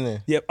talking drum in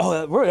there. Yep.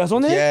 Oh, that's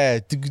on there? Yeah.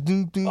 Like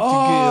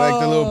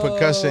the little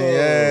percussion.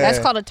 Yeah. That's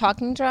called a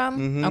talking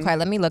drum? Okay,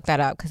 let me look that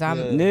up because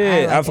I'm.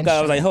 Yeah, I forgot.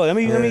 I was like, hold on,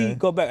 let me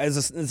go back.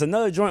 There's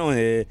another joint on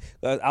here,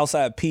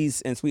 Outside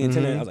Peace and Sweet and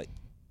Tender. I was like,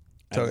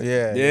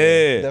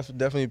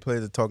 definitely play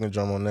the talking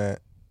drum on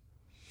that.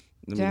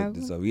 Let me look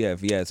this up. We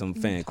had some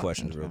fan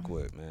questions real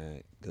quick,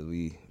 man, because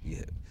we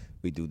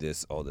do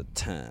this all the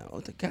time.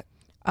 Oh,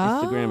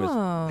 Instagram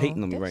is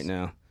hating on me right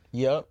now.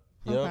 Yep.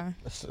 Okay.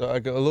 It's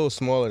like a little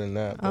smaller than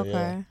that. But Okay.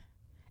 Yeah.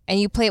 And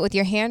you play it with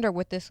your hand or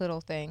with this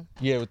little thing?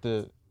 Yeah, with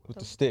the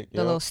stick.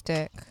 The little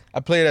stick.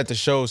 I play it at the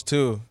shows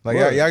too. Like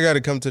y'all got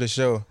to come to the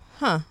show.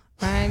 Huh.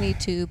 I need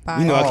to buy.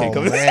 You know I can't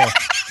come. Man.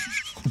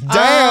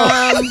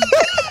 Damn. She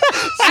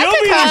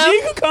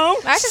can come.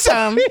 I can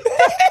come. She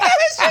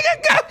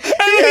can come.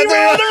 He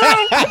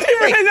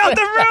ran out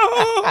the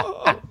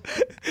room.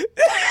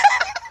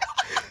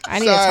 I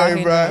need a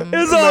talking drum.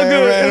 It's all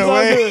good. It's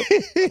all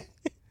good.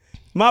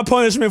 My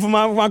punishment for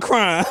my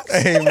crime.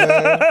 Hey,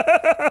 man.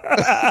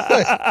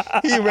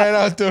 He ran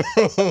out the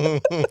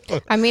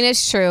room. I mean,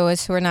 it's true.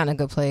 We're not in a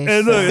good place.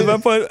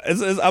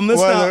 I'm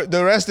missing out.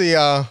 The rest of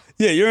y'all.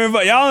 Yeah, you're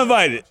invited. Y'all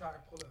invited.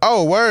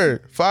 Oh,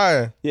 word.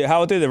 Fire. Yeah,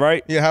 Howard Theater,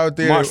 right? Yeah, Howard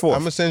Theater. March 4th. I'm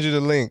going to send you the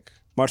link.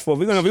 March 4th.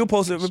 We'll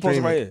post it. We'll post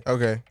it right here.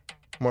 Okay.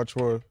 March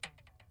 4th.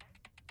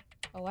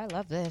 Oh, I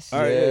love this. All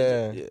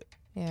right.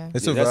 Yeah.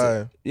 It's a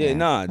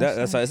vibe.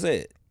 That's how I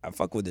said. I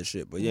fuck with this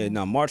shit. But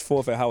March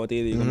 4th at Howard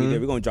Theater, you're going to be there.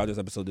 We're going to drop this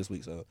episode this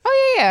week. So.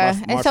 Oh, yeah.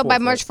 March And so by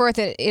 4th, March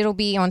 4th, it'll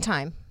be on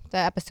time. The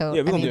episode.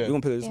 Yeah, we're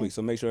gonna put it this week.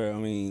 So make sure.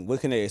 What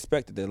can they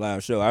expect at the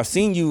live show? I've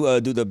seen you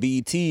do the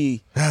BET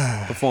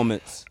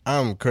performance.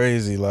 I'm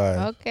crazy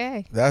live.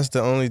 Okay. That's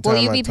the only time.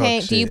 Will you be playing?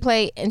 Shit. Do you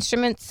play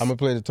instruments? I'm gonna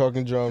play the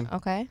talking drum.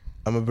 Okay.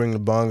 I'm gonna bring the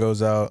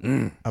bongos out.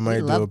 I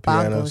might do a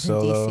piano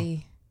solo. In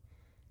DC.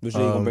 Which you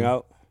gonna bring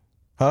out?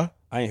 Huh?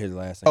 I ain't hear the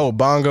last thing. Oh,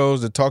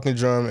 bongos, the talking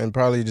drum, and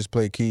probably just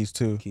play keys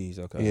too. Keys,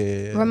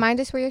 okay. Yeah. Remind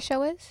us where your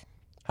show is.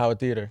 Howard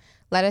Theater.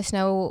 Let us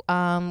know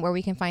where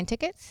we can find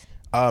tickets.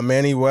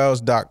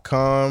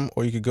 MannyWellz.com,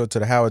 or you could go to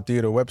the Howard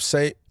Theater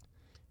website,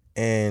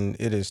 and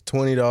it is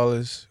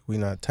 $20. We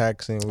not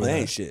taxing. That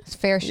ain't shit. It's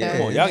fair show.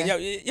 Come on,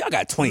 y'all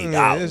got $20. You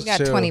got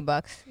chill.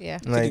 $20. Yeah.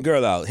 Take a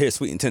girl out here,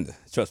 Sweet and Tender.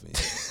 Trust me.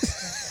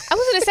 I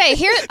was gonna say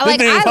here, like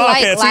I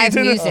like live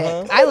music.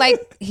 I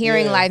like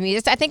hearing live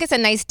music. I think it's a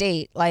nice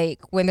date,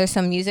 like when there's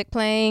some music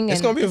playing.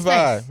 It's and gonna be a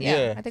vibe. Nice.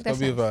 Yeah, I think it's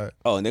gonna be a vibe.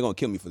 Oh, and they're gonna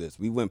kill me for this.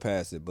 We went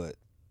past it, but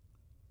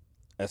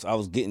I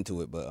was getting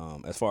to it. But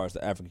as far as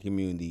the African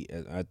community,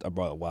 I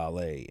brought up Wale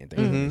and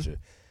things of that nature.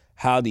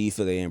 How do you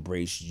feel they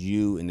embrace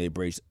you and they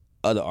embrace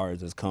other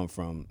artists that's come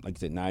from, like you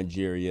said,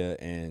 Nigeria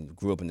and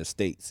grew up in the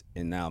States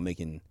and now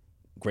making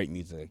great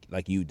music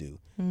like you do?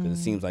 Because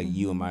it seems like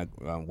you and my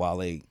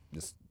Wale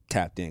just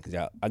tapped in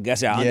because I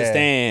guess y'all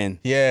understand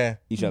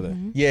each other.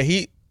 Yeah,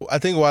 I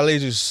think Wale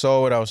just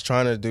saw what I was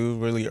trying to do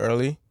really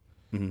early.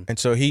 And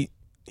so he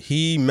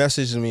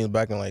messaged me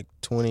back in like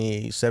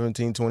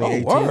 2017,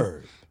 2018. Oh,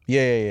 word.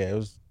 Yeah. It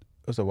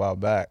was a while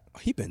back.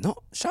 He been no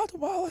shout out to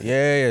Wale.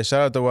 Yeah.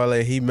 Shout out to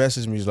Wale. He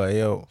messaged me. He's like,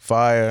 yo,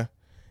 fire.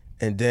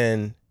 And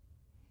then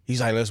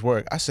he's like, let's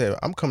work. I said,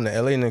 I'm coming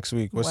to LA next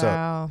week. What's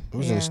up? I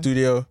was in the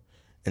studio,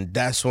 and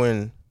that's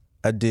when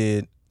I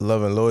did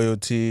Love and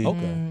Loyalty.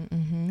 Okay.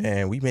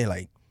 And we made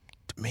like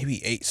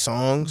maybe 8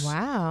 songs.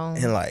 Wow.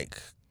 In like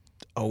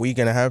a week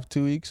and a half,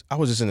 2 weeks. I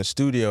was just in the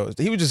studio.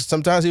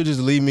 Sometimes he would just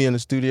leave me in the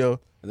studio.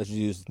 Let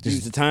you use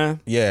the time?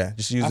 Yeah,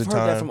 just use the time. I've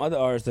heard that from other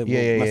artists that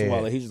mess with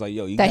Wale. He's just like,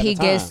 yo, you got the time.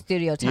 That he gives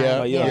studio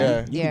time.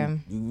 Yeah.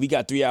 We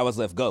got 3 hours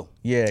left, go.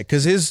 Yeah,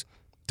 because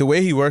the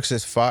way he works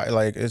is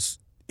like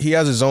he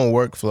has his own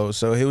workflow,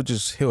 so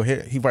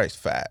he writes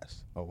fast.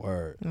 Oh,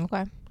 word.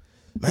 Okay.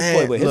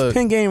 Man, wait, his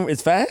pen game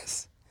is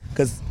fast?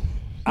 Because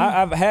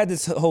I've had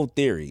this whole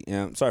theory, and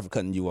I'm sorry for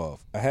cutting you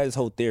off. I had this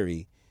whole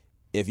theory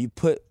if you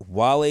put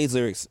Wale's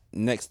lyrics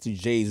next to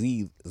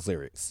Jay-Z's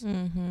lyrics,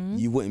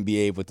 you wouldn't be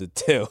able to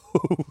tell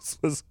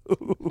who's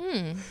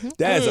who.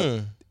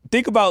 That's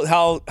think about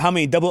how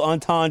many double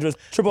entendres,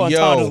 triple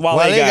entendres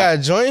Wale got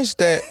joints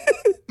that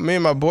me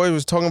and my boy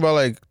was talking about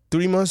like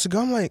 3 months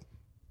ago. I'm like,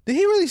 did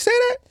he really say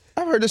that?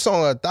 I've heard this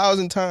song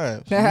 1,000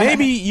 times.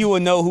 Maybe you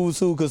would know who's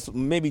who because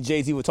maybe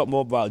Jay-Z would talk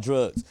more about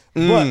drugs.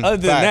 But other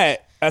than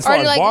that, as far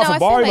as like, bar no, for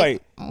bar,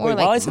 like more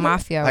like Wale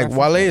mafia. Like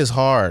Wale is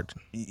hard.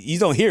 You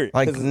don't hear it.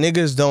 Like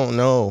niggas don't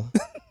know.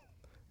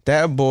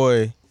 That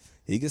boy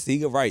he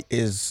can write.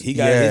 His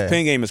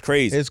pen game is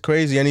crazy. It's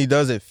crazy and he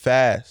does it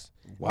fast.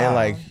 Wow. And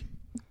like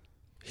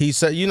he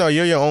said, you know,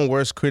 you're your own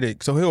worst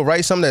critic. So he'll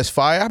write something that's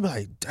fire. I'll be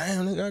like,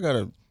 damn,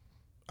 nigga,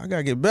 I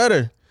gotta get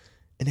better.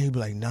 And then he'll be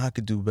like, nah, I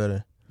could do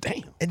better.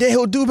 Damn. And then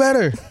he'll do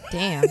better.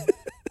 Damn.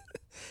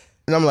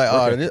 And I'm like,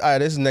 oh,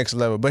 this is next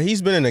level. But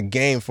he's been in the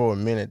game for a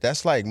minute.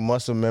 That's like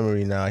muscle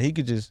memory now. He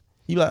could just,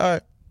 he like, all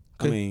right.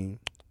 I mean,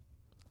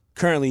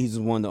 currently he's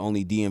one of the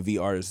only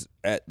DMV artists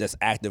that's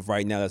active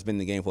right now that's been in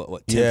the game for,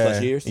 10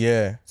 plus years?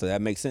 Yeah. So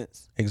that makes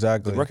sense.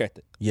 Exactly. The work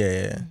ethic.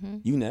 Yeah.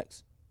 You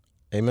next.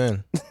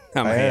 Amen.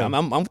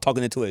 I'm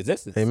talking into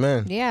existence.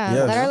 Amen. Yeah,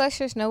 Yes. let our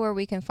listeners know where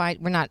we can find.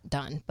 We're not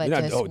done, but We're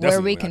not- just oh, where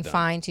definitely we we're can not done.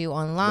 find you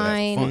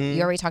online.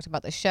 You already talked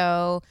about the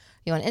show.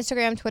 You on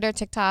Instagram, Twitter,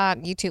 TikTok,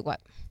 YouTube.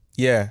 What?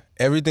 Yeah.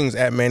 Everything's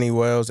at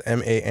MannyWellz,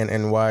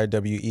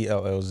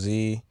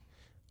 MannyWellz.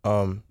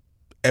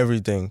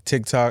 Everything.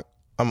 TikTok.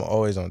 I'm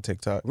always on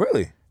TikTok.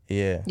 Really?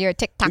 Yeah. You're a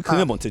You clean TikToker.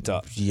 up on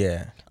TikTok.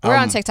 Yeah. We're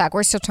on TikTok.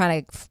 We're still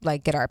trying to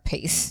like get our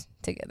pace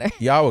together.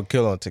 Y'all would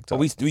kill on TikTok. Oh,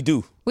 we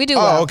do. We do. Oh,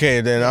 well.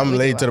 okay. Then I'm we do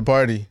late to well. the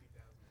party.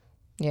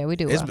 Yeah, we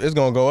do. It's Well. it's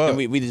gonna go up.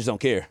 And we just don't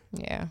care.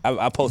 Yeah.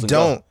 I post and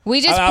Don't. go.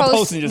 We just I post.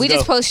 post and just We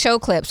just go. post show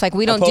clips. Like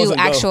we don't post do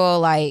and go. actual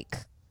like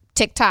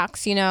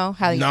TikToks. You know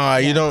how? Nah,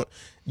 yeah.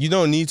 you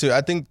don't need to.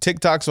 I think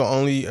TikToks were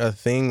only a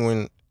thing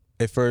when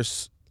it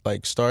first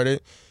like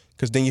started,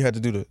 because then you had to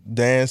do the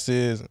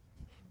dances.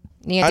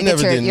 You have to I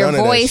never get did your none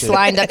of that voice shit.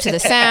 lined up to the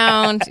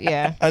sound.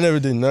 Yeah. I never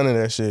did none of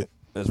that shit.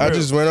 That's I real.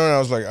 just went on and I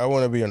was like, I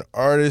want to be an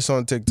artist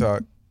on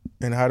TikTok,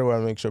 and how do I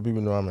make sure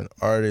people know I'm an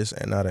artist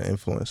and not an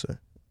influencer?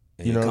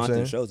 And You your know what I'm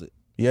content saying? shows it.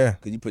 Yeah.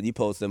 Cause you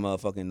post them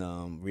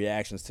motherfucking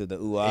reactions to the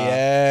Ouu Ahh.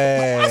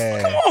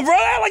 Yeah. Come on, bro.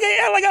 Act like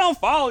I don't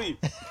follow you.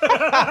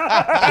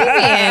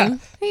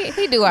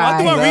 He do I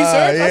do my all right.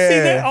 research. I see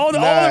yeah. that all the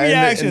and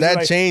reactions. that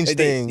like, changed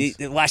they- things.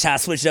 they- watch how I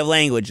switch up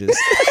languages.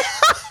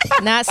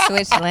 Not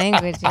switch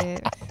languages.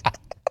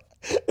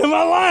 Am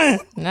I lying?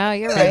 No,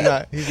 you're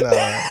right. He's not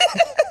lying.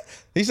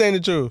 He's saying the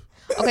truth.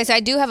 Okay, so I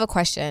do have a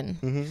question.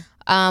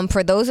 Mm-hmm.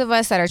 For those of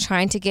us that are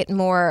trying to get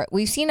more,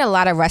 we've seen a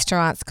lot of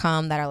restaurants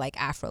come that are like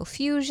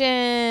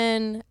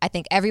Afrofusion. I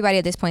think everybody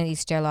at this point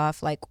eats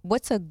jollof. Like,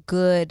 what's a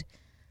good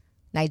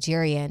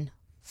Nigerian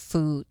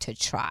food to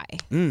try?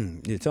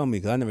 Yeah, tell me,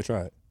 because I never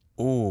tried.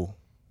 Ooh.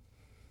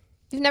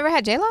 You've never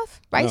had jollof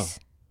rice?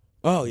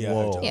 Oh, yeah. I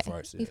Whoa. had jollof Yeah,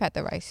 rice, yeah. you've had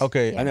the rice.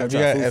 Okay. I never Have you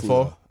tried had fufu,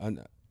 FO?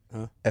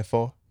 though.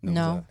 FO?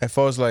 No.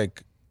 FO is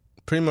like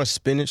pretty much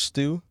spinach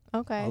stew.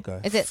 Okay. Okay.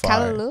 Is it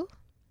Fire. kalaloo?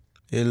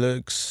 It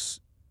looks.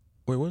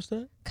 Wait, what's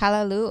that?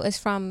 Kalaloo is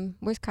from,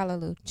 where's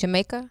Kalaloo?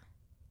 Jamaica?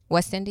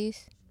 West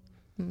Indies?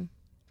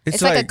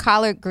 It's like a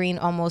collard green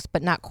almost,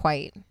 but not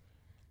quite.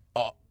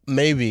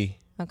 Maybe.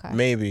 Okay.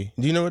 Maybe.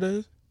 Do you know what it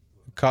is?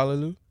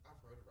 Callaloo?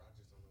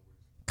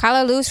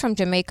 Kalaloo's from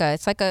Jamaica.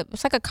 It's like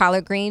a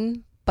collard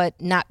green, but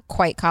not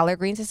quite collard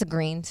greens. It's a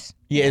greens.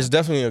 Yeah, it's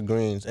definitely a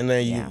greens. And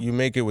then Yeah. you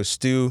make it with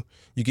stew.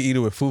 You can eat it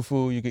with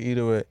fufu. You can eat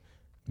it with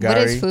gari. What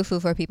is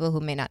fufu for people who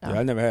may not know? Yeah,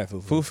 I never had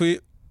fufu. Fufu.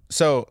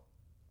 So,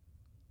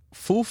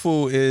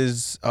 fufu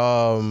is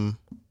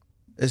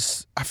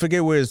it's I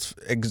forget what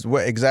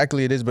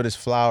exactly it is, but it's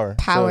flour.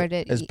 Powdered So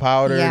it- It's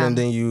powdered, yam. and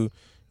then you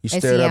It's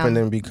stir it up, yam. and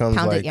then it becomes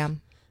Pounded like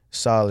yam.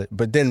 solid.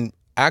 But then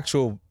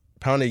actual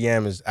pounded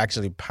yam is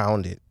actually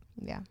pounded.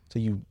 Yeah. So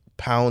you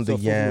pound So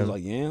the fufu yam. is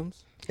like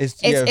yams?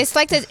 It's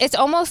like this. It's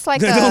almost like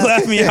Don't a.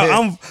 laugh me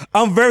out.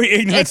 I'm very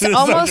ignorant It's to this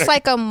almost subject.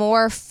 like a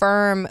more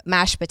firm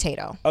mashed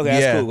potato. Okay,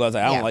 that's Yeah. cool. I was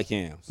like, I Yeah. don't like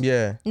yams.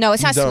 Yeah. No,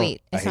 it's You not don't.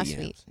 sweet. It's I not hate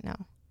sweet. yams.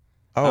 No.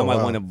 Oh, I might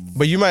wow. wanna-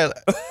 But you might.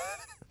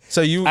 So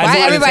you. I Why do want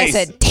to everybody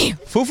taste. said, "Damn."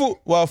 Fufu.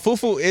 Well,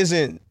 fufu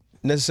isn't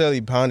necessarily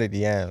pounded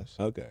yams.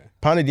 Okay.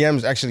 Pounded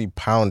yams is actually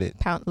pounded.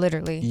 Pound,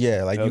 literally.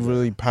 Yeah, like Okay. you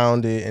really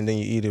pound it and then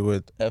you eat it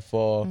with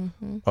efo.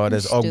 Or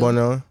there's Stew.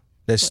 ogbono.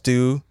 There's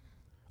stew.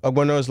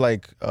 Ogbono is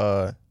like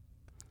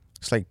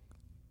it's like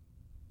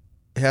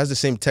it has the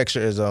same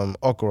texture as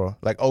okra,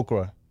 like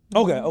okra.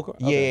 Okay.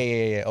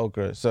 Okay. Yeah,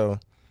 okra. So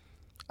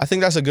I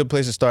think that's a good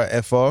place to start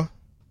efo.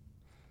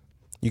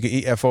 You can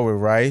eat efo with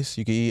rice.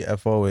 You can eat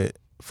efo with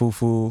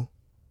fufu.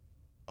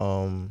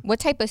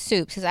 What type of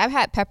soup? Because I've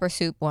had pepper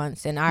soup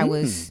once, and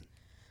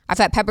I've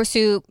had pepper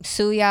soup,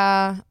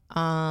 suya,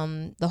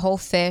 the whole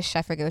fish.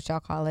 I forget what y'all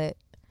call it.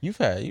 You've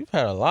had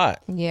a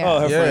lot. Yeah. Oh,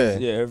 her Yeah.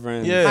 friends. Yeah, her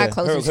friends. Yeah. My Her-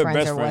 closest her friends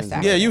best are West friends.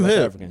 African. Yeah, you West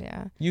hip. African.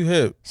 Yeah. You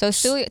hip. So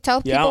suya.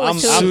 Tell people Yeah, what I'm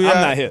suya.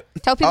 not hip.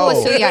 Tell people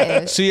what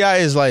suya is. Suya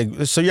is like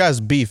suya is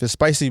beef. It's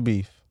spicy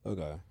beef.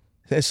 Okay.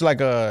 It's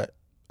like a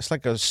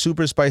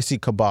super spicy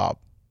kebab.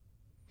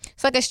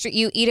 It's like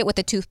you eat it with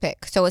a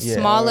toothpick. So it's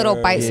small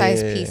little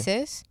bite-sized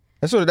pieces.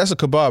 That's a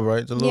kebab,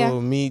 right? The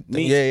little meat.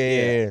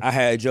 Yeah. I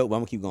had a joke, but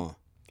I'm gonna keep going.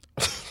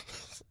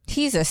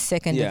 He's a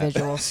sick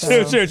individual.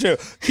 So. Chill.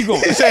 Keep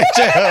going. Keep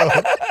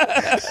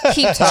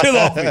talking. Chill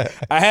off me.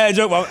 I had a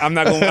joke, but I'm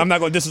not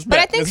gonna disrespect. But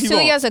I think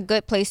suya is a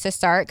good place to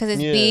start because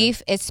it's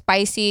beef. It's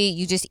spicy.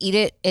 You just eat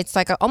it. It's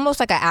like almost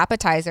like an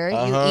appetizer.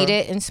 You eat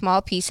it in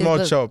small pieces.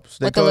 Small chops.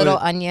 With a little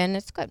onion.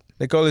 It's good.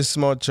 They call it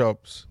small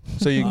chops.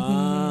 So you,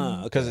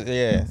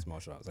 Small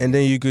chops. And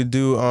then you could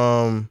do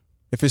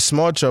if it's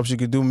small chops, you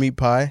could do meat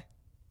pie.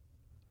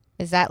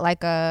 Is that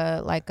like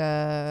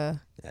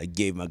a I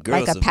gave my girl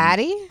like a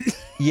patty?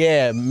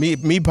 Yeah,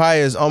 meat pie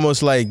is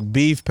almost like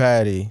beef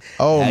patty.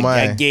 Oh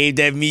my! I gave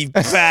that meat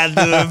pie to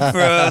the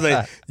bro.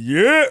 Like,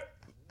 yeah.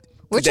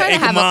 We're trying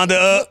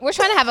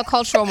to have a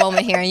cultural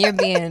moment here, and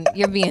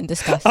you're being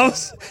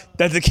disgusting.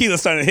 That tequila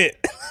starting to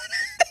hit.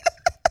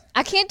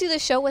 I can't do the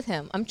show with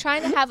him. I'm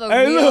trying to have a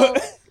real.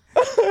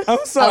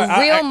 I'm sorry. A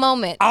real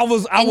moment. I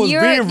was being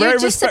very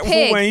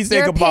respectful when he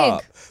said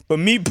kebab, but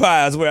meat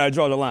pie is where I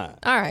draw the line.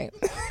 All right.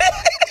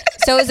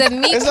 So it's a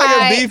meat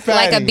pie,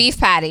 like a beef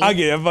patty. I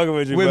get it. I'm fucking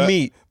with you. With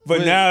meat. But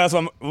now that's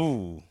what I'm.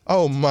 Ooh.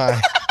 Oh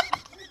my.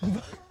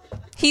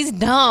 He's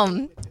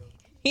dumb.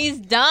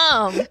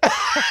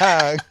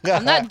 I'm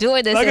not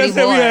doing this anymore. Like I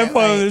said, we had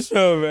fun on this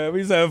show, man. We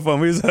just having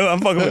fun. I'm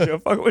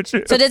fucking with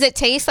you. So does it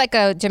taste like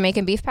a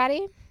Jamaican beef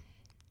patty?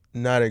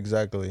 Not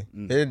exactly.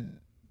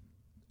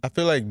 I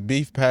feel like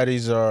beef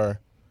patties are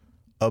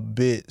a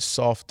bit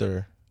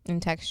softer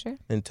in texture.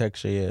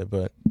 Yeah,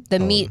 but the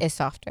meat is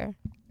softer.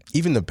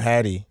 Even the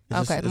patty.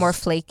 It's more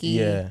flaky.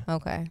 Yeah.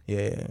 Okay.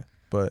 Yeah.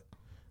 But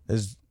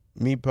there's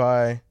meat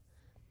pie,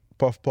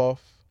 puff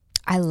puff.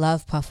 I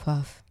love puff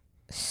puff.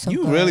 So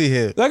you good. really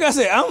hit. Like I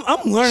said,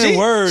 I'm learning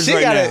words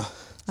right now.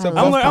 So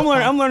I'm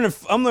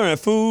learning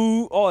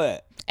food, all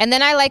that. And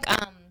then I like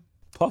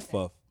puff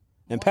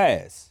and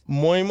pass.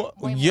 Moi.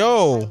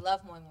 Yo. I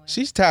love moi.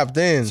 She's tapped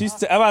in.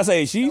 I'm about to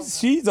say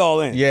she's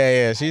all in.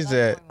 Yeah, she's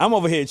that. I'm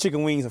over here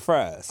chicken wings and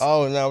fries.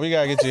 Oh no, we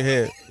gotta get you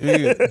hit.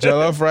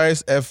 Jollof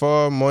rice,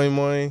 FR,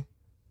 moi.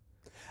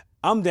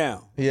 I'm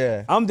down.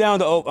 Yeah. I'm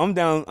down.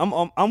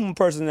 I'm a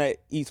person that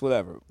eats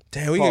whatever.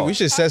 Damn, we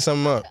should set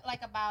something up.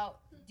 Like about,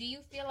 do you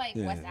feel like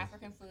West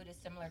African food is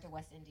similar to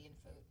West Indian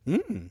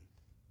food?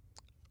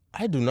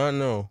 I do not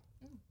know.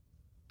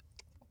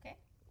 Okay.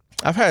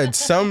 I've had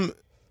some.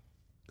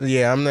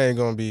 Yeah, I'm not even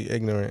gonna be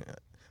ignorant.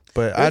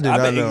 But I do not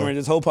know. I've been ignorant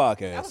this whole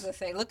podcast. I was gonna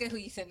say, look at who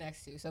you sit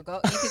next to. So go.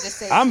 You can just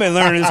say. I've been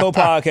learning this whole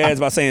podcast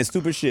by saying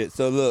stupid shit.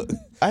 So look,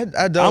 I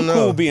don't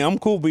know. I'm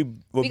cool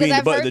being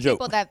the butt of the joke. Because I've heard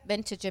people that have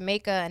been to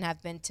Jamaica and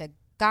have been to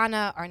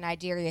Ghana or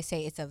Nigeria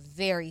say it's a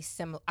very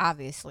similar.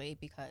 Obviously,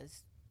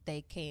 because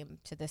they came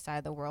to this side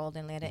of the world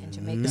and landed in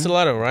Jamaica. It's a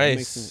lot of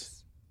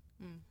rice.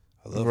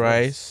 I love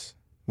rice.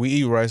 We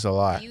eat rice a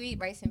lot. Do you eat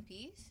rice and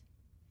peas?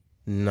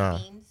 Nah.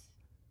 Beans?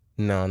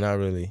 No, not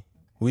really.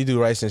 We do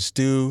rice and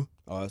stew.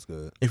 Oh, that's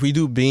good. If we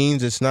do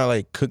beans, it's not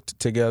like cooked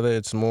together.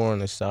 It's more on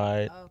the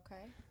side.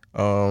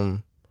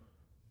 Okay.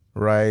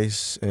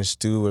 Rice and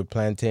stew with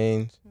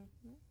plantains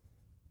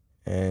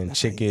and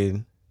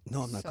chicken.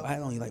 No, I'm not. I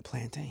only like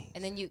plantain.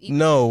 And then you eat.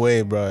 No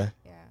way, bro.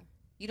 Yeah.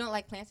 You don't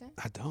like plantain?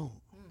 I don't.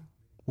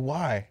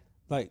 Why?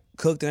 Like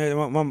cooked.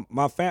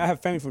 My family. I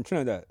have family from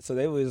Trinidad, so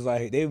they was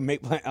like they would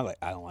make plantain. I'm like,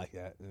 I don't like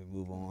that. And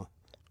move on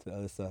to the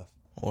other stuff.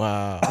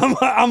 Wow.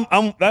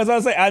 I'm. That's what I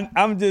say.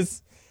 I'm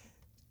just.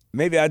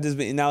 Maybe I just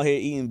been out here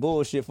eating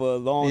bullshit for a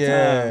long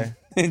time.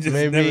 And just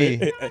maybe.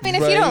 I mean,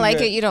 if you don't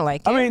like it, you don't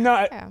like it. I mean,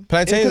 no. Yeah.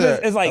 Plantains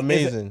are like,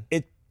 amazing.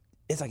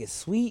 It's like it's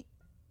sweet,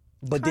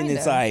 but Kinda. then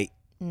it's like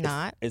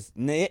not. It's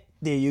there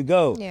you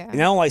go. Yeah.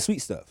 And I don't like sweet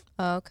stuff.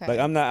 Oh, okay. Like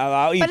I'm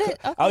not.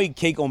 I'll eat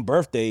cake on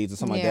birthdays or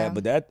something like that.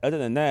 But other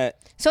than that.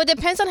 So it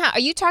depends on how. Are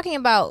you talking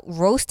about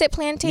roasted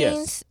plantains?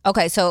 Yes.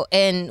 Okay. So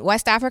in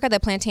West Africa, the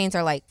plantains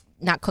are like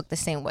not cooked the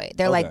same way.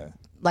 They're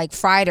like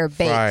fried or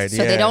baked.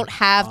 So they don't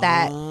have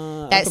that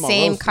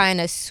same kind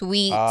of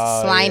sweet,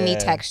 slimy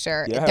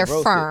texture. Yeah, they're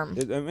firm.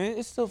 I mean,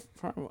 it's still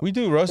firm. We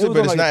do roasted,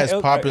 but it's not as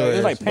popular.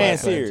 It's like as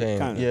pan-seared,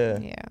 kind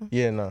of.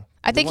 Yeah, no.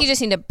 I think you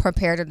just need to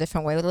prepare it a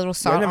different way with a little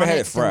salt. I never on had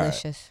it. it fried.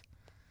 Delicious.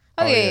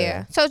 Oh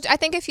yeah. So I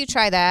think if you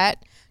try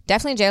that,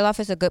 definitely jollof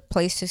is a good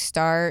place to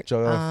start.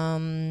 Jollof. I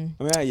mean,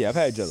 I've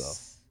had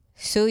jollof.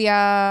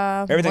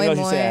 Suya. Everything moi else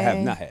you said, I have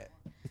moi. not had.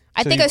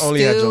 I So think you a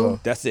only had stew.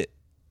 jollof. That's it.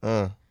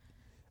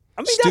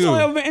 I mean, Stew. that's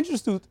what I've been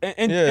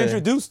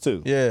introduced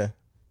to. Yeah.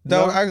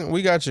 No,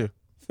 we got you.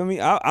 For me,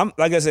 I'm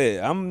like I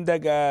said, I'm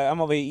that guy. I'm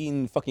over here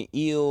eating fucking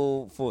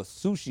eel for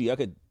sushi. I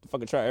could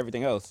fucking try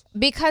everything else.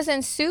 Because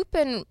in soup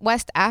in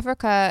West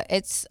Africa,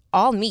 it's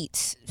all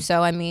meats.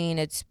 So I mean,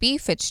 it's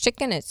beef, it's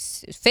chicken,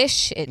 it's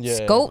fish, it's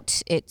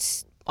goat,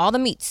 it's all the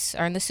meats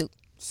are in the soup.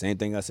 Same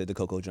thing I said to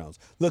Coco Jones.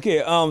 Look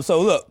here.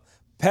 So look,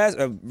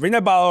 bring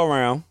that bottle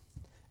around,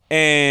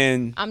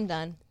 and I'm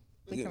done.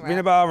 bring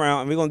the bottle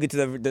around, and we're gonna get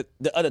to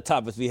the other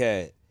topics we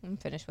had. I'm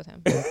finished with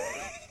him.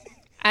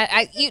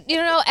 You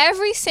know,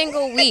 every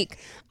single week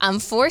I'm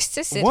forced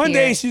to sit One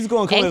here day she's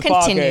gonna come and in the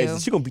continue. podcast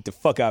and she's gonna beat the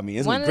fuck out of me.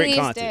 It's One gonna be great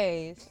of these content.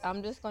 days,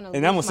 I'm just gonna.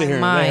 And I'm gonna sit here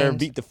and let her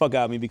beat the fuck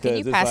out of me because Can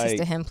you it's pass like this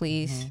to him,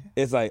 please?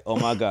 it's like, oh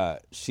my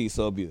God, she's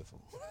so beautiful.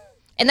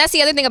 And that's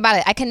the other thing about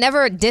it. I can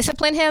never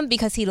discipline him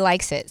because he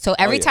likes it. So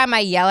every time I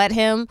yell at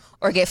him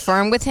or get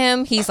firm with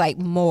him, he's like,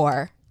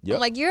 more. Yep. I'm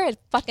like, you're a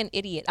fucking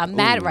idiot. I'm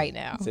mad right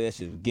now. Say that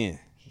shit again.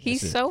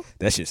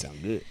 That shit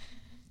sound good.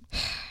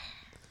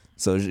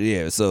 So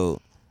yeah,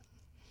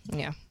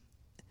 yeah.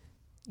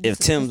 If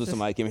Tems or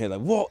somebody came in here like,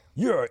 Walt,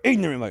 you're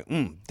ignorant, like,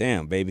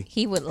 damn, baby.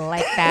 He would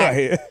like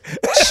that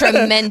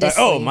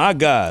tremendously. Like, oh my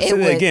God, say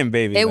that again,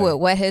 baby. It like, would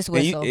wet his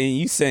whistle. And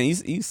you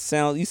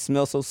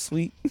smell so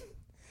sweet.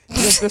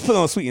 Let's put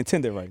on Sweet and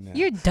Tender right now.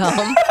 You're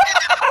dumb.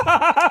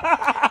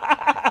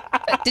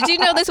 Did you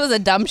know this was a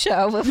dumb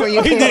show before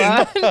you came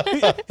on?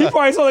 He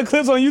probably saw the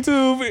clips on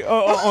YouTube,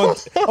 on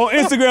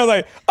Instagram,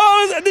 like,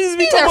 oh, this is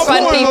me These are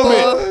fun porn a people.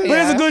 little bit. But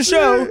Yeah. it's a good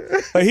show.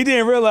 Like, he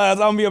didn't realize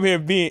I'm gonna be up here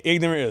being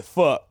ignorant as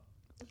fuck.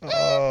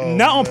 Oh,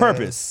 not on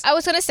purpose. I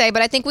was gonna say,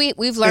 but I think we've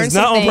learned It's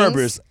some not on things.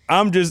 purpose.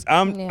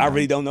 Yeah. I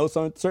really don't know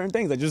certain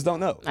things. I just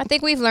don't know. I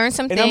think we've learned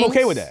some And things. I'm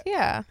okay with that.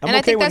 Yeah. I'm and I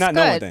okay think with that's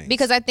not knowing good things.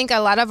 because I think a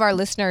lot of our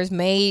listeners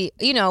may,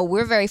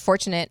 we're very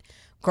fortunate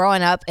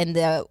growing up in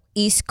the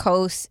East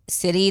Coast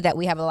city that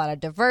we have a lot of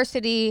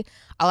diversity,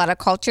 a lot of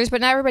cultures,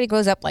 but not everybody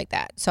grows up like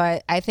that. So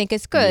I think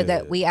it's good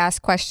that we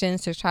ask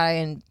questions to try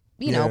and,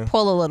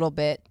 pull a little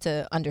bit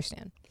to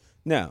understand.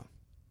 Now,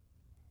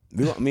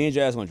 me and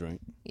Jas gonna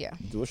drink. Yeah.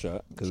 Do a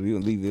shot because we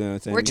gonna leave. You know what I'm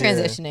saying? We're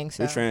transitioning,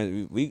 so.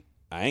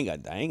 I ain't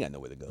got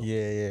nowhere to go.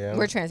 Yeah.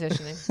 We're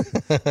transitioning.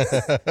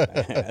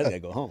 I gotta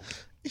go home.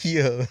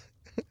 Yeah.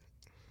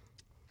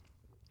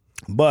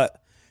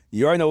 But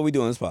you already know what we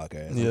do on this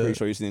podcast. I'm Yeah. pretty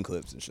sure you've seen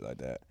clips and shit like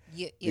that.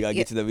 We gotta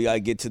get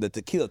to the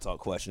TequilaTlk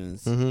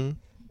questions,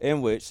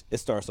 in which it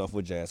starts off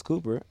with Jas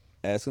Cooper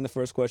asking the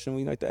first question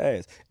we like to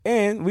ask,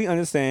 and we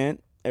understand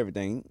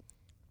everything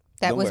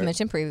That was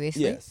mentioned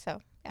previously. Yes.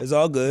 So yeah. It's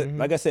all good.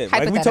 Like I said,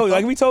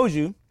 like we told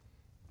you,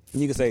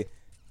 and you can say,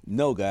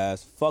 no,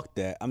 guys, fuck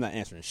that. I'm not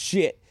answering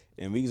shit,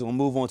 and we just gonna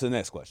move on to the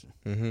next question.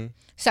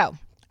 So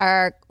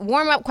our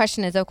warm-up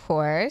question is, of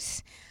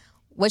course,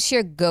 what's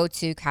your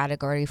go-to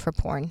category for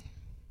porn?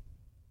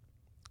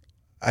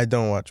 I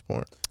don't watch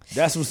porn.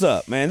 That's what's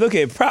up, man. Look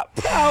at proud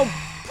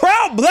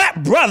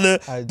black brother.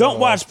 Don't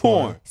watch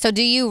porn. So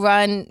do you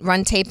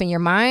run tape in your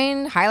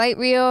mind, highlight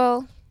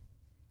reel?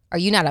 Are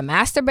you not a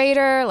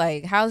masturbator?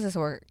 Like, how does this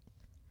work?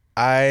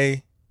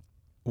 I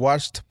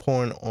watched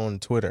porn on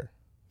Twitter.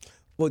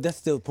 Well, that's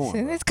still porn.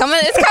 Bro. It's coming.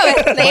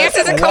 The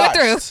answers are coming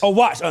through. Oh,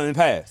 watch in the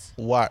past.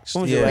 Watched.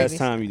 When was the last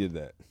time you did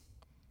that?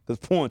 Because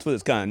porn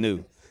Twitter's kind of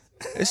new.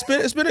 It's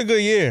been a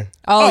good year.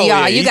 Oh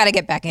yeah, you got to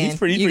get back in. He's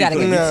pretty you got to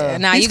clean. get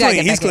back in. He's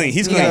clean. He's clean.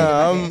 He's clean.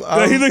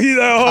 He's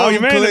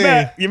You're man in the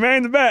back. You're man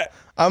in the back.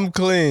 I'm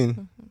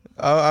clean.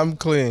 I'm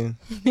clean.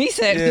 He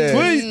said.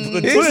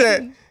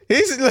 Yeah.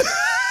 He's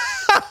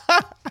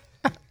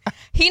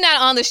He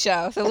not on the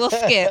show, so we'll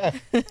skip.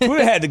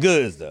 Twitter had the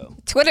goods though.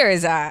 Twitter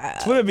is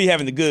Twitter be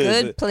having the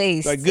goods. good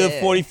place. Like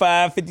good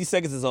 45, 50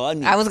 seconds is all I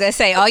need. I was gonna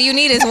say all you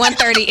need is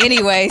 130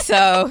 anyway,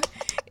 so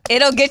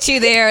it'll get you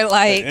there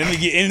like Let me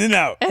get in and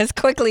out. as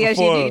quickly as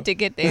you need to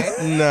get there.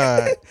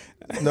 nah.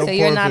 No So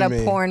you're porn not for a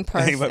me. porn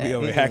He might be person.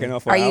 over hacking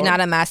off. Are you not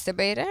a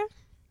masturbator?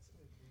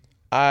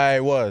 I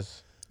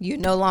was. You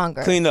no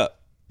longer. Clean up?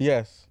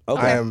 Yes.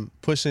 Okay. I am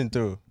pushing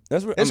through.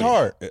 It's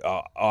hard.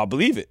 I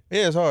believe it.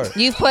 Yeah, it's hard.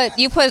 You've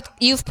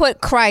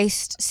put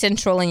Christ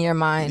central in your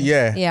mind.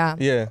 Yeah. Yeah.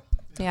 Yeah.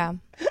 Yeah.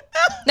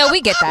 No,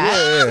 we get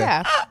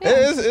that. Yeah.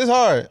 Yeah. It's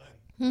hard.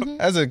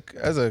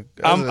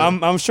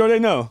 I'm sure they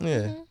know.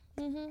 Yeah.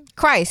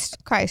 Christ.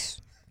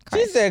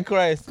 She said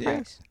Christ. Yeah.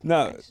 Christ.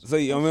 No, so I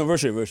mean, real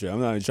shit. I'm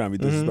not even trying to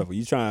be disrespectful.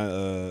 You trying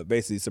to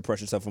basically suppress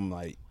yourself from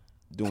like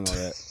doing all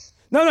that.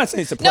 No, I'm not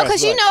saying suppress. No,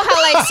 because you know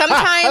how like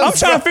sometimes I'm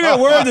trying to figure out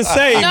a word to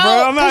say, bro.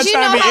 I'm not you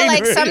trying know to be how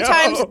ignorant. like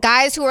sometimes yo.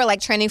 guys who are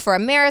like training for a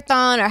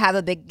marathon or have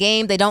a big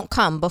game, they don't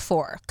come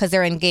before because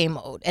they're in game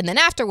mode, and then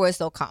afterwards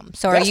they'll come.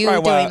 So That's are you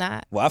probably doing why-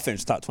 that? Well, I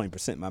finished top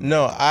 20%. My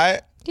No,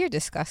 You're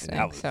disgusting.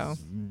 That was- So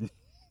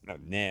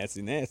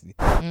nasty.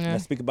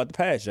 Let's speak about the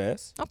past,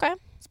 Jas. okay.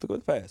 Speak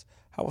about the past.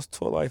 How was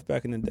tour life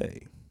back in the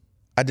day?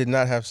 I did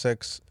not have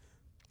sex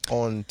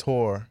on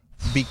tour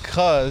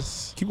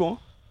because Keep going.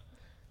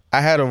 I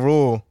had a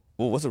rule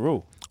Well, what's the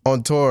rule?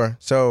 on tour.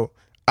 So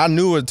I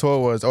knew what tour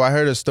was. I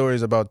heard the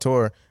stories about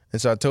tour. And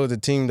so I told the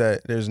team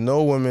that there's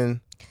no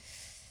women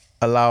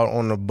allowed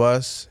on the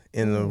bus,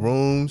 in the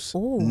rooms,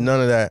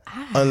 none of that,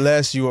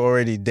 unless you were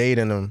already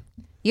dating them.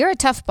 You're a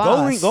tough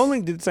boss.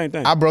 Goldlink did the same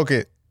thing. I broke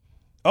it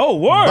Oh,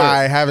 word.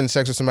 by having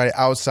sex with somebody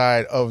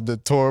outside of the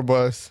tour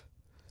bus.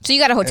 So you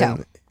got a hotel.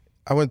 And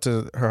I went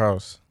to her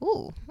house.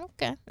 Ooh,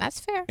 okay, that's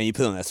fair. And you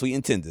put on that sweet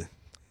and tender.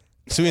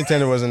 Sweet and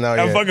Tender wasn't out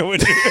I'm yet. fucking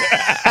with you.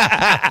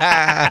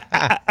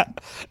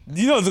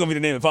 You know it's going to be the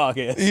name of the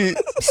podcast.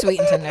 Sweet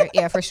and tender,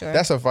 yeah, for sure.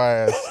 That's a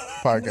fire ass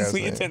podcast.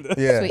 Sweet and name.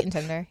 Tender. Yeah. Sweet and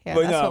tender, yeah.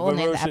 But That's no, what we'll but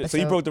name real the shit. episode. So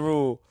you broke the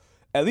rule.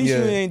 At least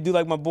you ain't do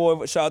like my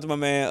boy. Shout out to my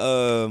man.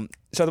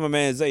 Shout out to my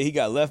man Zay. He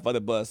got left by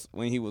the bus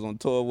when he was on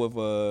tour with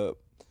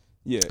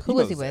Who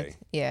was he with?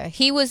 Yeah,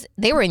 he was.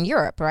 They were in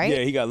Europe, right?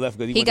 Yeah, he got left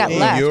because he got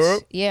left. In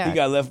Europe? Yeah, he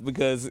got left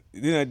because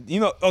you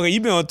know. Okay,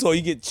 you been on tour,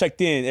 you get checked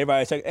in.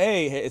 Everybody check.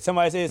 Hey,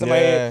 somebody said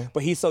somebody. Here,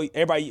 but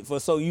everybody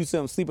was so used to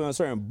him sleeping on a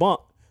certain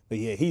bunk. But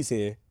yeah, he's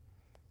here.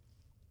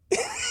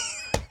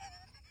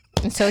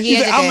 So he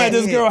said, I'm at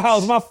this girl's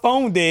house. My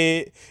phone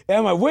dead, and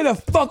I'm like, where the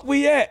fuck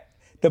we at?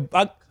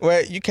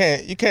 Well, you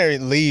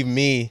can't leave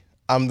me.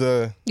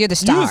 You're the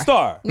star. You the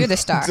star. You're the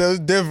star. So it's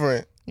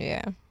different.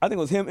 Yeah. I think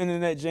it was him,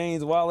 Internet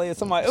James, Wale, or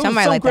somebody. It was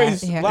somebody some like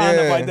crazy that.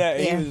 lineup like that.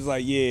 And he was just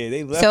like,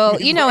 they left. So,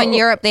 me, in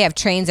Europe, they have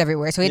trains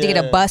everywhere. So we had to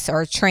get a bus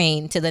or a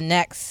train to the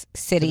next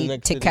city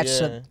to catch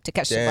the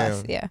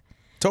bus. Yeah.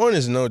 Touring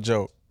is no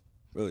joke.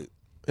 Really?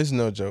 It's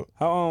no joke.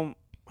 How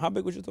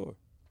big was your tour?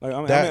 Like,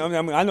 I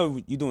mean, I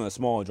know you're doing a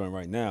small joint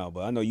right now,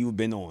 but I know you've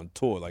been on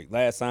tour. Like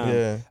last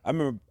time, I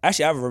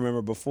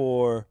remember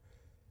before.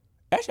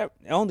 Actually,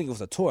 I don't think it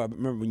was a tour. I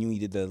remember when you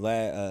did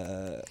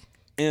the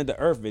End of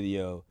the Earth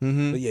video.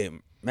 Mm-hmm. But yeah,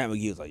 Matt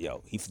McGee was like,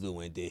 yo, he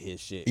flew in, did his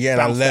shit. Yeah,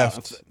 and I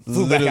left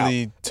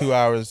literally 2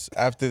 hours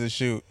after the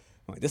shoot.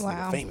 Like, this is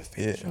a famous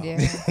picture.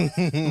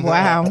 Yeah.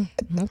 Wow.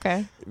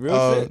 Okay.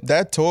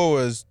 That tour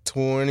was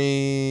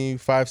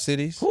 25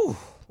 cities. Whew.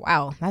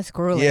 Wow, that's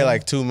grueling. Yeah,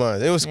 like 2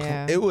 months.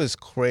 It was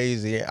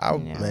crazy.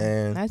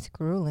 Man, that's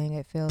grueling.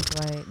 It feels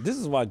like this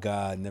is why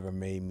God never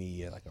made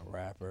me like a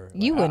rapper.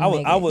 Like, you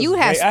wouldn't.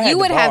 You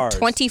would have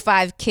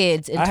 25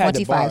 kids in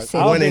 25 cities.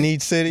 One in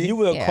each city. You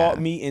would have caught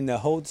me in the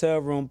hotel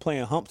room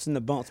playing "Humps in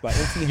the Bumps" by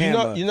MC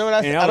Hammer. You know what?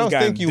 I don't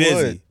think you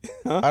would.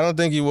 Huh? I don't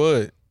think you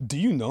would. Do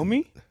you know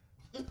me?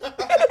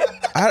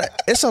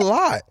 It's a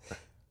lot.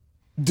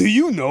 Do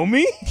you know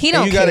me? He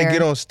don't care. You got to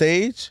get on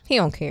stage. He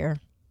don't care.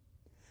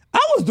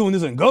 I was doing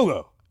this in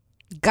go-go.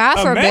 God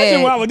forbid.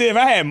 Imagine what I would do if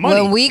I had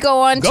money. When we go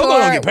on Go-Go tour,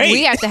 don't get paid.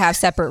 we have to have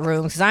separate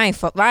rooms because I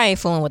ain't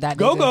fooling with that.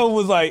 Go-Go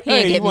was like,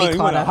 hey, you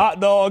want a hot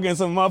dog and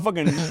some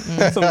motherfucking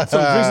some drinks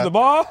at the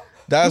bar?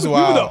 That's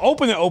why. You were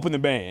the open the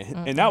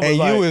band, and that was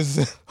like you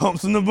was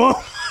Humps in the Bump.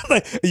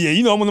 Like, yeah,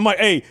 I'm on the mic.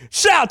 Hey,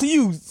 shout out to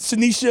you,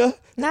 Shanisha.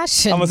 Not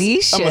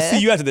Shanisha. I'm gonna see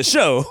you after the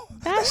show.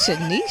 Not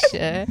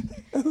Shanisha.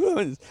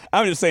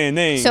 I'm just saying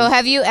names. So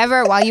have you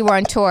ever, while you were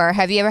on tour,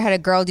 have you ever had a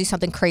girl do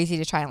something crazy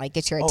to try and like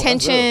get your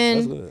attention?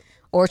 That's good.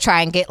 Or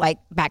try and get like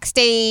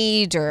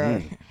backstage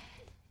or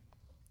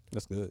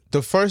That's good.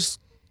 The first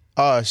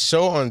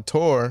show on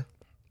tour,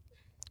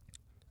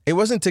 it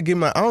wasn't to get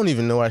I don't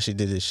even know why she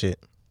did this shit.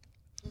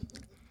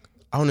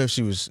 I don't know if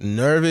she was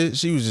nervous.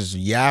 She was just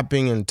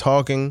yapping and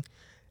talking.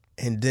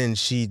 And then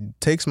she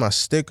takes my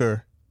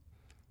sticker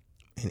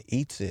and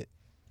eats it.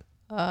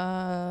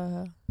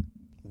 What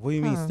do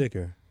you mean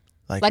sticker?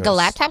 Like a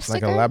laptop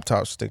sticker? Like a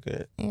laptop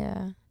sticker.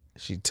 Yeah.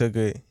 She took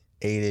it,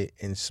 ate it,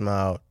 and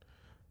smiled.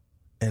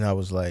 And I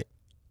was like...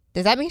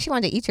 Does that mean she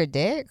wanted to eat your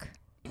dick?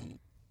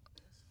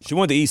 She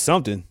wanted to eat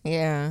something.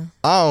 Yeah.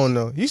 I don't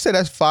know. You said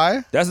that's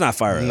fire? That's not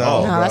fire at No,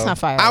 all. No, that's not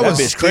fire. I was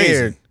bitch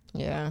scared.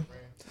 crazy. Yeah.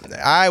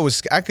 I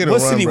could have run,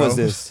 What city bro. was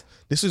this?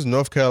 This was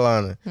North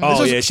Carolina.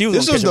 Oh, yeah, she was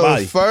This gonna was catch a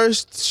body. the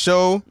first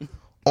show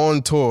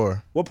on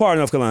tour. What part of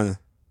North Carolina?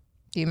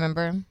 Do you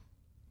remember?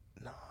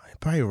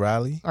 Probably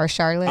Raleigh. Or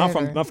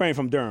Charlotte? My friend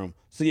from Durham.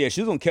 So yeah,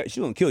 she was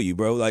gonna kill you,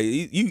 bro. Like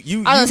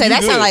you. I was gonna say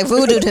that sounds like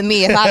voodoo to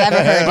me if I've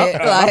ever heard it.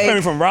 My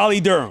friend from Raleigh,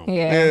 Durham.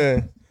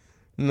 Yeah.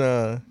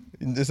 Nah.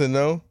 It's a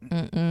no?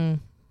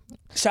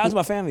 Shout out to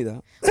my family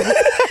though.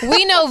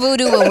 We know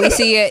voodoo when we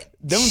see it.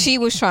 She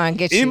was trying to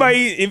get you.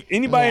 If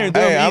anybody in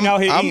Durham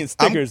out here eating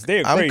stickers,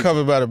 they're crazy. I'm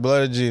covered by the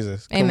blood of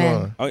Jesus.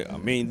 Amen. Come on. I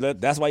mean,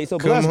 that's why you're so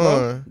blessed,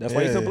 bro. That's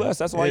why you're so blessed.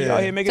 That's why you're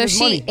out here making this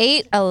money. So she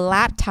ate a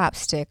laptop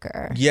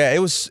sticker. Yeah, it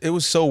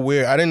was so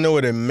weird. I didn't know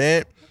what it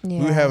meant. Yeah.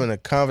 We were having a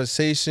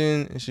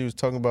conversation, and she was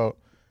talking about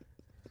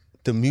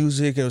the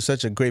music. It was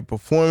such a great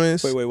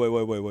performance.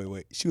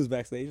 Wait. She was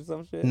backstage or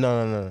some shit?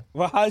 No.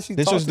 Well, how did she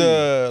This talk was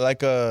to you?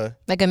 Like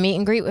a meet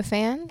and greet with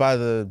fans? by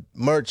the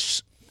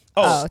merch.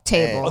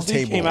 Table. So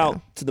you came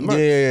out to the merch.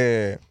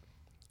 Yeah.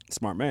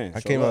 Smart man. I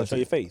came out show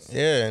your face.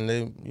 Yeah, and they,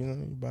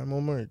 you buy more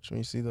merch when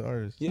you see the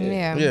artist.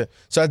 Yeah.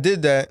 So I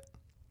did that.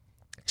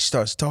 She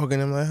starts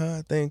talking. I'm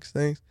like, thanks.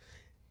 And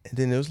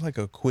then there was like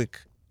a quick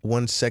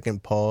 1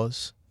 second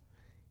pause.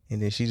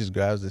 And then she just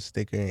grabs the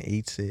sticker and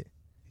eats it.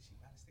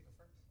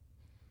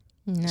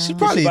 No. She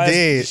probably did.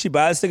 Did she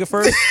buy the sticker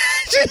first?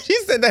 She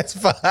said that's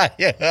fine.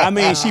 I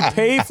mean, she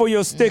paid for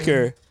your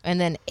sticker. And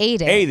then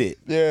ate it.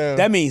 Yeah.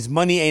 That means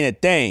money ain't a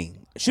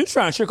thing. She was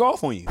trying to trick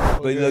off on you.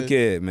 But look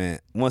here, man.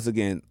 Once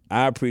again,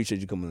 I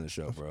appreciate you coming on the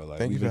show, bro. Like,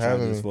 Thank we've you been for trying to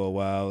do having this me. for a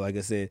while. Like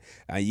I said,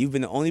 you've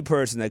been the only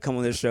person that come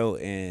on this show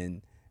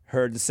and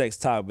heard the sex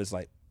talk, but it's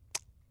like,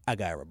 I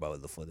got a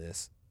rebuttal for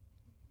this.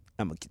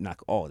 I'm going to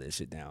knock all this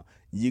shit down.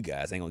 You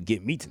guys ain't going to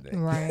get me today.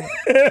 Right.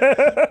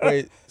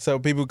 Wait, so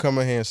people come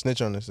in here and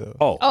snitch on themselves?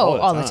 Oh,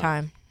 all the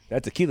time.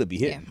 That tequila be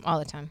hitting. Yeah, all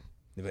the time.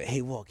 They're like,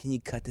 hey, Walt, can you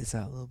cut this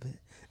out a little bit?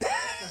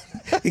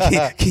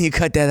 can you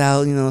cut that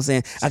out? You know what I'm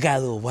saying? I got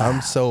a little wild.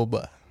 I'm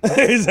sober.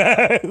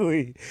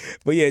 Exactly.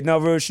 But yeah, no,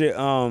 real shit.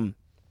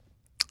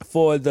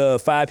 For the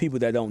 5 people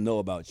that don't know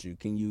about you,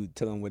 can you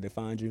tell them where they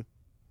find you?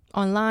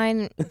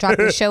 Online, drop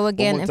the show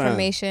again, more time.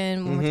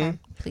 information, one more time,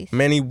 please.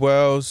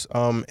 MannyWellz,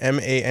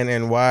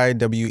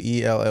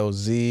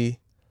 MannyWellz.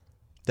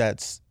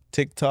 That's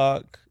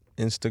TikTok,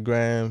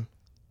 Instagram.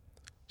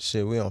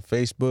 Shit, we on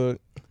Facebook,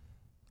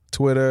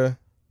 Twitter.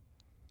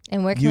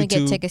 And where can we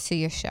get YouTube. tickets to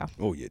your show?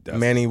 Oh, yeah.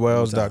 Definitely.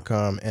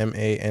 MannyWellz.com,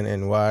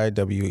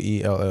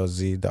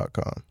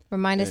 MannyWellz.com.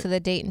 Remind us of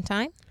the date and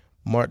time.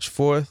 March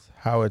 4th,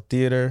 Howard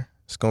Theater.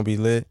 It's going to be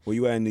lit. Where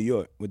you at in New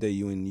York? What day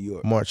you in New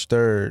York? March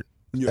 3rd,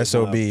 New York,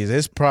 SOBs.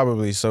 It's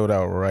probably sold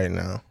out right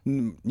now.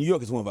 New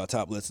York is one of our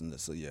top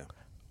listeners, so yeah.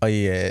 Oh,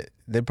 yeah.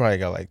 They probably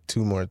got like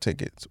 2 more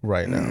tickets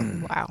right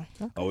now. Wow.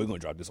 Oh, we're going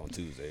to drop this on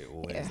Tuesday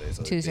or Wednesday.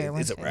 So Tuesday or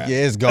it's a Wednesday. wrap. Yeah,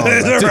 it's gone.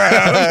 It's a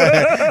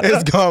wrap.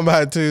 It's gone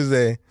by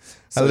Tuesday.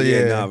 So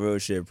nah, real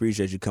shit.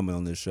 Appreciate you coming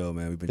on this show,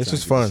 man. We've been.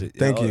 This trying was to get fun. shit.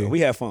 Thank you.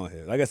 We had fun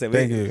here. Like I said,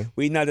 Thank you.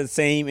 We not the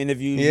same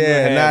interviews.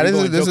 Yeah,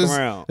 this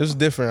is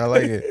different. I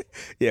like it.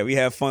 Yeah, we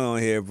have fun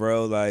on here,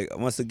 bro. Like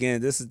once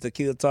again, this is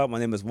TequilaTlk. My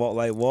name is Walt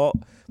Like Walt.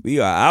 We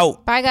are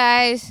out. Bye,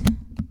 guys.